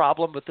is the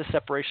problem with the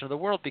separation of the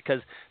world, because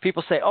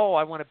people say, oh,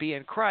 I want to be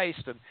in Christ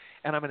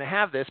and I'm going to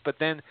have this, but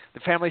then the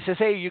family says,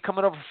 hey, are you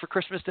coming over for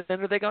Christmas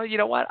dinner? They go, you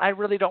know what, I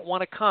really don't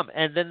want to come.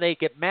 And then they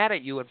get mad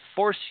at you and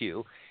force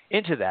you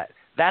into that.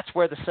 That's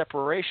where the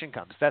separation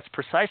comes. That's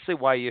precisely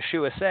why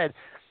Yeshua said,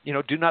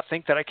 do not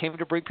think that I came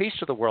to bring peace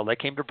to the world. I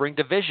came to bring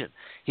division.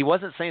 He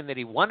wasn't saying that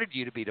he wanted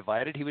you to be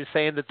divided. He was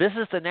saying that this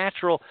is the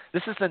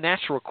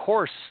natural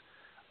course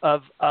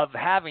of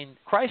having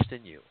Christ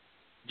in you.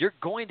 You're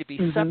going to be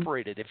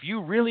separated. If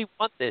you really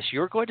want this,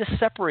 you're going to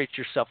separate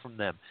yourself from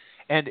them.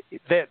 And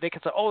they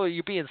can say, oh,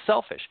 you're being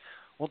selfish.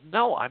 Well,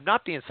 no, I'm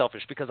not being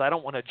selfish because I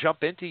don't want to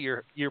jump into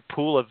your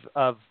pool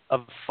of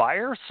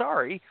fire.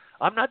 Sorry,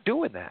 I'm not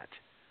doing that.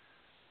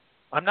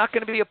 I'm not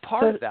going to be a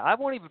part of that. I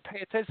won't even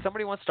pay attention.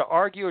 Somebody wants to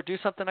argue or do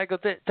something, I go,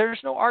 there's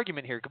no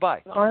argument here.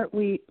 Goodbye. Aren't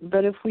we?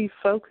 But if we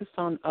focus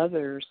on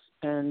others,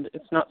 and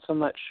it's not so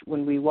much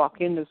when we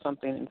walk into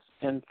something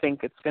and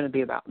think it's going to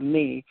be about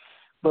me,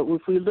 but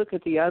if we look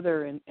at the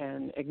other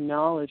and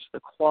acknowledge the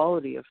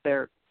quality of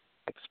their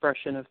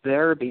expression of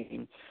their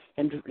being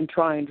and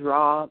try and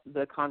draw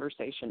the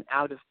conversation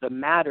out of the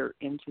matter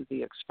into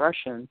the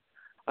expression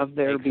of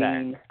their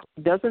being,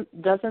 doesn't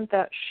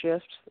that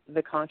shift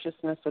the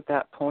consciousness at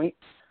that point?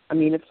 I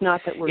mean, it's not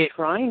that we're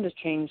trying to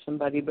change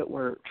somebody, but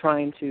we're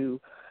trying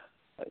to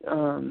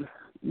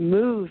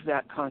move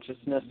that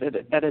consciousness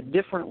at a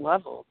different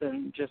level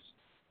than just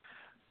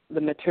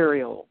the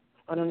material.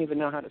 I don't even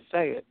know how to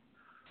say it.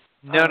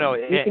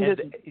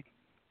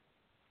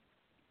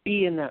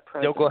 be in that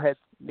presence. No, go ahead.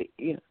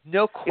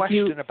 No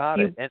question about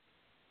it. And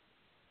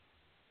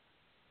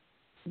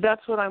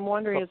that's what I'm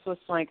wondering. It's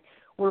just like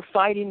we're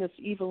fighting this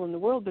evil in the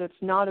world, but it's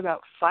not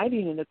about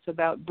fighting it. It's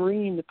about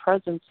bringing the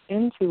presence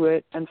into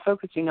it and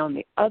focusing on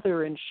the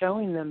other and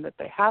showing them that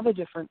they have a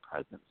different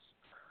presence,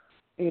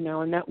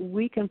 and that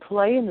we can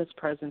play in this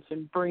presence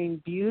and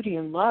bring beauty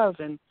and love.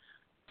 And,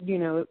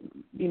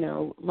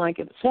 like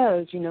it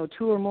says, 2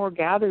 or more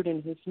gathered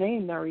in his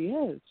name, there he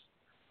is.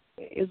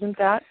 Isn't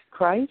that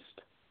Christ?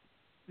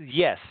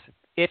 Yes.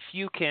 If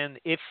you can,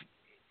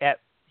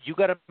 you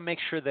got to make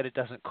sure that it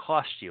doesn't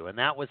cost you. And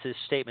that was his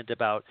statement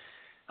about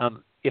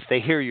if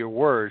they hear your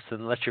words,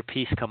 then let your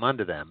peace come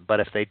unto them. But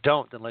if they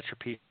don't, then let your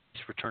peace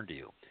return to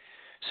you.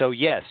 So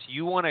yes,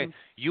 you want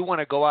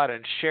to go out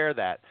and share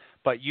that,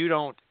 but you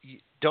don't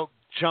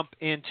jump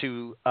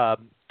into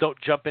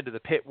the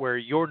pit where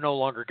you're no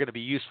longer going to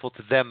be useful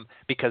to them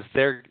because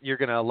you're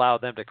going to allow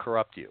them to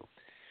corrupt you.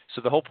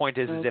 So the whole point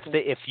is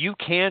if you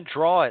can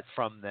draw it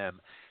from them,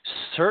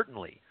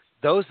 certainly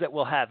those that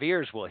will have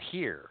ears will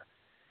hear.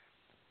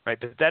 Right,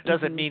 but that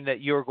doesn't mean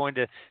that you're going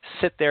to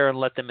sit there and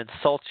let them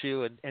insult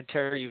you and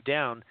tear you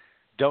down.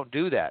 Don't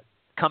do that.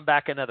 Come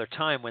back another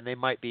time when they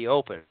might be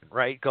open.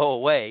 Right, go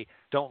away.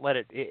 Don't let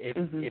it.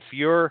 If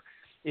you're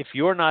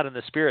not in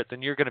the spirit,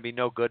 then you're going to be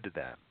no good to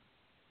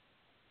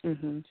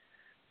them.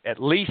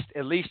 At least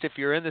if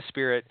you're in the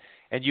spirit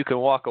and you can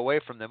walk away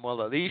from them,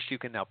 well, at least you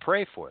can now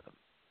pray for them.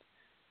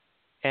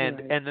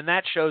 And then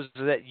that shows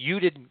that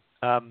you didn't.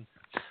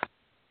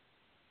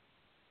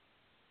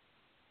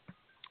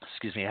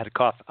 Excuse me, I had a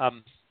cough.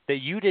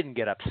 That you didn't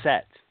get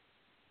upset,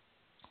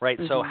 right?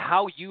 So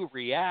how you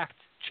react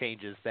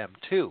changes them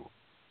too,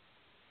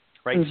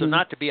 right? So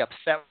not to be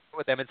upset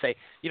with them and say,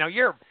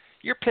 you're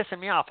pissing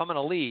me off, I'm going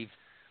to leave,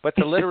 but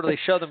to literally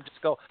show them,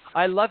 just go,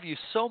 I love you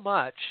so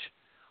much,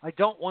 I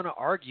don't want to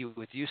argue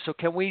with you, so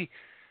can we?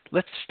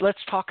 Let's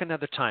talk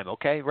another time,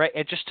 okay? Right?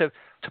 And just to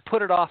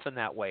put it off in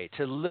that way,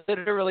 to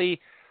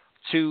literally.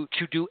 To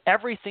do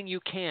everything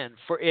you can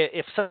for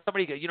if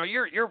somebody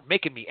you're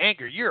making me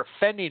angry, you're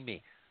offending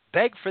me,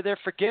 beg for their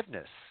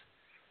forgiveness,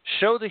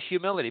 show the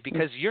humility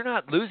because you're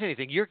not losing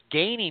anything, you're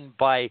gaining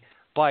by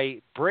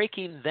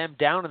breaking them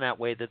down in that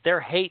way that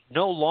their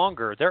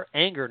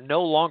anger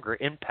no longer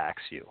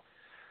impacts you,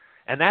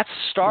 and that's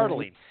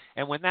startling.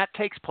 And when that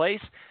takes place,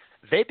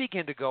 they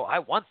begin to go, I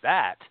want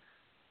that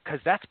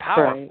because that's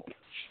powerful.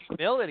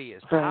 Humility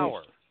is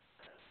power.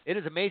 It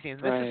is amazing.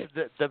 And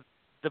this is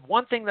the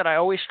one thing that I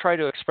always try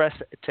to express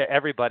to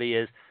everybody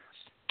is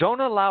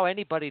don't allow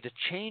anybody to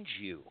change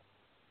you.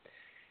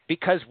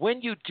 Because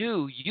when you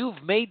do,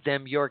 you've made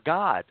them your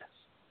God.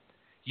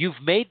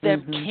 You've made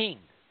them king.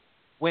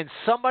 When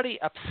somebody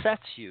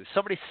upsets you,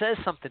 somebody says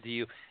something to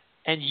you,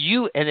 and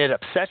it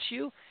upsets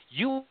you,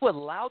 you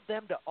allowed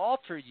them to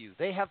alter you.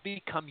 They have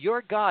become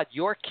your God,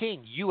 your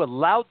king. You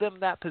allowed them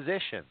that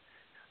position.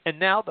 And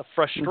now the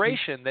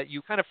frustration that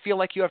you kind of feel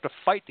like you have to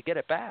fight to get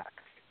it back.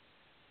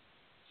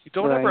 You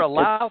don't ever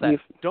allow that.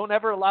 Don't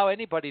ever allow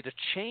anybody to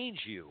change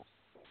you.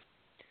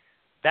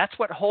 That's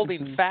what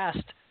holding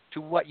fast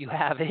to what you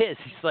have is.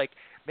 He's like,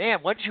 man,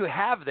 once you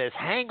have this,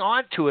 hang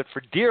on to it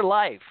for dear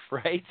life,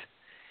 right?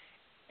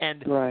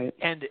 And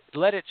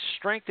let it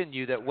strengthen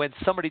you that when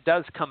somebody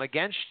does come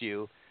against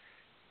you,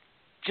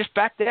 just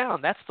back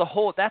down. That's the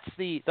whole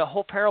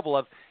parable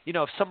of,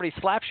 if somebody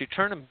slaps you,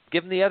 turn them,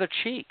 give them the other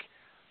cheek.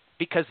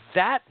 Because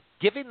that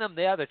giving them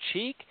the other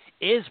cheek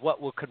is what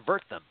will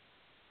convert them.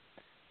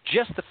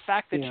 Just the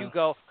fact that you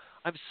go,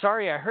 I'm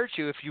sorry I hurt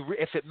you.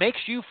 If it makes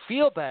you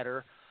feel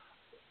better,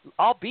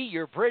 I'll be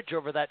your bridge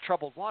over that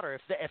troubled water.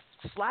 If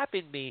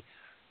slapping me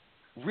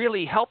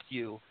really helped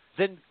you,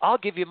 then I'll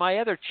give you my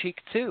other cheek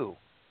too.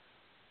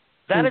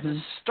 That is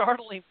a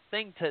startling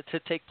thing to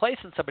take place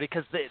in somebody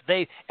because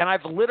and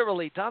I've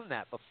literally done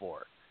that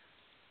before.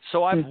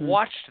 So I've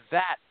watched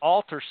that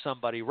alter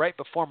somebody right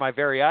before my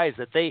very eyes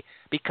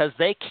because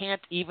they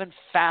can't even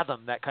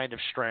fathom that kind of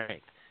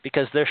strength.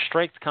 Because their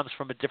strength comes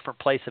from a different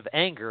place of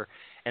anger,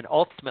 and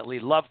ultimately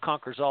love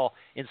conquers all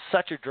in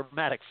such a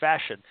dramatic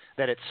fashion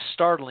that it's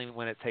startling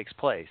when it takes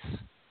place.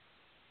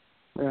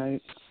 Right.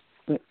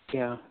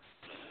 Yeah.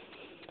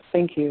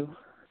 Thank you.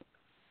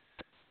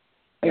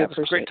 Yeah, it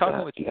was great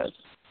talking with you. Yes.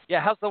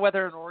 Yeah, how's the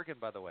weather in Oregon,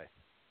 by the way?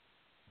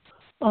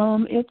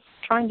 It's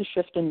trying to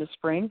shift into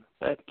spring,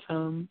 but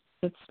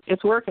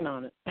it's working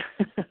on it.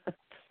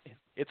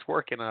 It's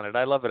working on it.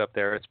 I love it up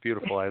there. It's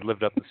beautiful. I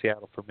lived up in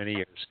Seattle for many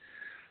years.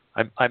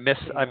 I miss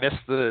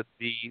the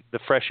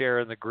fresh air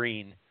and the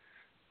green.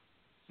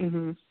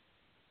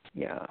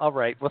 Yeah. All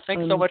right. Well,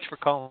 thanks so much for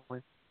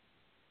calling.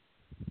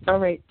 All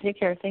right. Take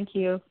care. Thank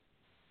you.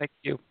 Thank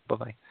you.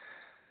 Bye-bye.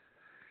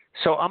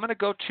 So I'm going to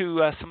go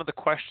to some of the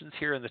questions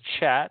here in the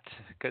chat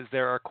because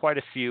there are quite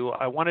a few.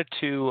 I wanted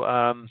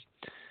to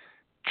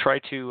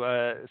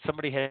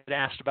somebody had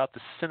asked about the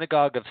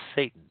Synagogue of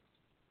Satan.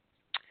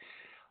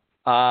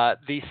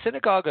 The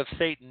Synagogue of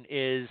Satan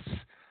is,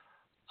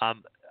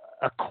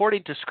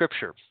 according to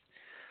Scripture,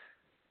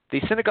 the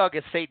Synagogue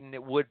of Satan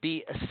would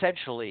be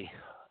essentially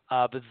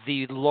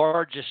the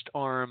largest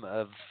arm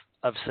of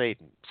of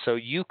Satan. So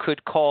you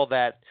could call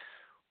that,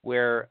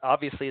 where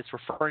obviously it's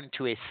referring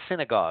to a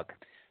synagogue,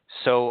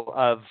 so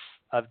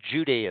of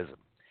Judaism.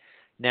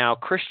 Now,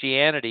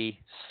 Christianity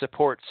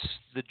supports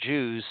the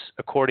Jews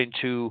according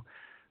to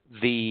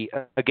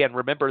again,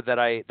 remember that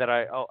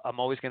I'm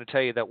always going to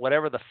tell you that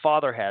whatever the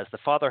Father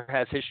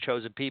has his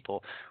chosen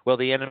people. Well,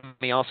 the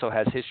enemy also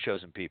has his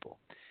chosen people.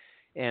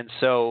 And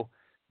so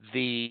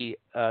the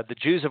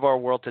Jews of our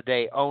world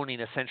today,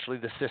 owning essentially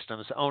the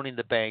systems, owning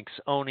the banks,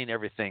 owning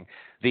everything,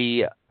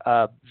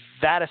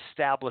 that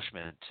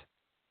establishment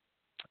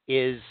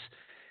is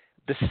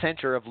the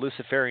center of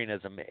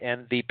Luciferianism,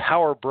 and the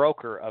power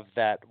broker of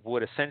that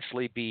would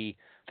essentially be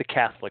the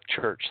Catholic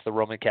Church, the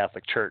Roman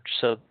Catholic Church.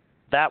 So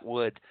that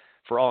would,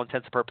 for all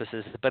intents and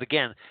purposes, but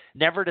again,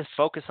 never to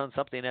focus on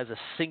something as a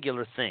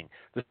singular thing.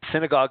 The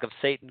synagogue of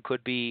Satan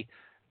could be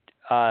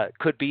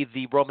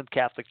the Roman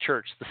Catholic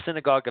Church. The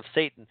synagogue of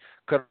Satan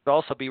could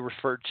also be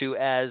referred to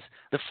as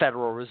the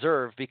Federal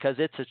Reserve, because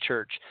it's a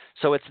church.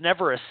 So it's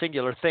never a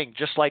singular thing,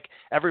 just like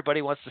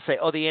everybody wants to say,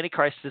 oh, the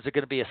Antichrist is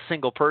going to be a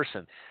single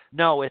person.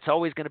 No, it's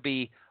always going to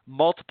be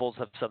multiples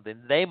of something.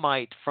 They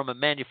might, from a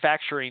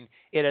manufacturing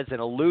it as an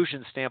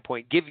illusion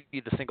standpoint, give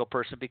you the single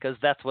person because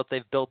that's what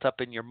they've built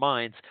up in your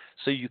minds,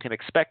 so you can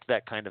expect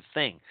that kind of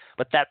thing.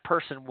 But that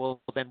person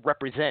will then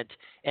represent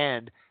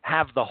and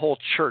have the whole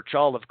church,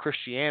 all of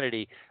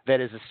Christianity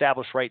that is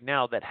established right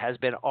now, that has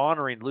been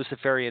honoring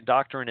Luciferian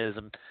doctrines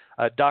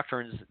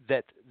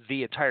that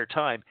the entire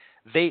time.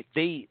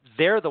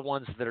 They're the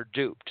ones that are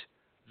duped.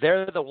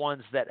 They're the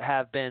ones that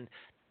have been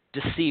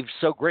deceived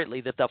so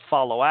greatly that they'll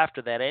follow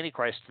after that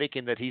Antichrist,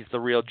 thinking that he's the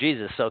real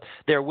Jesus. So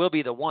there will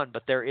be the one,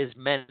 but there is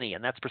many,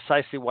 and that's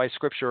precisely why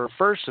Scripture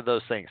refers to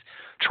those things,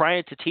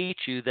 trying to teach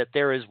you that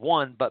there is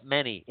one but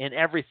many in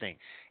everything.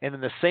 And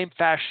in the same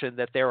fashion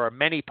that there are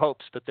many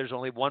popes, but there's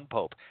only one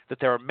pope, that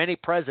there are many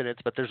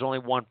presidents, but there's only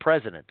one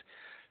president.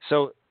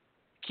 So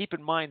keep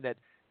in mind that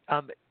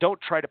don't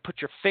try to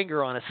put your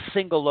finger on a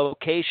single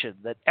location,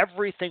 that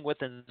everything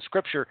within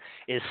Scripture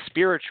is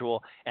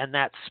spiritual, and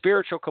that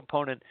spiritual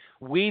component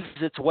weaves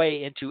its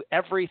way into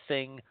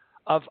everything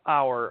of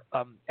our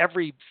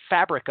every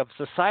fabric of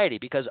society,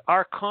 because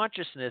our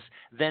consciousness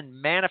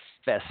then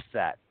manifests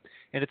that.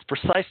 And it's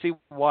precisely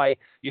why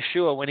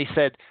Yeshua, when he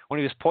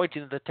was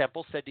pointing to the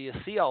temple, said, do you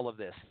see all of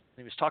this? And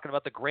he was talking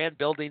about the grand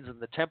buildings and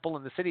the temple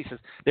and the city. He says,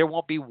 there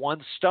won't be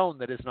one stone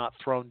that is not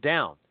thrown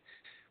down.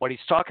 What he's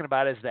talking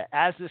about is that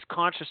as this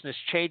consciousness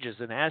changes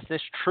and as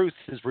this truth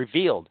is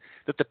revealed,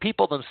 that the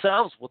people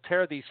themselves will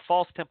tear these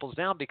false temples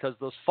down, because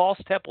those false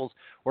temples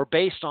were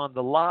based on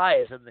the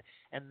lies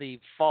and the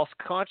false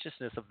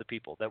consciousness of the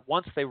people, that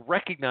once they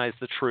recognize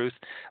the truth,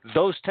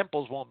 those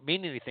temples won't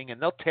mean anything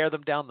and they'll tear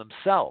them down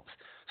themselves.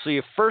 So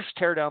you first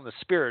tear down the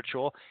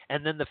spiritual,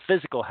 and then the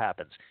physical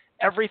happens.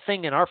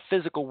 Everything in our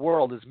physical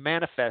world is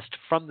manifest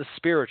from the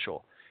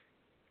spiritual.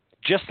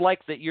 Just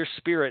like that your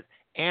spirit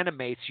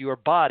animates your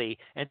body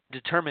and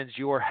determines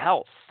your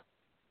health.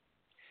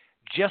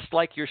 Just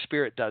like your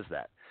spirit does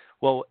that.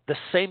 Well, the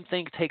same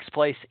thing takes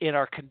place in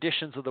our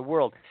conditions of the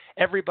world.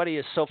 Everybody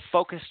is so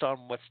focused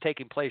on what's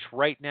taking place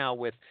right now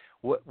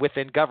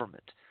within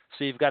government.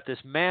 So you've got this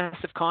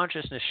massive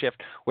consciousness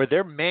shift where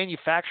they're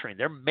manufacturing,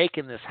 they're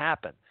making this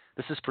happen.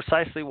 This is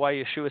precisely why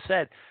Yeshua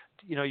said,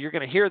 you're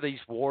going to hear these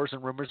wars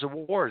and rumors of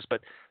wars, but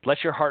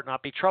let your heart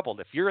not be troubled.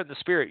 If you're in the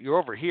spirit, you're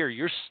over here,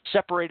 you're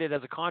separated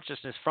as a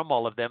consciousness from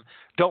all of them.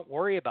 Don't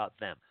worry about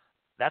them.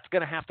 That's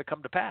going to have to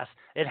come to pass.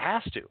 It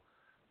has to.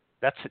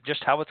 That's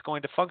just how it's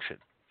going to function.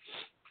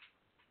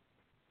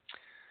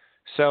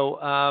 So,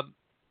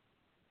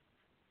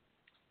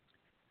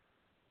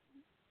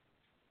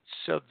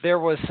 so there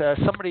was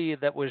somebody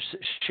that was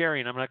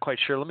sharing. I'm not quite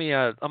sure.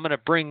 I'm going to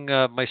bring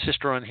my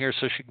sister on here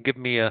so she can give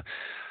me a.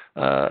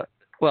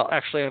 Well,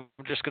 actually, I'm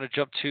just going to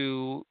jump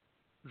to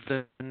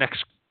the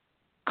next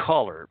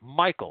caller,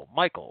 Michael.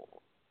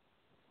 Michael,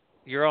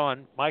 you're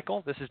on.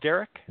 Michael, this is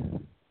Derek.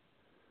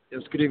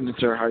 Yes, good evening,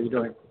 sir. How are you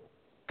doing?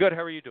 Good.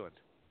 How are you doing?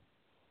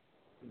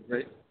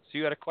 Great. So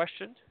you had a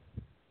question?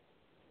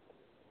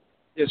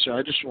 Yes, sir.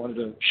 I just wanted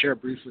to share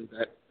briefly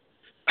that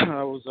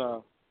I was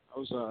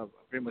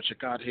very much a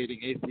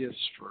God-hating atheist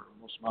for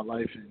most of my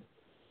life, and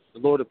the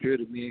Lord appeared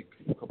to me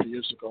a couple of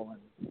years ago,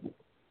 and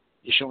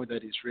He showed me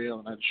that He's real,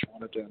 and I just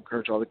wanted to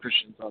encourage all the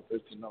Christians out there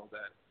to know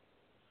that,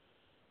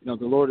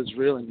 the Lord is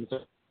real, and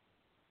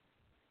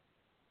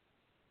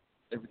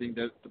everything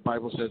that the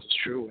Bible says is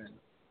true, and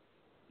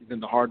even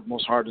the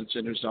most hardened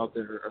sinners out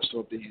there are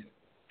still being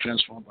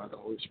transformed by the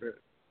Holy Spirit.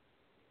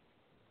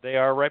 They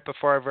are right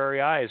before our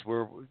very eyes.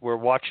 We're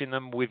watching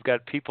them. We've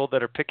got people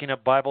that are picking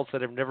up Bibles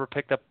that have never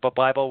picked up a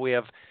Bible. We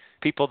have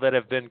people that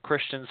have been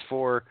Christians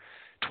for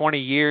 20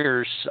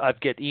 years. I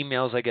get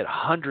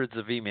hundreds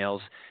of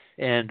emails,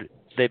 and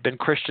they've been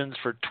Christians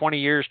for 20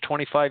 years,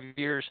 25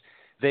 years.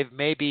 They've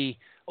maybe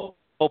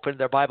opened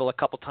their Bible a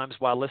couple times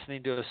while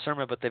listening to a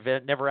sermon, but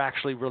they've never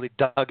actually really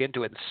dug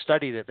into it and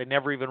studied it. They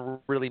never even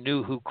really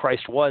knew who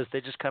Christ was. They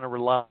just kind of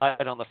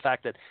relied on the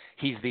fact that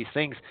He's these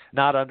things,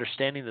 not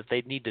understanding that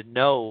they need to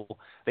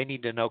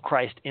know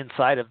Christ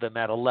inside of them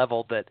at a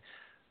level that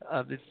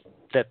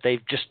that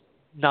they've just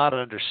not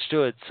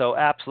understood. So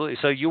absolutely.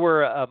 So you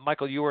were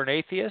Michael, you were an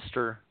atheist,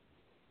 or?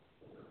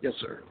 Yes,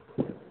 sir.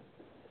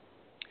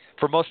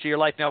 For most of your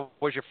life. Now,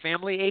 was your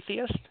family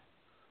atheist?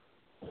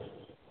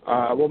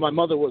 Well, my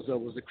mother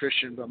was a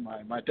Christian, but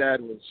my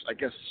dad was, I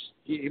guess,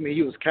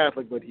 he was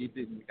Catholic, but he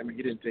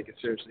didn't take it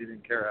seriously. He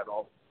didn't care at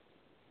all.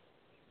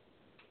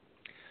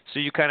 So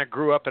you kind of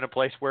grew up in a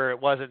place where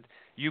it wasn't,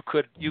 you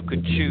could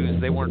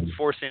choose. They weren't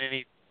forcing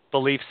any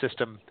belief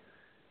system.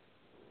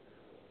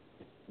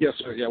 Yes,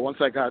 sir. Yeah, once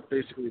I got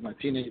basically my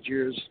teenage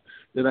years,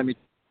 they let me.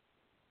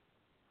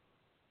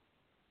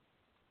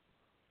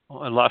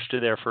 I lost you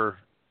there for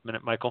a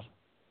minute, Michael.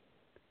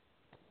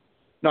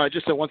 No, I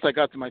just said once I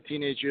got to my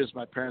teenage years,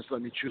 my parents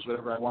let me choose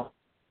whatever I want.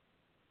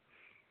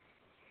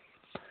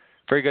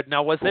 Very good.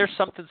 Now, was there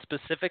something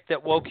specific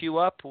that woke you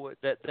up,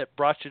 that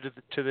brought you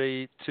to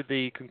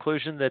the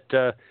conclusion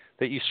that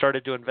you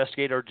started to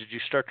investigate, or did you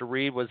start to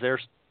read? Was there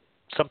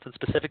something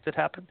specific that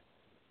happened?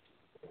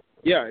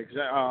 Yeah,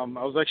 exactly. I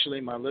was actually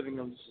in my living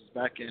room. This is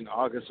back in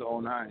August of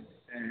 2009,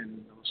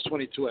 and I was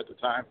 22 at the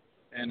time,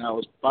 and I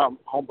was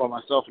home by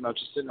myself, and I was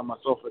just sitting on my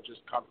sofa, just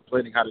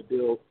contemplating how to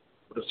deal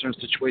with a certain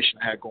situation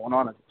I had going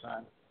on at the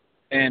time.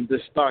 And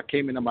this thought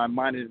came into my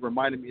mind, and it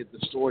reminded me of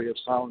the story of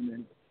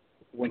Solomon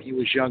when he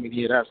was young, and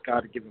he had asked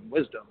God to give him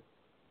wisdom.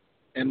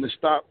 And this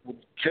thought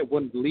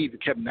wouldn't leave.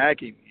 It kept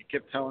nagging me. It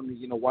kept telling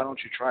me, why don't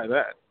you try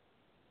that?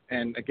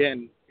 And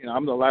again,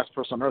 I'm the last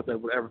person on earth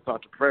that would ever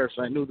thought to prayer,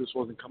 so I knew this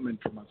wasn't coming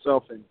from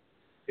myself, and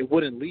it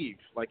wouldn't leave.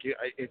 Like,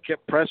 it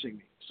kept pressing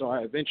me. So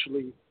I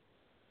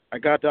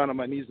got down on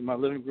my knees in my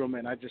living room,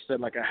 and I just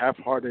said like a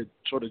half-hearted,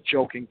 sort of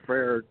joking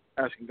prayer,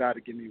 asking God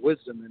to give me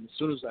wisdom. And as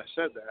soon as I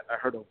said that, I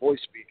heard a voice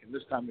speak, and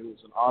this time it was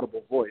an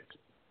audible voice.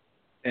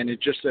 And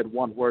it just said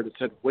one word. It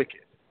said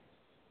wicked.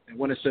 And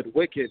when it said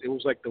wicked, it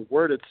was like the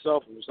word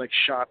itself, it was like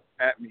shot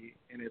at me,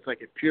 and it's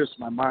like it pierced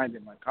my mind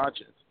and my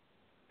conscience.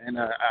 And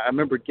I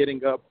remember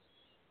getting up.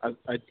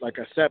 I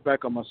sat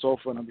back on my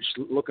sofa, and I'm just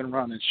looking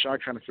around in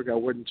shock, trying to figure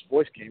out where this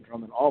voice came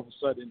from. And all of a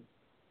sudden,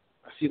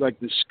 I see like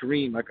this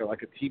screen, like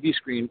a TV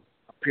screen,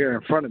 appear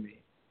in front of me.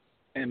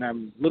 And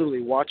I'm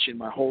literally watching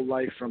my whole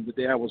life from the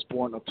day I was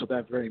born up to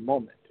that very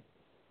moment.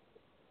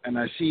 And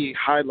I see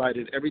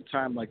highlighted every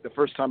time, like the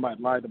first time I'd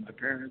lied to my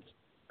parents,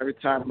 every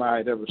time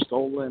I'd ever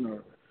stolen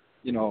or,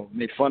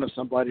 made fun of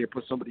somebody or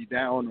put somebody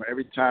down, or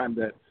every time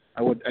that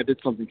I did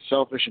something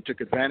selfish and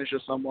took advantage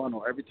of someone,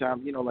 or every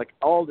time, like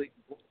all the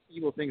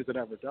evil things that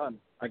I've ever done,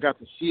 I got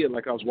to see it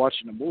like I was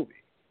watching a movie.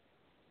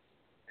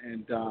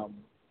 And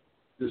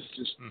this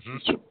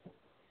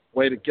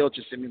weight of guilt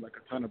just hit me like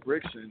a ton of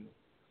bricks. And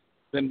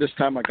then this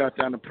time I got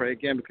down to pray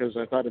again, because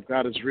I thought if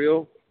God is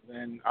real,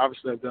 then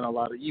obviously I've done a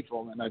lot of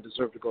evil and I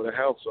deserve to go to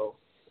hell. So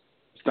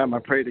this time I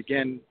prayed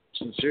again,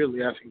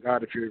 sincerely asking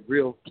God, if you're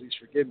real, please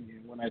forgive me.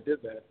 And when I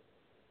did that,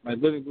 my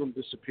living room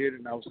disappeared,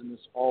 and I was in this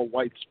all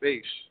white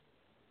space.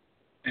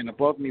 And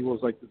above me was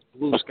like this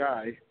blue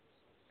sky,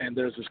 and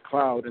there's this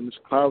cloud, and this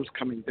cloud's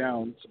coming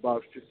down. It's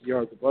about 50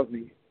 yards above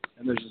me,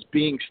 and there's this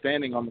being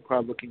standing on the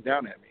cloud looking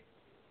down at me.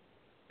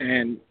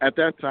 And at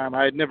that time,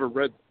 I had never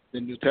read the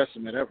New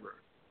Testament ever,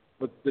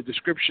 but the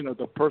description of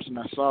the person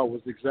I saw was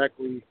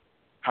exactly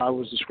how it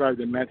was described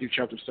in Matthew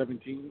chapter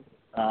 17,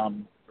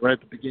 right at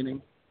the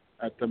beginning,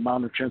 at the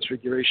Mount of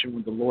Transfiguration,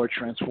 when the Lord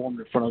transformed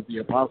in front of the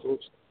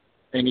apostles,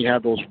 and he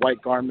had those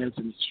white garments,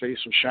 and his face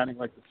was shining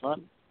like the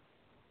sun.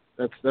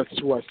 That's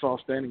who I saw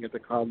standing at the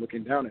cloud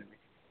looking down at me.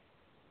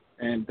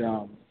 And,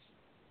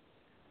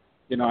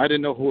 I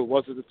didn't know who it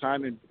was at the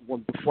time, and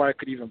before I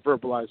could even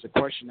verbalize the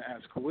question to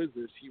ask, who is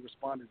this, he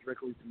responded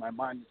directly to my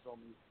mind and told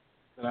me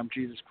that I'm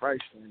Jesus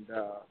Christ. And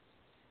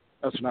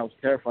that's when I was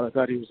terrified. I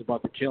thought he was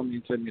about to kill me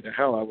and send me to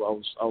hell. I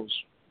was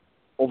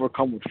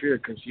overcome with fear,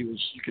 because you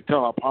could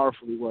tell how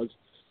powerful he was,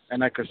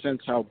 and I could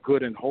sense how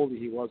good and holy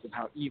he was and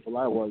how evil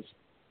I was.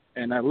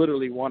 And I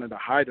literally wanted to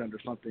hide under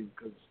something,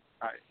 because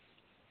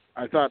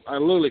I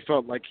literally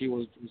felt like he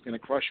was going to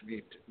crush me,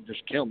 to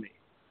just kill me.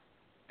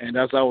 And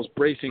as I was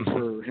bracing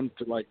for him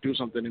to do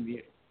something to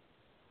me,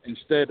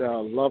 instead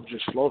love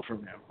just flowed from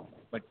him,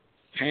 like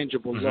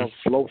tangible love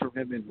flowed from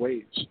him in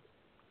waves,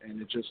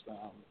 and it just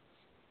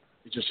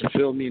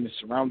filled me and it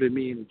surrounded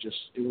me, and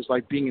it was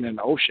like being in an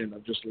ocean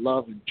of just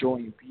love and joy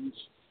and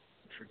peace,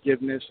 and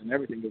forgiveness and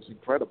everything. It was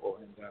incredible.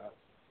 And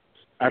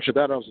after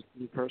that, I was a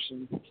new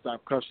person.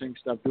 Stopped cussing,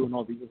 stopped doing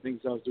all the evil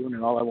things I was doing,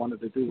 and all I wanted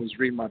to do was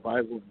read my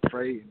Bible and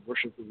pray and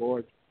worship the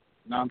Lord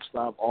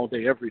nonstop, all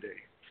day, every day,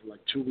 for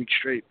like 2 weeks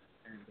straight.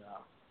 And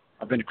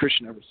I've been a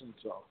Christian ever since.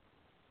 So,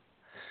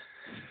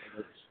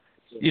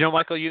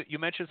 Michael, you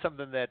mentioned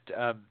something that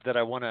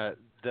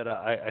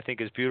I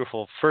think is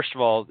beautiful. First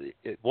of all,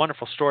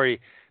 wonderful story.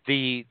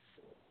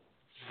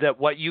 That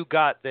what you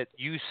got, that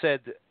you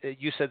said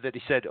that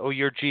he said, "Oh,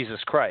 you're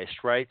Jesus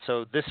Christ," right?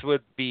 So this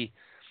would be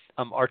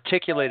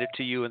articulated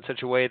to you in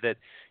such a way that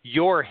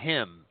you're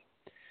him.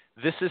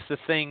 This is the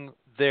thing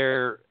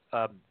there.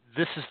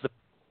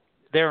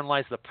 Therein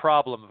lies the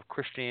problem of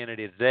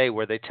Christianity today,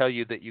 where they tell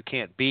you that you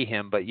can't be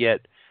him, but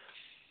yet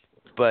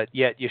but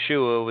yet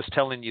Yeshua was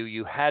telling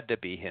you had to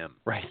be him,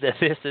 right? That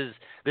this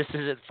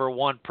isn't for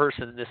one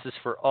person, this is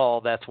for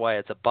all. That's why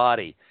it's a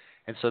body.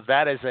 And so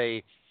that's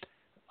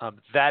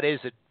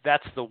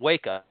the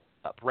wake up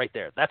right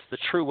there. That's the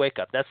true wake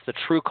up. That's the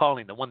true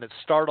calling, the one that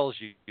startles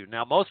you.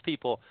 Now, most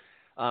people,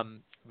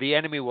 the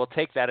enemy will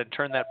take that and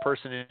turn that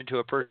person into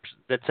a person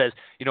that says,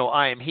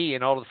 I am he,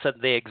 and all of a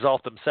sudden they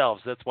exalt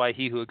themselves. That's why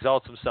he who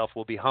exalts himself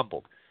will be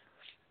humbled.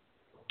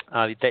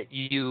 That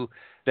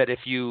if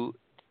you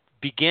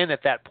begin at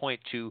that point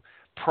to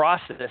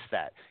process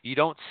that, you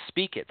don't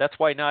speak it. That's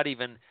why not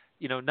even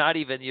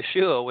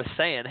Yeshua was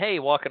saying, hey,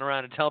 walking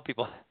around and telling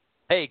people,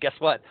 hey, guess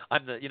what?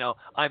 I'm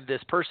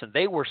this person.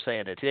 They were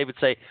saying it. They would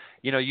say,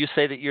 you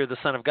say that you're the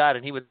Son of God,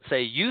 and he would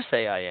say, you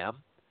say I am,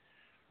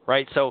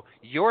 right? So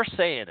you're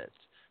saying it,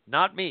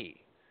 not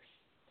me,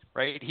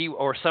 right?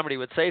 Or somebody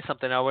would say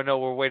something. I would know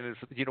we're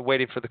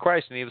waiting for the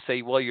Christ, and he would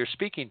say, well, you're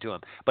speaking to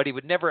him, but he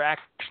would never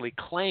actually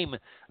claim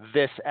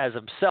this as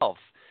himself.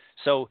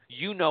 So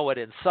you know it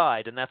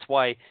inside, and that's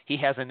why he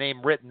has a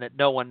name written that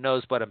no one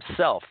knows but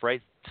himself, right?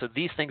 So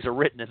these things are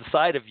written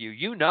inside of you.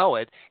 You know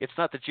it. It's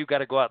not that you've got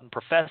to go out and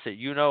profess it.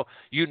 You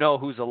know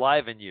who's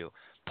alive in you.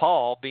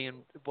 Paul, being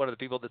one of the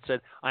people that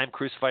said, I am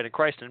crucified in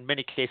Christ, in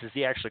many cases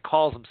he actually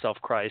calls himself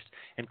Christ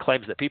and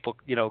claims that people,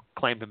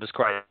 claimed him as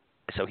Christ.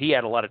 So he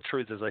had a lot of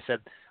truths. As I said,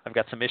 I've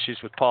got some issues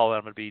with Paul, and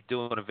I'm going to be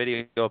doing a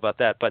video about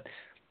that. But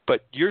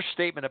your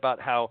statement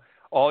about how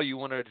all you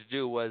wanted to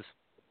do was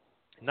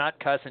not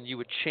cuss, and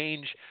you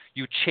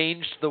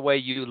changed the way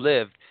you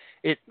lived.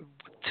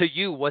 To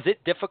you, was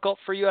it difficult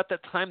for you at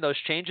that time, those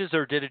changes,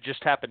 or did it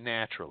just happen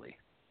naturally?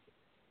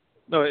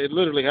 No, it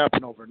literally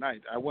happened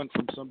overnight. I went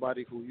from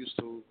somebody who used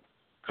to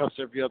cuss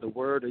every other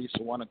word. I used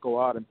to want to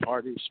go out and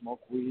party,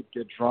 smoke weed,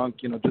 get drunk,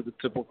 do the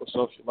typical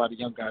stuff a lot of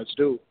young guys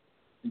do,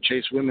 and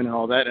chase women and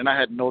all that, and I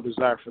had no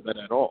desire for that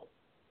at all.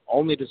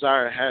 Only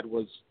desire I had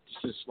was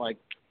this,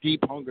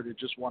 deep hunger to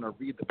just want to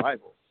read the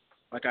Bible.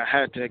 Like, I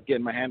had to get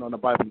my hand on the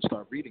Bible and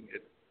start reading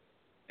it.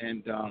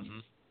 And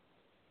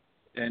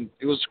and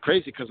it was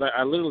crazy because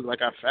I literally,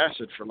 I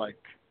fasted for,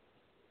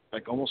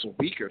 almost a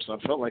week or so. I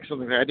felt like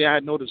something. I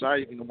had no desire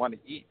even to want to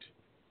eat.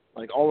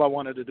 All I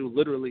wanted to do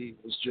literally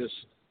was just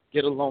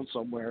get alone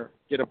somewhere,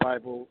 get a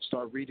Bible,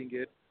 start reading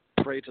it,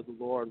 pray to the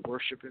Lord,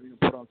 worship him,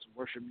 put on some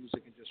worship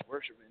music and just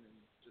worship him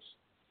and just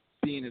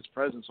be in his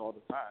presence all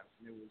the time.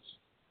 And it was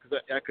because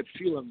I could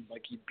feel him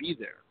like he'd be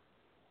there.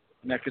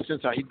 And I could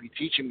sense how he'd be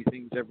teaching me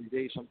things every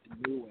day, something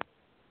new.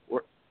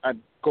 Or I'd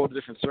go to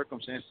different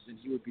circumstances, and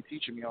he would be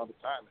teaching me all the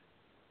time.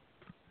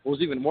 What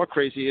was even more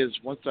crazy is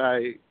once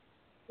I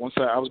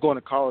was going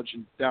to college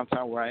in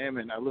downtown where I am,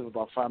 and I live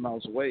about 5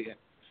 miles away. And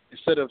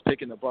instead of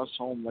taking the bus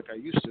home like I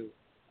used to,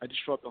 I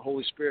just felt the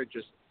Holy Spirit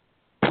just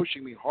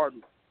pushing me hard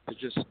to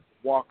just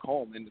walk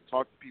home and to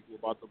talk to people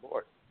about the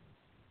Lord.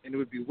 And it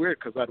would be weird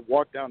because I'd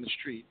walk down the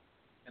street,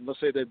 and let's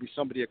say there'd be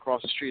somebody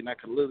across the street, and I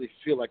could literally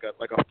feel like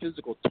a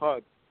physical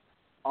tug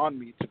on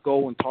me to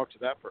go and talk to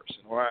that person.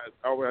 Or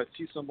I'd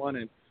see someone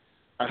and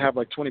I'd have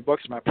 $20 in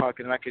my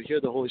pocket, and I could hear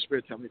the Holy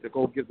Spirit tell me to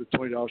go give the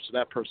 $20 to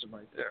that person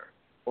right there,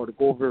 or to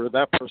go over to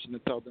that person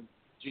and tell them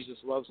Jesus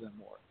loves them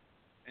more.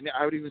 And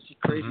I would even see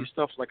crazy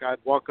stuff. I'd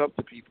walk up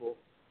to people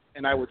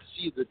and I would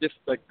see the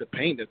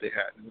pain that they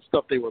had and the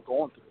stuff they were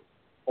going through,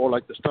 or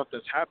the stuff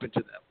that's happened to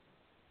them.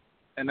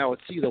 And I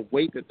would see the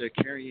weight that they're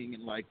carrying,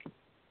 and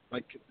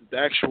the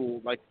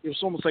actual, it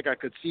was almost like I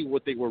could see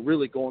what they were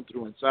really going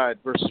through inside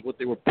versus what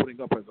they were putting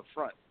up as a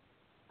front.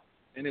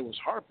 And it was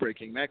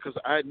heartbreaking, man, because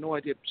I had no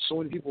idea so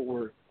many people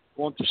were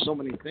going through so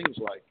many things.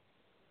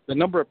 The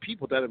number of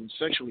people that have been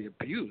sexually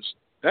abused,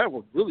 that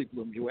would really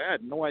blew me away. I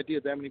had no idea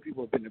that many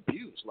people have been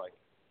abused.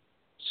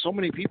 So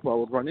many people I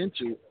would run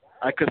into,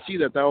 I could see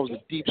that was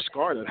a deep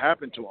scar that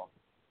happened to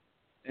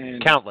them.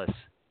 And countless,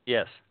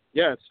 yes.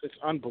 Yeah, it's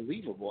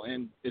unbelievable,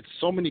 and it's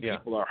so many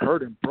people are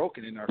hurt and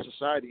broken in our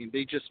society,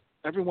 and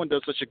everyone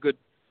does such a good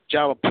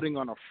job of putting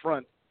on a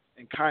front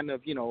and kind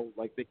of,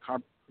 they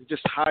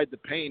just hide the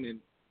pain, and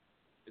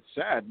it's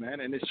sad,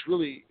 man. And it's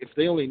really, if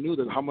they only knew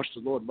that how much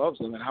the Lord loves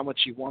them and how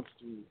much He wants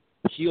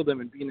to heal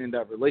them and being in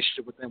that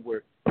relationship with them,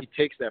 where He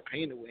takes that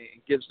pain away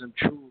and gives them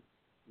true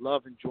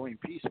love and joy and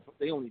peace. If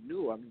they only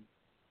knew,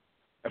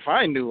 if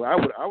I knew, I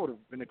would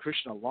have been a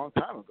Christian a long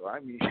time ago.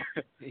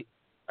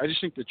 I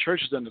just think the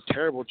church has done a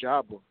terrible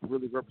job of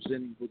really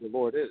representing who the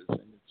Lord is, and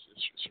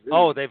it's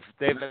really.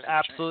 They've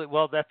absolutely.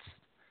 Well,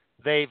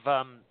 they've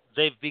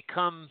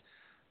become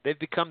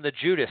the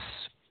Judas.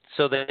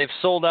 So they've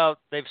sold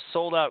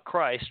out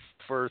Christ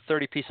for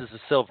 30 pieces of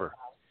silver.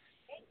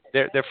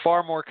 They're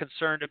far more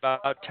concerned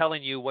about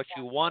telling you what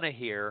you want to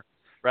hear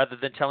rather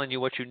than telling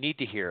you what you need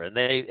to hear, and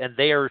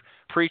they are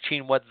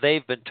preaching what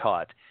they've been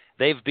taught.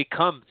 They've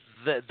become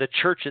the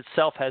church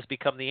itself has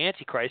become the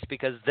Antichrist,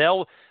 because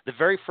the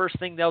very first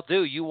thing they'll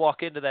do, you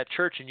walk into that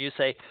church and you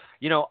say,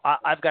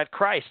 I've got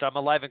Christ, I'm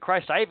alive in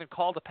Christ. I even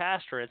called a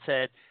pastor and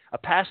said, a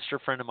pastor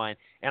friend of mine,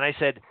 and I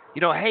said,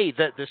 hey,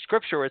 the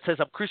scripture where it says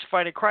I'm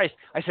crucified in Christ,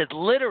 I said,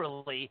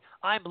 literally,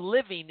 I'm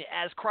living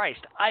as Christ.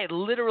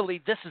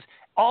 This is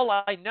all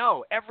I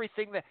know,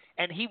 everything that,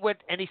 and he went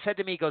and he said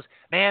to me, he goes,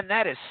 man,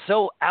 that is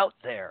so out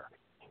there.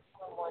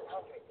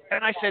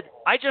 And I said,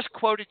 I just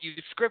quoted you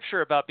scripture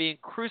about being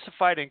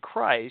crucified in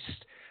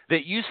Christ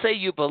that you say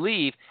you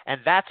believe, and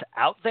that's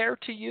out there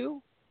to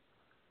you?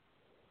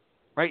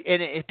 Right?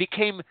 And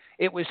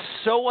it was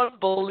so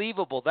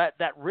unbelievable, that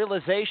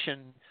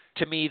realization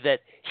to me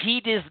that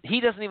he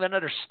doesn't even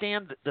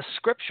understand the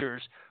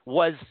scriptures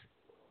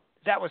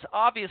that was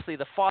obviously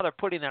the Father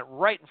putting that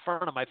right in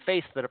front of my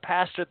face, that a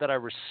pastor that I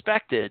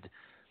respected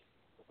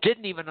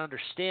didn't even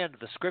understand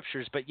the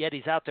scriptures, but yet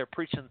he's out there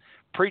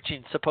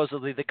preaching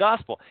supposedly the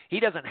gospel. He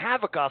doesn't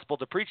have a gospel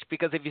to preach,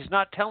 because if he's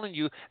not telling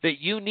you that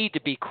you need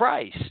to be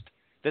Christ,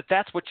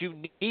 that's what you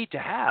need to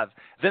have,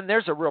 then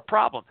there's a real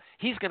problem.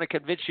 He's going to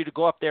convince you to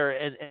go up there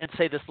and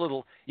say this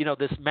little,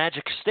 this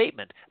magic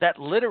statement. That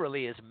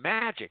literally is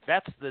magic.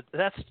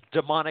 That's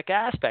demonic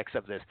aspects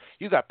of this.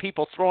 You got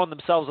people throwing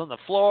themselves on the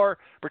floor,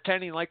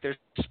 pretending like they're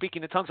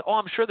speaking in tongues. Oh,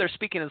 I'm sure they're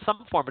speaking in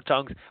some form of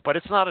tongues, but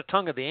it's not a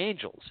tongue of the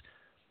angels.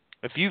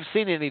 If you've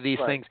seen any of these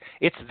things,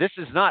 this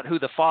is not who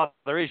the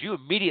Father is. You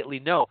immediately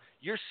know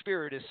your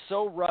spirit is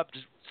so rubbed,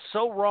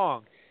 so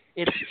wrong.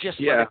 It's just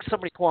like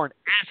somebody pouring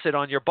acid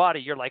on your body.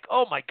 You're like,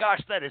 oh my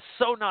gosh, that is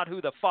so not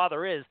who the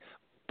Father is.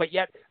 But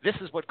yet, this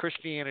is what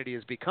Christianity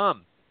has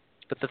become.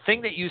 But the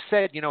thing that you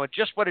said, and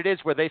just what it is,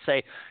 where they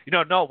say,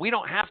 no, we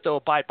don't have to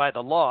abide by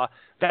the law.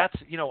 That's,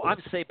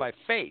 I'm saved by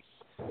faith.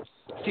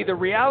 See, the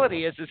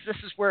reality is this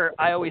is where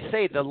I always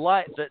say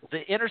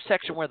the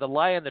intersection where the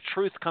lie and the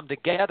truth come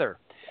together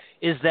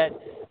is that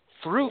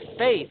through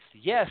faith,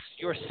 yes,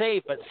 you're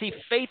saved, but see,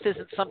 faith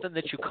isn't something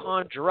that you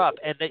conjure up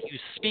and that you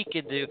speak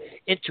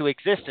into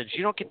existence.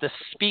 You don't get to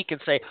speak and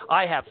say,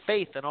 I have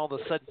faith, and all of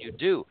a sudden you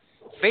do.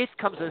 Faith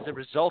comes as a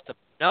result of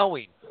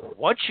knowing.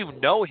 Once you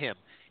know him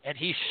and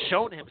he's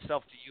shown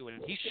himself to you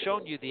and he's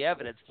shown you the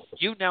evidence,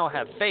 you now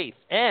have faith.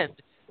 And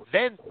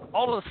then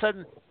all of a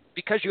sudden,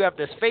 because you have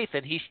this faith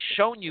and he's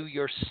shown you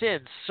your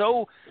sins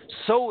so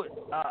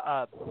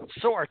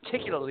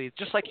articulately,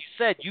 just like you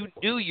said, you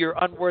knew your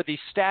unworthy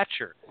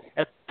stature.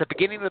 At the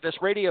beginning of this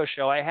radio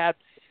show, I had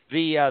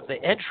the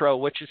intro,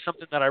 which is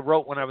something that I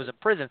wrote when I was in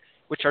prison,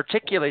 which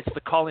articulates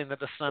the calling of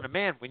the Son of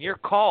Man. When you're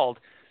called,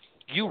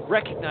 you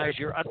recognize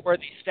your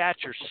unworthy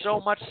stature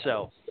so much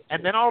so.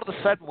 And then all of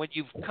a sudden, when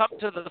you've come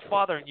to the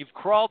Father and you've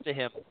crawled to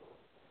him,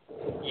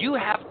 you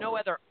have no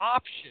other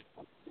option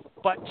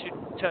but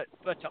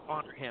to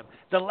honor him.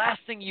 The last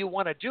thing you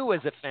want to do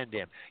is offend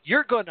him.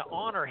 You're going to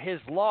honor his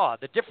law.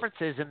 The difference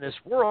is, in this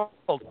world,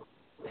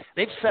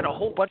 they've set a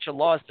whole bunch of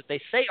laws that they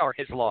say are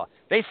his law.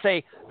 They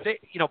say,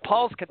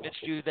 Paul's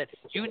convinced you that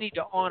you need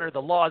to honor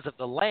the laws of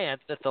the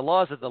land, that the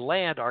laws of the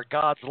land are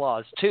God's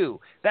laws too.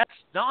 That's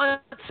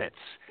nonsense.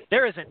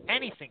 There isn't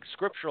anything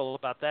scriptural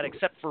about that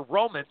except for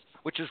Romans,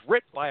 which is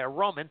written by a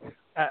Roman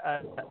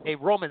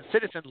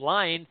citizen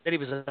lying that he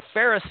was a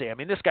Pharisee. I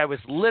mean, this guy was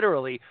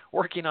literally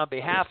working on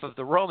behalf of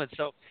the Romans.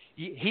 So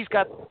he's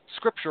got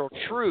scriptural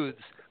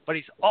truths, but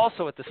he's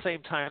also at the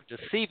same time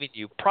deceiving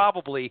you,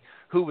 probably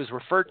who was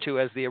referred to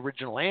as the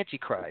original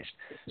Antichrist.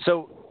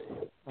 So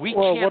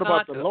what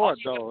about the Lord,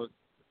 though?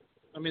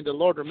 I mean, the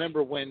Lord,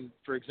 remember when,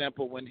 for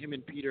example, when him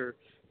and Peter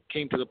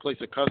came to the place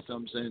of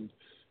customs and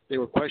they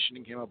were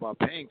questioning him about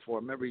paying for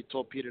it. Remember, he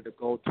told Peter to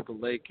go to the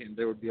lake and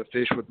there would be a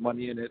fish with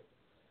money in it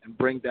and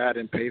bring that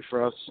and pay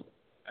for us.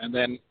 And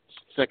then,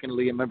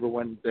 secondly, remember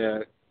when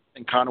the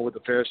encounter with the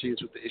Pharisees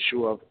with the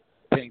issue of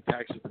paying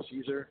taxes to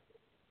Caesar?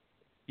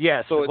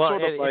 Yes. So it's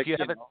sort of like,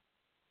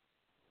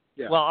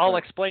 well, I'll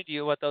explain to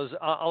you what those.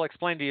 I'll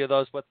explain to you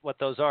what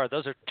those are.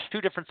 Those are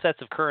two different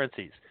sets of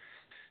currencies.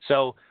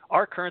 So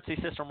our currency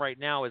system right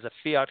now is a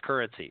fiat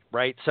currency,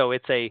 right? So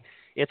it's a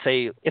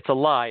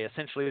lie.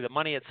 Essentially, the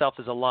money itself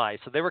is a lie.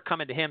 So they were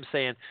coming to him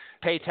saying,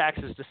 pay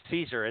taxes to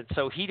Caesar. And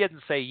so he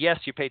didn't say, yes,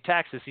 you pay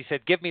taxes. He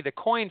said, give me the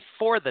coin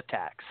for the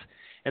tax.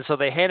 And so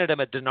they handed him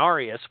a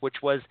denarius, which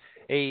was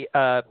the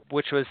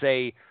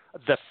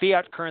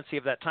fiat currency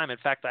of that time. In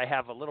fact, I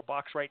have a little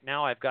box right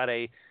now. I've got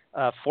a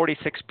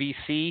 46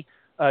 BC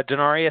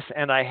denarius,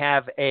 and I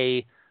have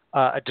a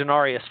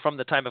denarius from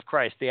the time of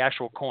Christ, the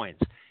actual coins.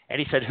 And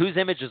he said, whose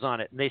image is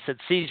on it? And they said,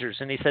 Caesar's.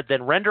 And he said,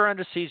 then render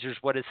unto Caesar's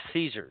what is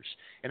Caesar's.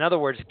 In other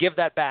words, give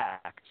that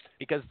back.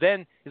 Because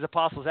then his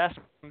apostles asked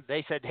him,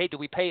 they said, hey, do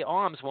we pay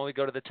alms when we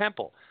go to the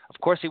temple?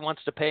 Of course he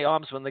wants to pay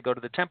alms when they go to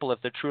the temple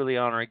if they're truly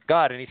honoring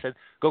God. And he said,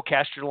 go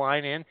cast your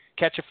line in,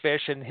 catch a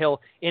fish, and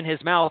in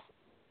his mouth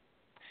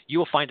you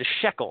will find a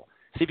shekel.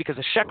 See, because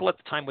a shekel at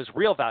the time was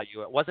real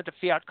value. It wasn't a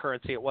fiat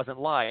currency. It wasn't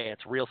lie.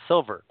 It's real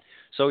silver.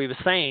 So he was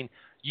saying,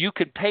 you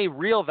could pay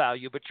real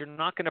value, but you're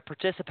not going to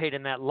participate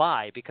in that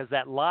lie, because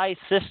that lie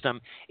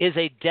system is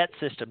a debt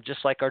system,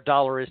 just like our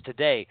dollar is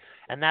today.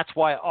 And that's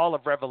why all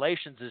of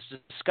Revelations is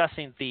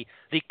discussing the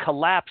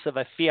collapse of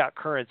a fiat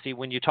currency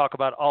when you talk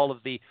about all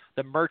of the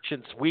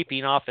merchants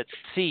weeping off at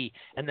sea,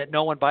 and that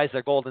no one buys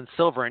their gold and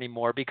silver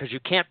anymore, because you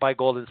can't buy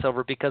gold and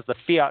silver because the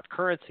fiat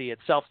currency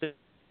itself that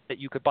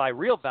you could buy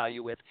real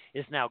value with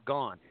is now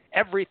gone.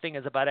 Everything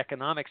is about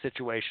economic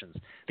situations.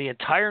 The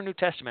entire New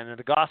Testament and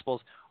the Gospels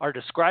are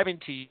describing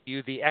to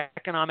you the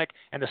economic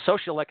and the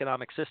social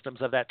economic systems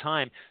of that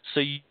time,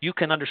 so you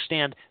can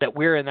understand that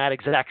we're in that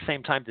exact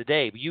same time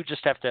today. You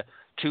just have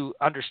to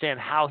understand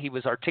how he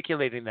was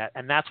articulating that,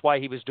 and that's why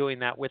he was doing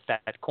that with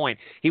that coin.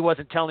 He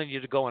wasn't telling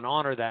you to go and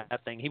honor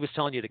that thing. He was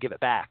telling you to give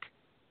it back.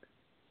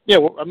 Yeah,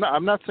 well,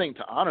 I'm not saying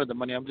to honor the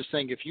money. I'm just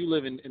saying if you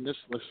live in this,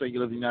 let's say you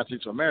live in the United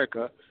States of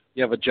America,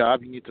 you have a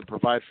job, you need to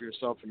provide for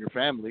yourself and your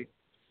family,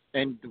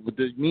 and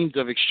the means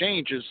of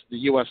exchange is the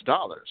U.S.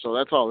 dollar. So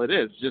that's all it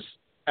is. Just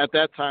at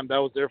that time, that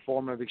was their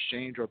form of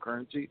exchange or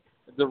currency.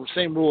 The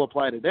same rule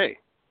apply today,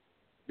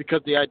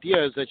 because the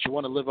idea is that you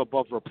want to live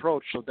above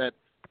reproach so that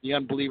the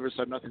unbelievers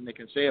have nothing they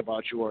can say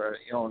about you or,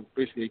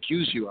 basically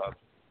accuse you of.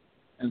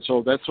 And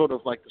so that's sort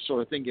of like the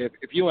sort of thing.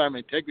 If you have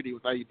integrity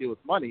with how you deal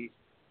with money,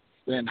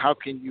 then how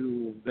can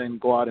you then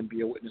go out and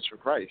be a witness for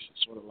Christ?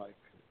 It's sort of like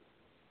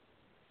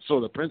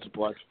the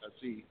principle I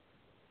see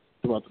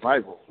throughout the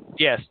Bible.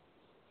 Yes.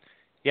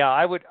 Yeah,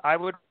 I would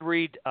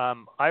read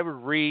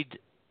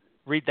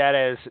that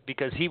as,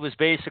 because he was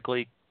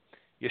basically,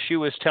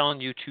 Yeshua is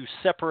telling you to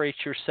separate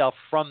yourself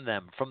from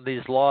them, from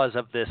these laws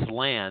of this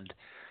land,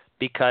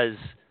 because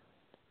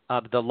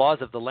the laws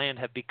of the land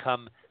have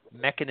become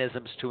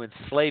mechanisms to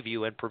enslave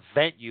you and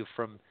prevent you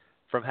from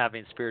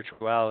having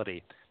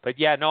spirituality. But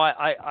yeah, no,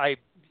 I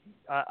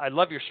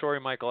love your story,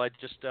 Michael. I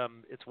just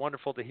it's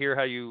wonderful to hear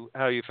how you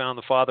found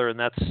the Father, and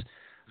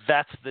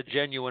that's the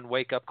genuine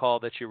wake up call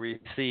that you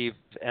received,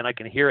 and I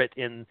can hear it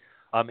in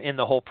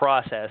the whole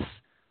process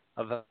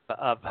of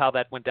how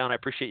that went down. I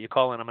appreciate you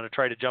calling. I'm going to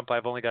try to jump.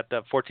 I've only got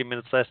 14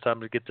 minutes left time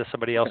to get to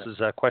somebody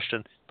else's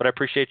question, but I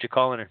appreciate you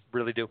calling. I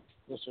really do.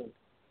 Yes, sir.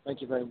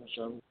 Thank you very much,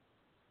 John.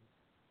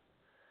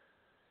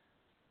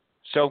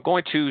 So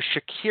going to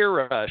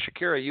Shakira.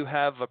 Shakira, you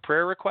have a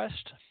prayer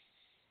request?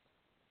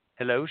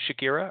 Hello,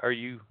 Shakira. Are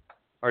you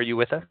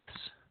with us?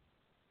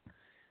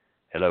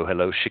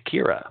 Hello,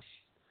 Shakira.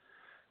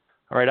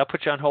 All right, I'll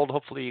put you on hold.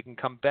 Hopefully you can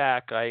come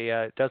back.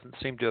 It doesn't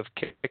seem to have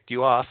kicked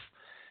you off,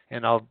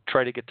 and I'll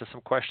try to get to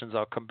some questions.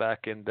 I'll come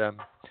back and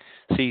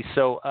see.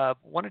 So I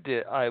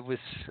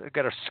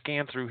got to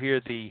scan through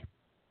here the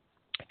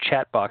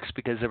chat box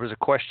because there was a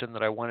question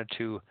that I wanted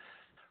to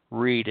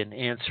read and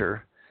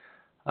answer.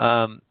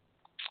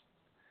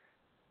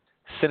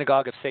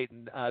 Synagogue of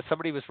Satan.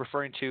 Somebody was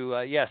referring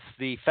to, yes,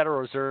 the Federal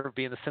Reserve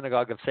being the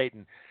synagogue of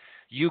Satan.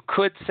 You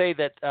could say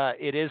that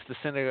it is the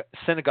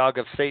synagogue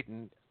of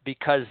Satan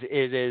because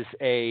it is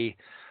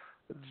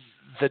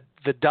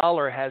the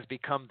dollar has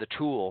become the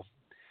tool.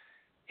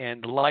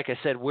 And like I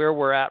said, where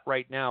we're at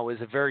right now is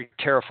a very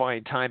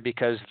terrifying time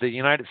because the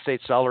United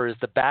States dollar is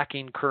the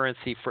backing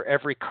currency for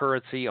every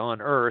currency on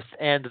earth,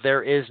 and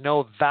there is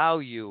no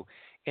value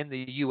in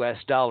the U.S.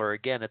 dollar.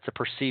 Again, it's a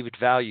perceived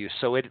value.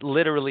 So it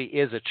literally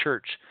is a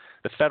church.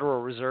 The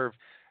Federal Reserve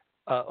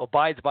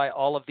abides by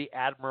all of the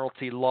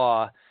Admiralty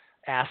law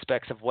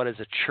aspects of what is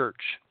a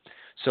church.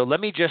 So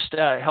let me just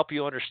help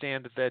you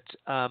understand that,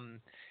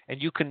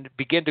 and you can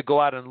begin to go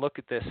out and look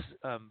at this,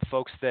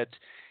 folks, that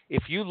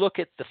if you look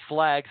at the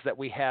flags that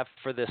we have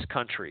for this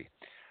country,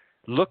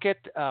 look at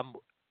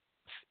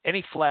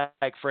any flag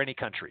for any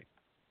country.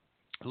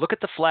 Look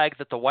at the flag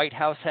that the White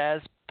House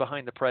has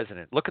behind the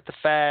president. Look at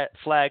the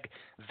flag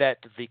that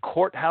the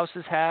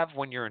courthouses have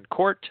when you're in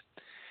court,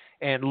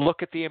 and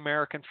look at the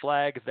American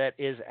flag that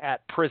is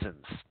at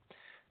prisons.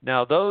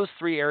 Now, those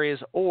three areas,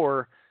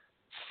 or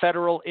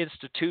federal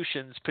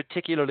institutions,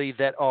 particularly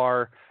that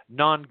are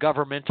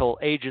non-governmental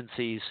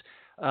agencies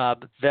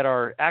that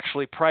are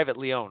actually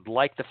privately owned,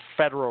 like the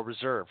Federal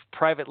Reserve,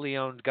 privately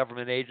owned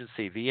government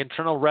agency, the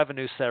Internal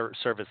Revenue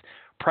Service,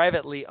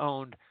 privately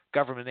owned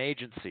government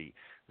agency.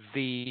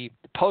 The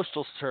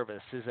Postal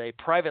Service is a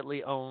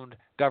privately owned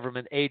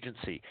government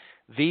agency.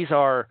 These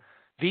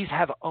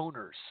have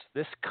owners.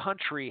 This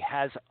country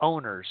has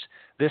owners.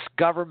 This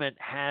government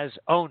has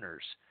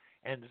owners.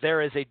 And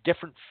there is a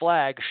different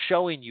flag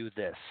showing you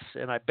this.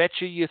 And I bet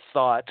you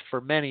thought, for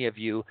many of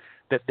you,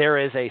 that there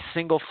is a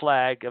single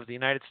flag of the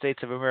United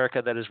States of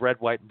America that is red,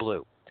 white, and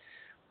blue.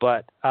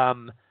 But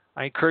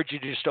I encourage you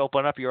to just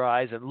open up your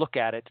eyes and look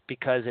at it,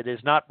 because it is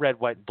not red,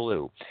 white, and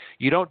blue.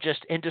 You don't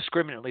just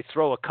indiscriminately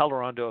throw a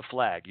color onto a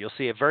flag. You'll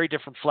see a very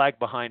different flag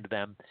behind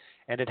them,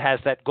 and it has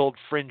that gold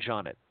fringe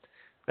on it.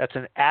 That's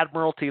an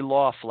Admiralty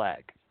law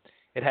flag.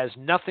 It has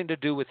nothing to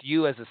do with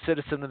you as a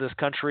citizen of this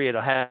country. It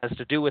has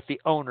to do with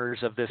the owners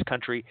of this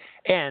country,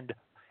 and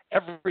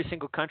every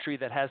single country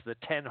that has the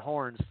 10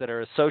 horns that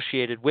are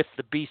associated with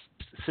the beast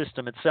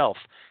system itself.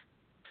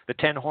 the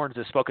 10 horns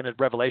is spoken in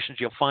Revelations,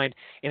 you'll find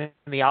in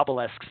the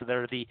obelisks that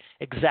are the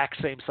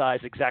exact same size,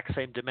 exact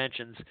same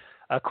dimensions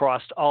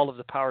across all of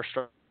the power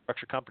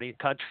structure companies,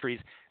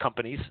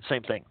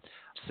 same thing,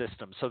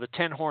 systems. So the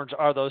 10 horns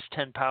are those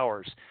 10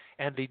 powers,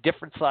 and the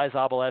different size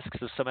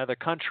obelisks of some other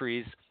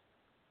countries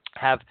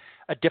have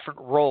a different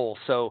role.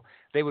 So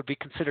they would be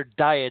considered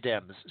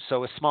diadems,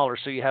 so it's smaller.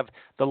 So you have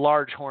the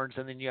large horns,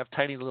 and then you have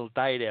tiny little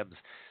diadems.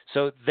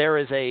 So there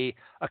is a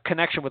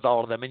connection with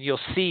all of them, and you'll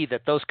see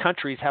that those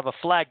countries have a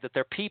flag that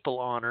their people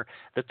honor,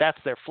 that's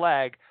their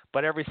flag,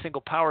 but every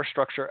single power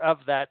structure of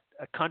that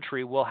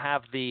country will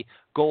have the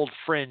gold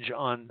fringe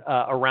on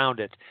around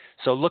it.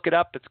 So look it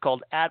up. It's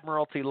called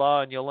Admiralty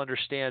Law, and you'll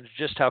understand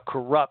just how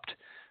corrupt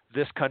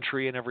this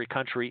country and every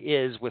country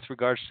is with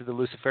regards to the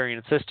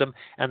Luciferian system,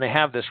 and they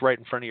have this right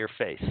in front of your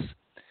face.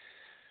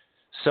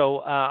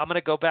 So I'm going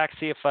to go back,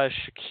 see if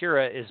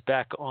Shakira is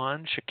back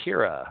on.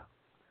 Shakira,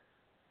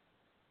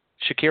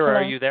 Hello.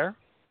 are you there?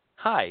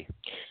 Hi.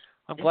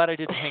 I'm glad I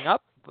didn't hang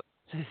up.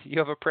 You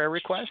have a prayer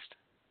request?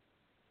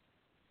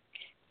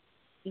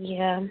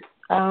 Yeah.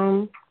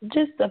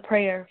 Just a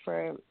prayer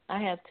for,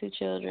 I have 2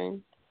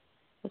 children,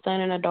 a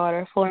son and a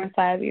daughter, 4 and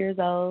 5 years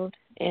old,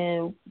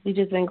 and we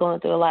just been going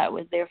through a lot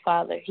with their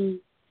father. He's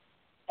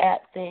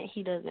absent.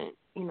 He doesn't,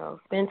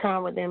 spend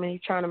time with them, and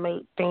he's trying to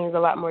make things a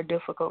lot more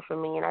difficult for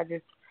me, and I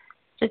just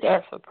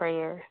ask for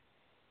prayer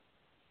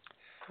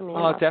for me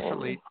and my definitely.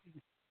 family.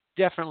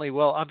 Definitely.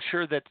 Well, I'm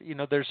sure that,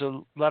 there's a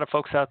lot of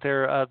folks out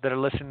there that are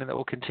listening that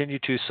will continue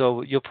to,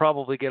 so you'll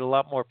probably get a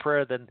lot more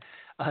prayer than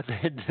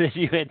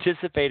you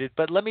anticipated.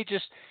 But let me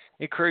just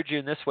encourage you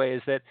in this way,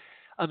 is that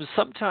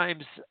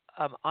sometimes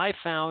I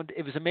found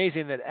it was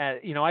amazing that,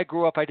 I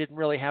grew up, I didn't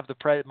really have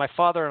my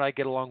father and I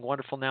get along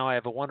wonderful now. I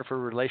have a wonderful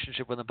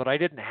relationship with him, but I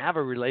didn't have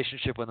a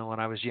relationship with him when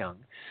I was young.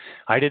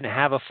 I didn't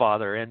have a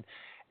father.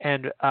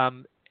 And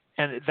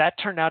that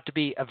turned out to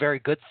be a very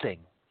good thing,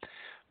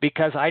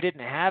 because I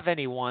didn't have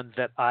anyone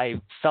that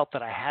I felt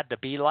that I had to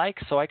be like,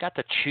 so I got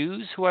to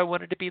choose who I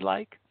wanted to be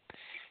like.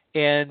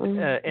 And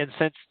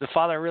since the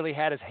Father really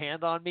had his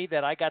hand on me,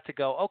 that I got to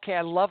go, okay,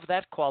 I love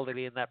that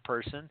quality in that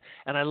person,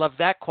 and I love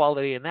that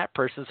quality in that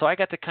person. So I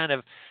got to kind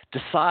of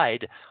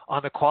decide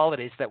on the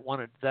qualities that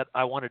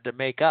I wanted to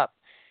make up.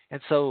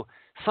 And so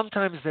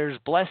sometimes there's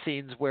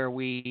blessings where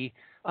we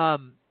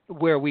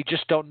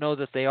just don't know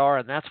that they are,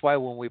 and that's why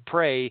when we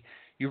pray,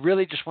 you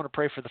really just want to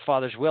pray for the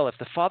Father's will. If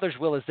the Father's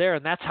will is there,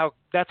 and that's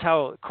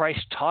how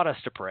Christ taught us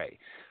to pray.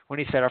 When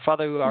he said, "Our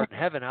Father who art in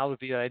heaven, hallowed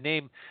be thy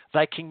name.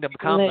 Thy kingdom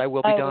come. Thy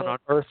will be done on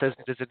earth as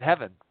it is in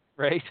heaven."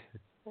 Right.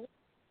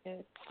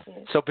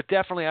 So, but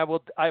definitely, I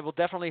will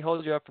definitely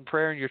hold you up in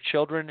prayer and your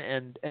children,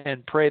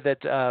 and pray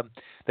that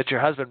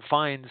your husband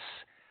finds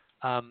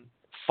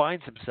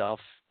himself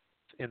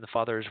in the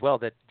Father as well.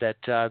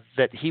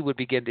 That he would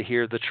begin to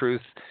hear the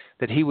truth.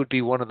 That he would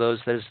be one of those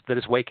that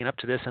is waking up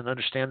to this and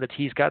understand that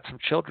he's got some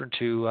children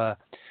to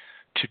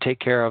take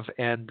care of,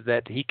 and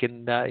that he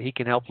can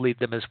help lead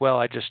them as well.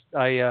 I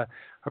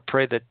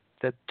pray that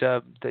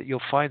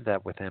you'll find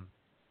that with him.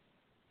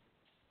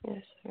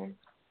 Yes, sir.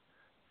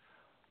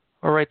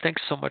 All right,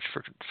 thanks so much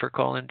for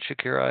calling,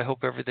 Shakira. I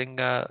hope everything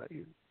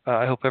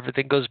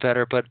goes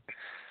better, but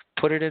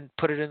put it in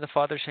the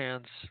Father's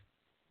hands.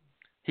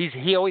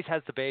 He always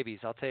has the babies,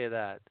 I'll tell you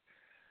that.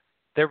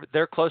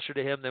 They're closer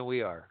to him than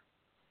we are.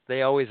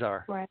 They always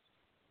are. Right.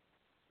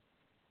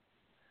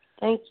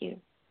 Thank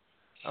you.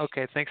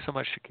 Okay, thanks so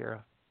much, Shakira.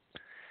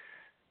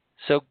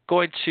 So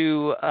going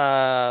to,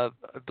 I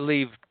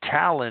believe,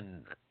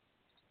 Talon.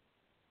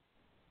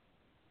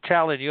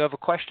 Talon, you have a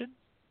question?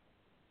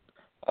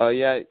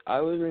 Yeah, I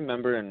would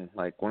remember in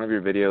one of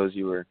your videos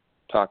you were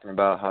talking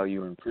about how you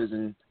were in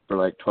prison for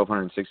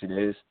 1,260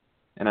 days,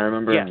 and I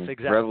remember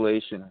exactly.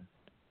 Revelation.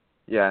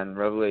 Yeah, in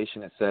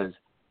Revelation it says,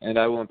 "And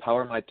I will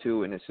empower my 2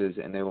 witnesses,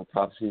 and they will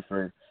prophesy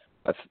for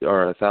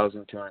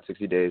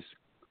 1,260 days,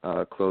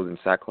 clothed in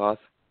sackcloth."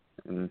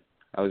 And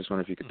I was just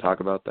wondering if you could talk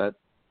about that.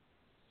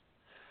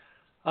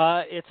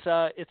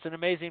 It's an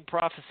amazing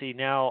prophecy.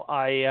 Now,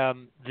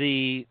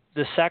 the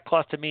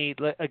sackcloth to me,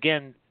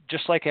 again,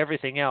 just like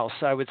everything else,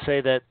 I would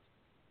say that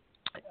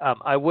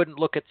I wouldn't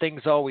look at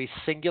things always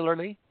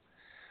singularly.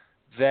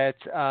 That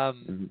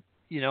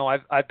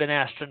I've been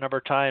asked a number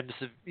of times,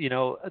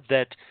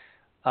 that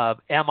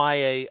am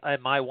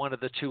I one of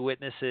the 2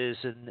 witnesses,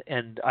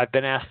 and I've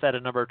been asked that a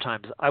number of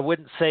times. I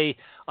wouldn't say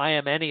I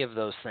am any of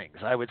those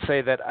things. I would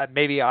say that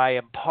maybe I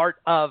am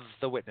part of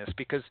the witness,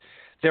 because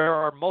there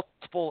are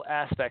multiple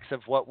aspects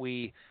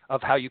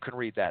of how you can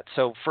read that.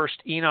 So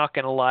first, Enoch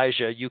and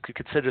Elijah, you could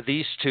consider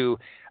these 2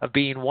 of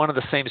being one of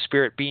the same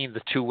spirit, being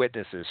the 2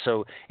 witnesses.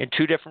 So in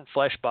 2 different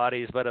flesh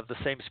bodies, but of the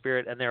same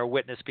spirit, and they're a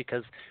witness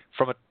because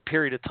from a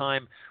period of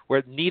time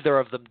where neither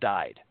of them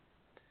died.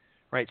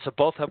 Right, so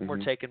both of them were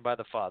taken by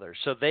the Father.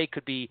 So they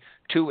could be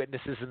 2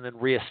 witnesses and then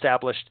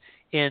reestablished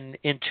in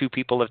 2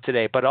 people of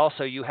today. But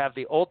also you have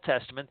the Old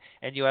Testament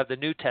and you have the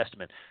New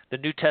Testament. The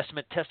New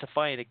Testament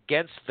testifying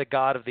against the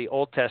God of the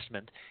Old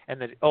Testament, and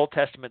the Old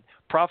Testament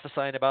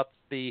prophesying about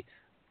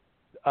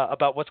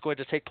what's going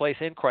to take place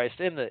in Christ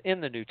in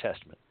the New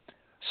Testament.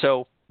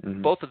 So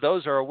Mm-hmm. Both of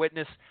those are a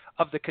witness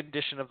of the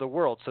condition of the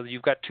world. So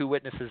you've got two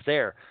witnesses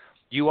there.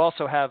 You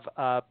also have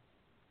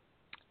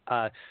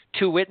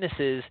two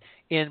witnesses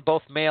in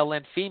both male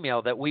and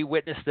female, that we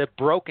witness the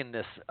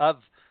brokenness of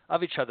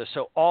each other.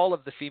 So all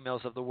of the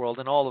females of the world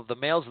and all of the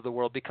males of the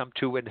world become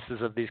two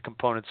witnesses of these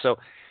components. So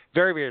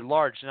very, very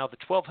large. Now, the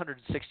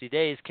 1,260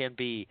 days can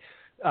be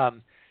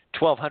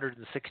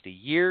 1,260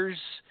 years.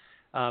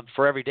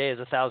 For every day is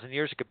 1,000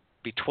 years. It could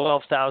be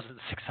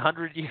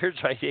 12,600 years,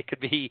 right? It could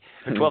be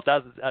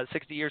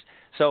 12,060 years.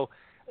 So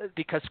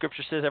because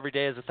Scripture says every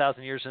day is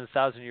 1,000 years and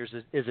 1,000 years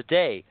is a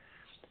day.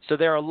 So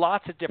there are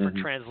lots of different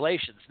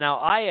translations. Now,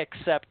 I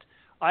accept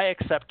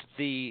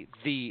the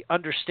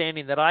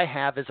understanding that I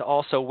have is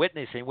also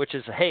witnessing, which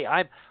is, hey,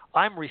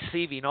 I'm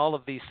receiving all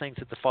of these things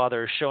that the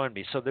Father is showing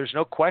me. So there's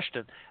no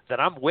question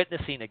that I'm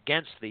witnessing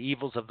against the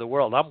evils of the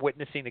world. I'm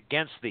witnessing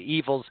against the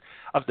evils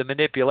of the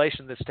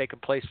manipulation that's taken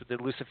place with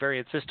the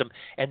Luciferian system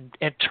and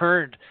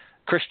turned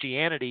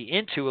Christianity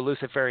into a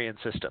Luciferian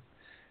system.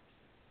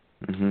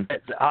 Mm-hmm.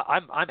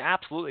 I'm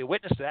absolutely a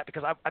witness to that,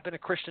 because I've been a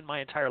Christian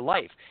my entire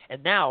life,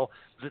 and now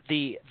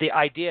the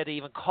idea to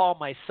even call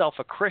myself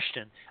a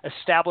Christian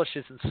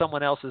establishes in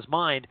someone else's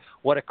mind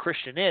what a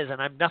Christian is,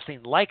 and I'm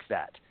nothing like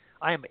that.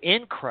 I am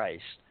in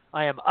Christ,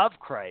 I am of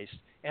Christ,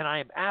 and I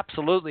am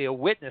absolutely a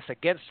witness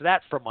against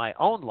that for my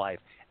own life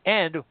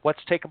and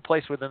what's taken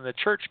place within the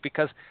church,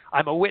 because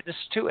I'm a witness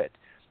to it.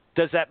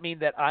 Does that mean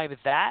that I'm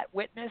that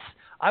witness?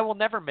 I will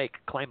never make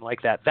a claim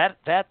like that.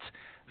 That's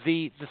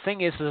the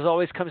thing is, it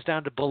always comes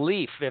down to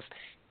belief.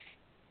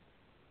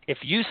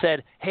 If you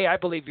said, "Hey, I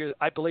believe you're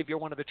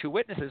one of the two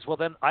witnesses," well,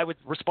 then I would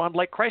respond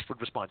like Christ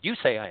would respond. You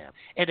say I am,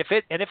 and if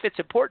it's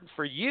important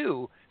for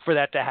you for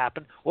that to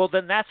happen, well,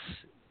 then that's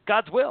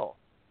God's will,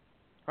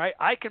 right?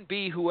 I can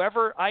be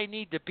whoever I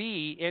need to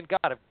be in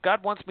God. If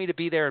God wants me to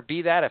be there and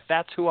be that, if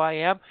that's who I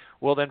am,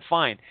 well, then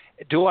fine.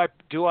 Do I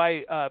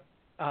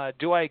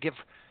give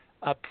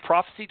a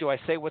prophecy? Do I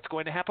say what's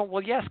going to happen?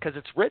 Well, yes, because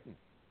it's written.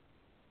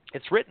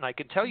 It's written. I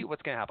can tell you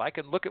what's going to happen. I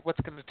can look at what's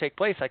going to take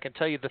place. I can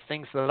tell you the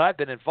things that I've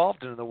been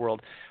involved in the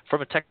world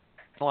from a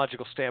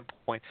technological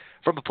standpoint,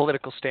 from a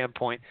political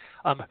standpoint,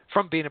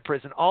 from being in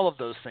prison, all of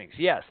those things.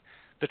 Yes,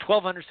 the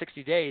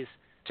 1,260 days,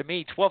 to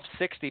me,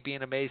 1,260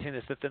 being amazing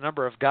is that the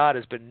number of God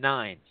has been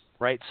 9,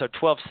 right? So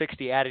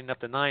 1,260 adding up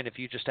to 9 if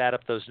you just add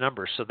up those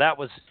numbers. So that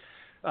was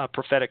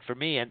prophetic for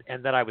me, and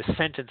that I was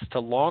sentenced to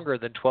longer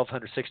than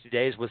 1,260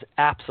 days was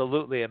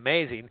absolutely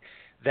amazing.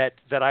 That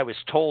I was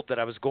told that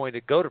I was going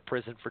to go to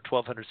prison for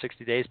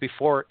 1,260 days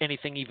before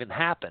anything even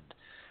happened.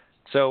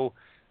 So,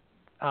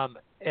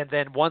 and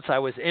then once I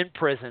was in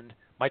prison,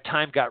 my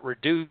time got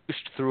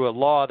reduced through a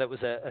law that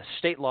was a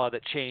state law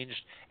that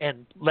changed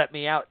and let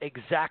me out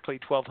exactly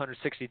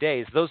 1,260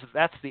 days.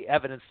 That's the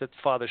evidence that the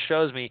Father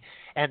shows me.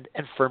 And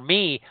for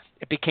me,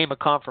 it became a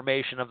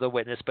confirmation of the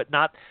witness, but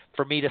not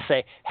for me to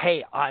say,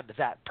 hey, I'm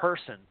that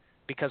person,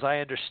 because I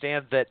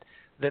understand that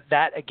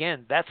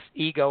again, that's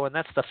ego, and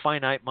that's the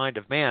finite mind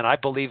of man. I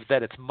believe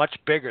that it's much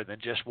bigger than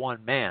just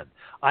one man.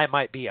 I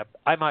might be a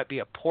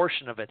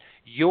portion of it.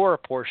 You're a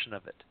portion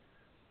of it,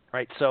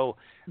 right? So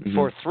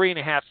for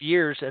 3.5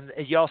 years, and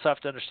you also have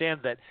to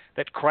understand that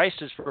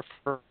Christ is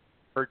referred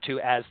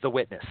to as the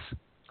witness,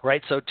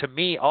 right? So to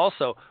me,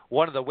 also,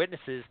 one of the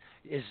witnesses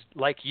is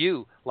like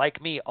you,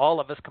 like me, all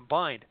of us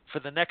combined for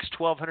the next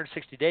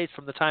 1,260 days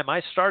from the time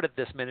I started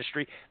this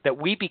ministry, that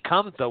we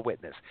become the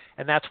witness.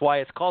 And that's why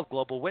it's called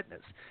Global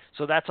Witness.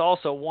 So that's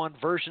also one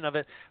version of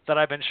it that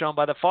I've been shown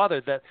by the Father,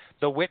 that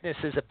the witness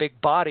is a big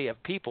body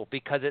of people,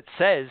 because it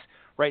says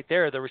right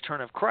there, the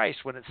return of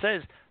Christ, when it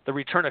says the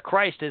return of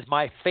Christ is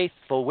my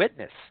faithful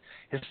witness.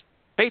 His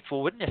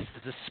faithful witness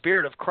is the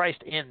Spirit of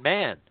Christ in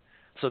man.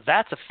 So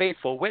that's a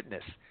faithful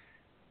witness.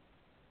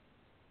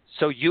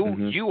 So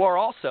you are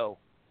also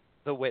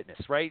the witness,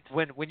 right?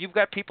 When you've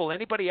got people,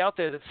 anybody out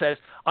there that says,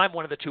 I'm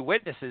one of the two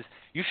witnesses,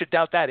 you should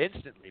doubt that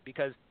instantly,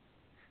 because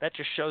that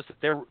just shows that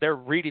they're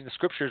reading the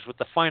Scriptures with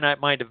the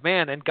finite mind of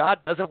man, and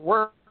God doesn't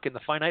work in the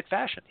finite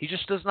fashion. He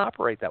just doesn't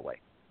operate that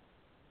way.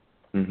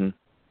 Mm-hmm.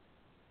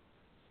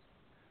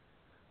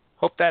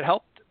 Hope that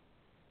helped.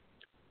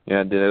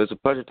 Yeah, it did. It was a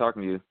pleasure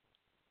talking to you.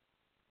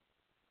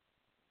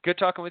 Good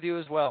talking with you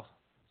as well.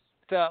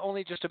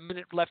 Only just a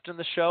minute left in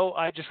the show.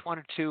 I just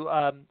wanted to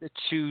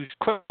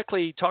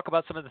quickly talk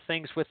about some of the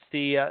things with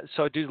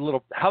so do a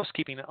little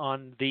housekeeping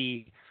on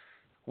the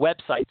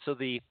website. So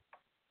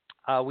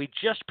we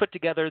just put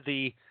together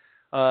the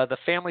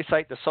family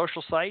site, the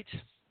social site,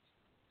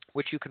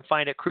 which you can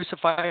find at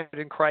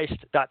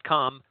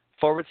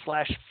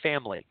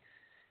crucifiedinchrist.com/family,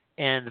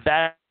 and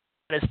that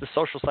is the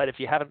social site. If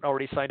you haven't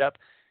already signed up,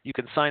 you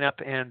can sign up,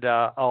 and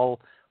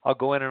I'll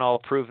go in and I'll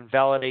approve and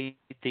validate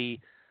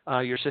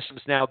your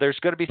systems. Now, there's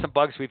going to be some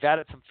bugs. We've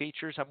added some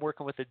features. I'm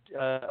working with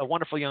a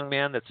wonderful young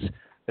man that's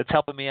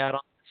helping me out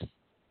on this.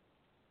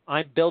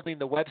 I'm building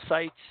the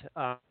website,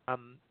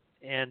 and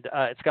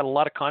it's got a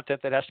lot of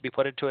content that has to be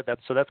put into it.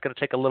 So that's going to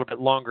take a little bit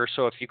longer.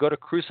 So if you go to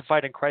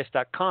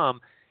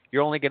crucifiedinchrist.com,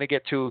 you're only going to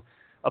get to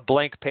a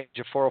blank page,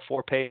 a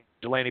 404 page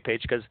landing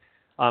page, because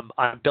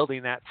I'm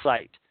building that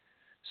site.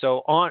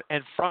 So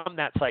from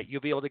that site,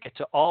 you'll be able to get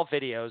to all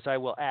videos. I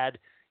will add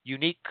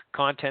unique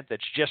content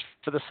that's just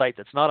for the site,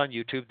 that's not on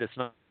YouTube, that's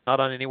not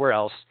on anywhere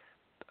else.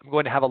 I'm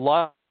going to have a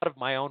lot of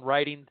my own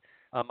writing.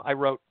 I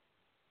wrote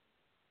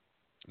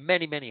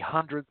many, many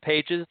hundred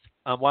pages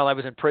while I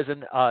was in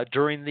prison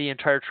during the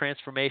entire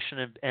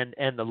transformation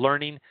and the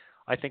learning.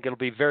 I think it'll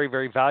be very,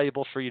 very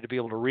valuable for you to be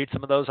able to read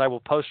some of those. I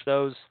will post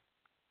those.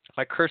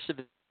 My cursive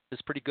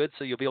is pretty good,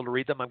 so you'll be able to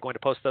read them. I'm going to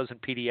post those in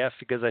PDF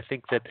because I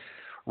think that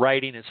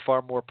writing is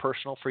far more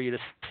personal for you to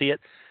see it,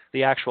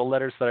 the actual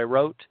letters that I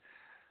wrote.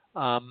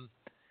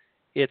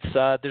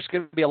 There's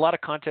going to be a lot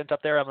of content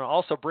up there. I'm going to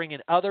also bring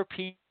in other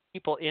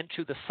people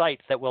into the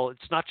site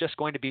it's not just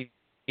going to be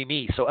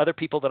me. So other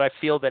people that I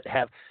feel that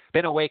have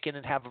been awakened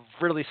and have a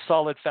really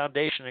solid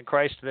foundation in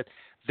Christ, that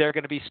they're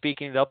going to be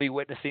speaking, they'll be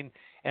witnessing,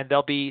 and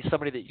they'll be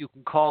somebody that you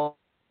can call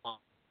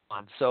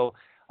on. So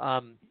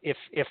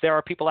if there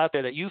are people out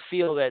there that you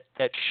feel that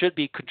should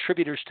be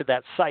contributors to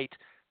that site,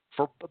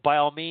 by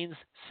all means,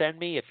 send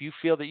me. If you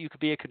feel that you could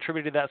be a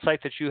contributor to that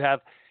site, that you have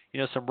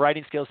some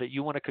writing skills that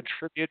you want to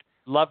contribute,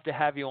 love to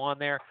have you on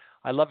there.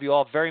 I love you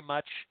all very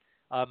much.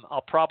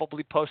 I'll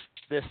probably post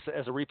this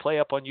as a replay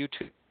up on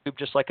YouTube,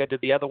 just like I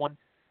did the other one.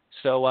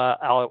 So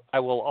I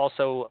will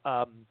also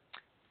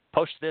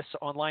post this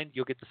online.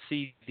 You'll get to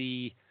see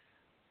the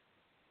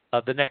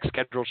next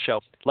scheduled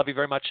show. Love you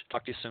very much.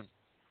 Talk to you soon.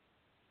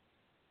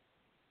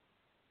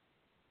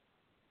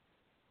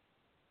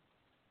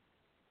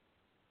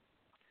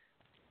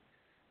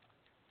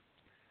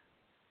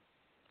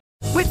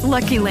 With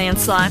Lucky Land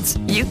Slots,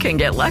 you can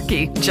get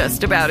lucky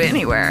just about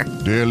anywhere.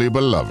 Dearly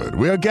beloved,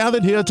 we are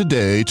gathered here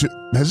today to...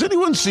 Has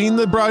anyone seen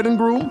the bride and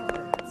groom?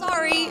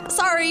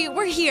 Sorry,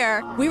 we're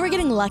here. We were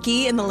getting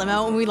lucky in the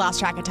limo and we lost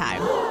track of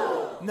time.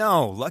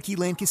 No, Lucky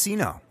Land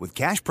Casino, with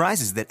cash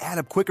prizes that add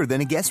up quicker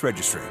than a guest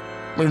registry.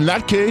 In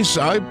that case,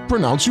 I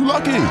pronounce you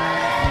lucky.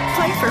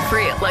 Play for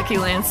free at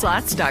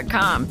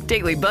LuckyLandSlots.com.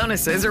 Daily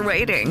bonuses are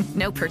waiting.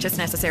 No purchase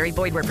necessary.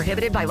 Void where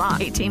prohibited by law.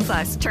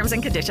 18+. Terms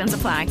and conditions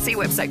apply. See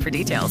website for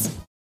details.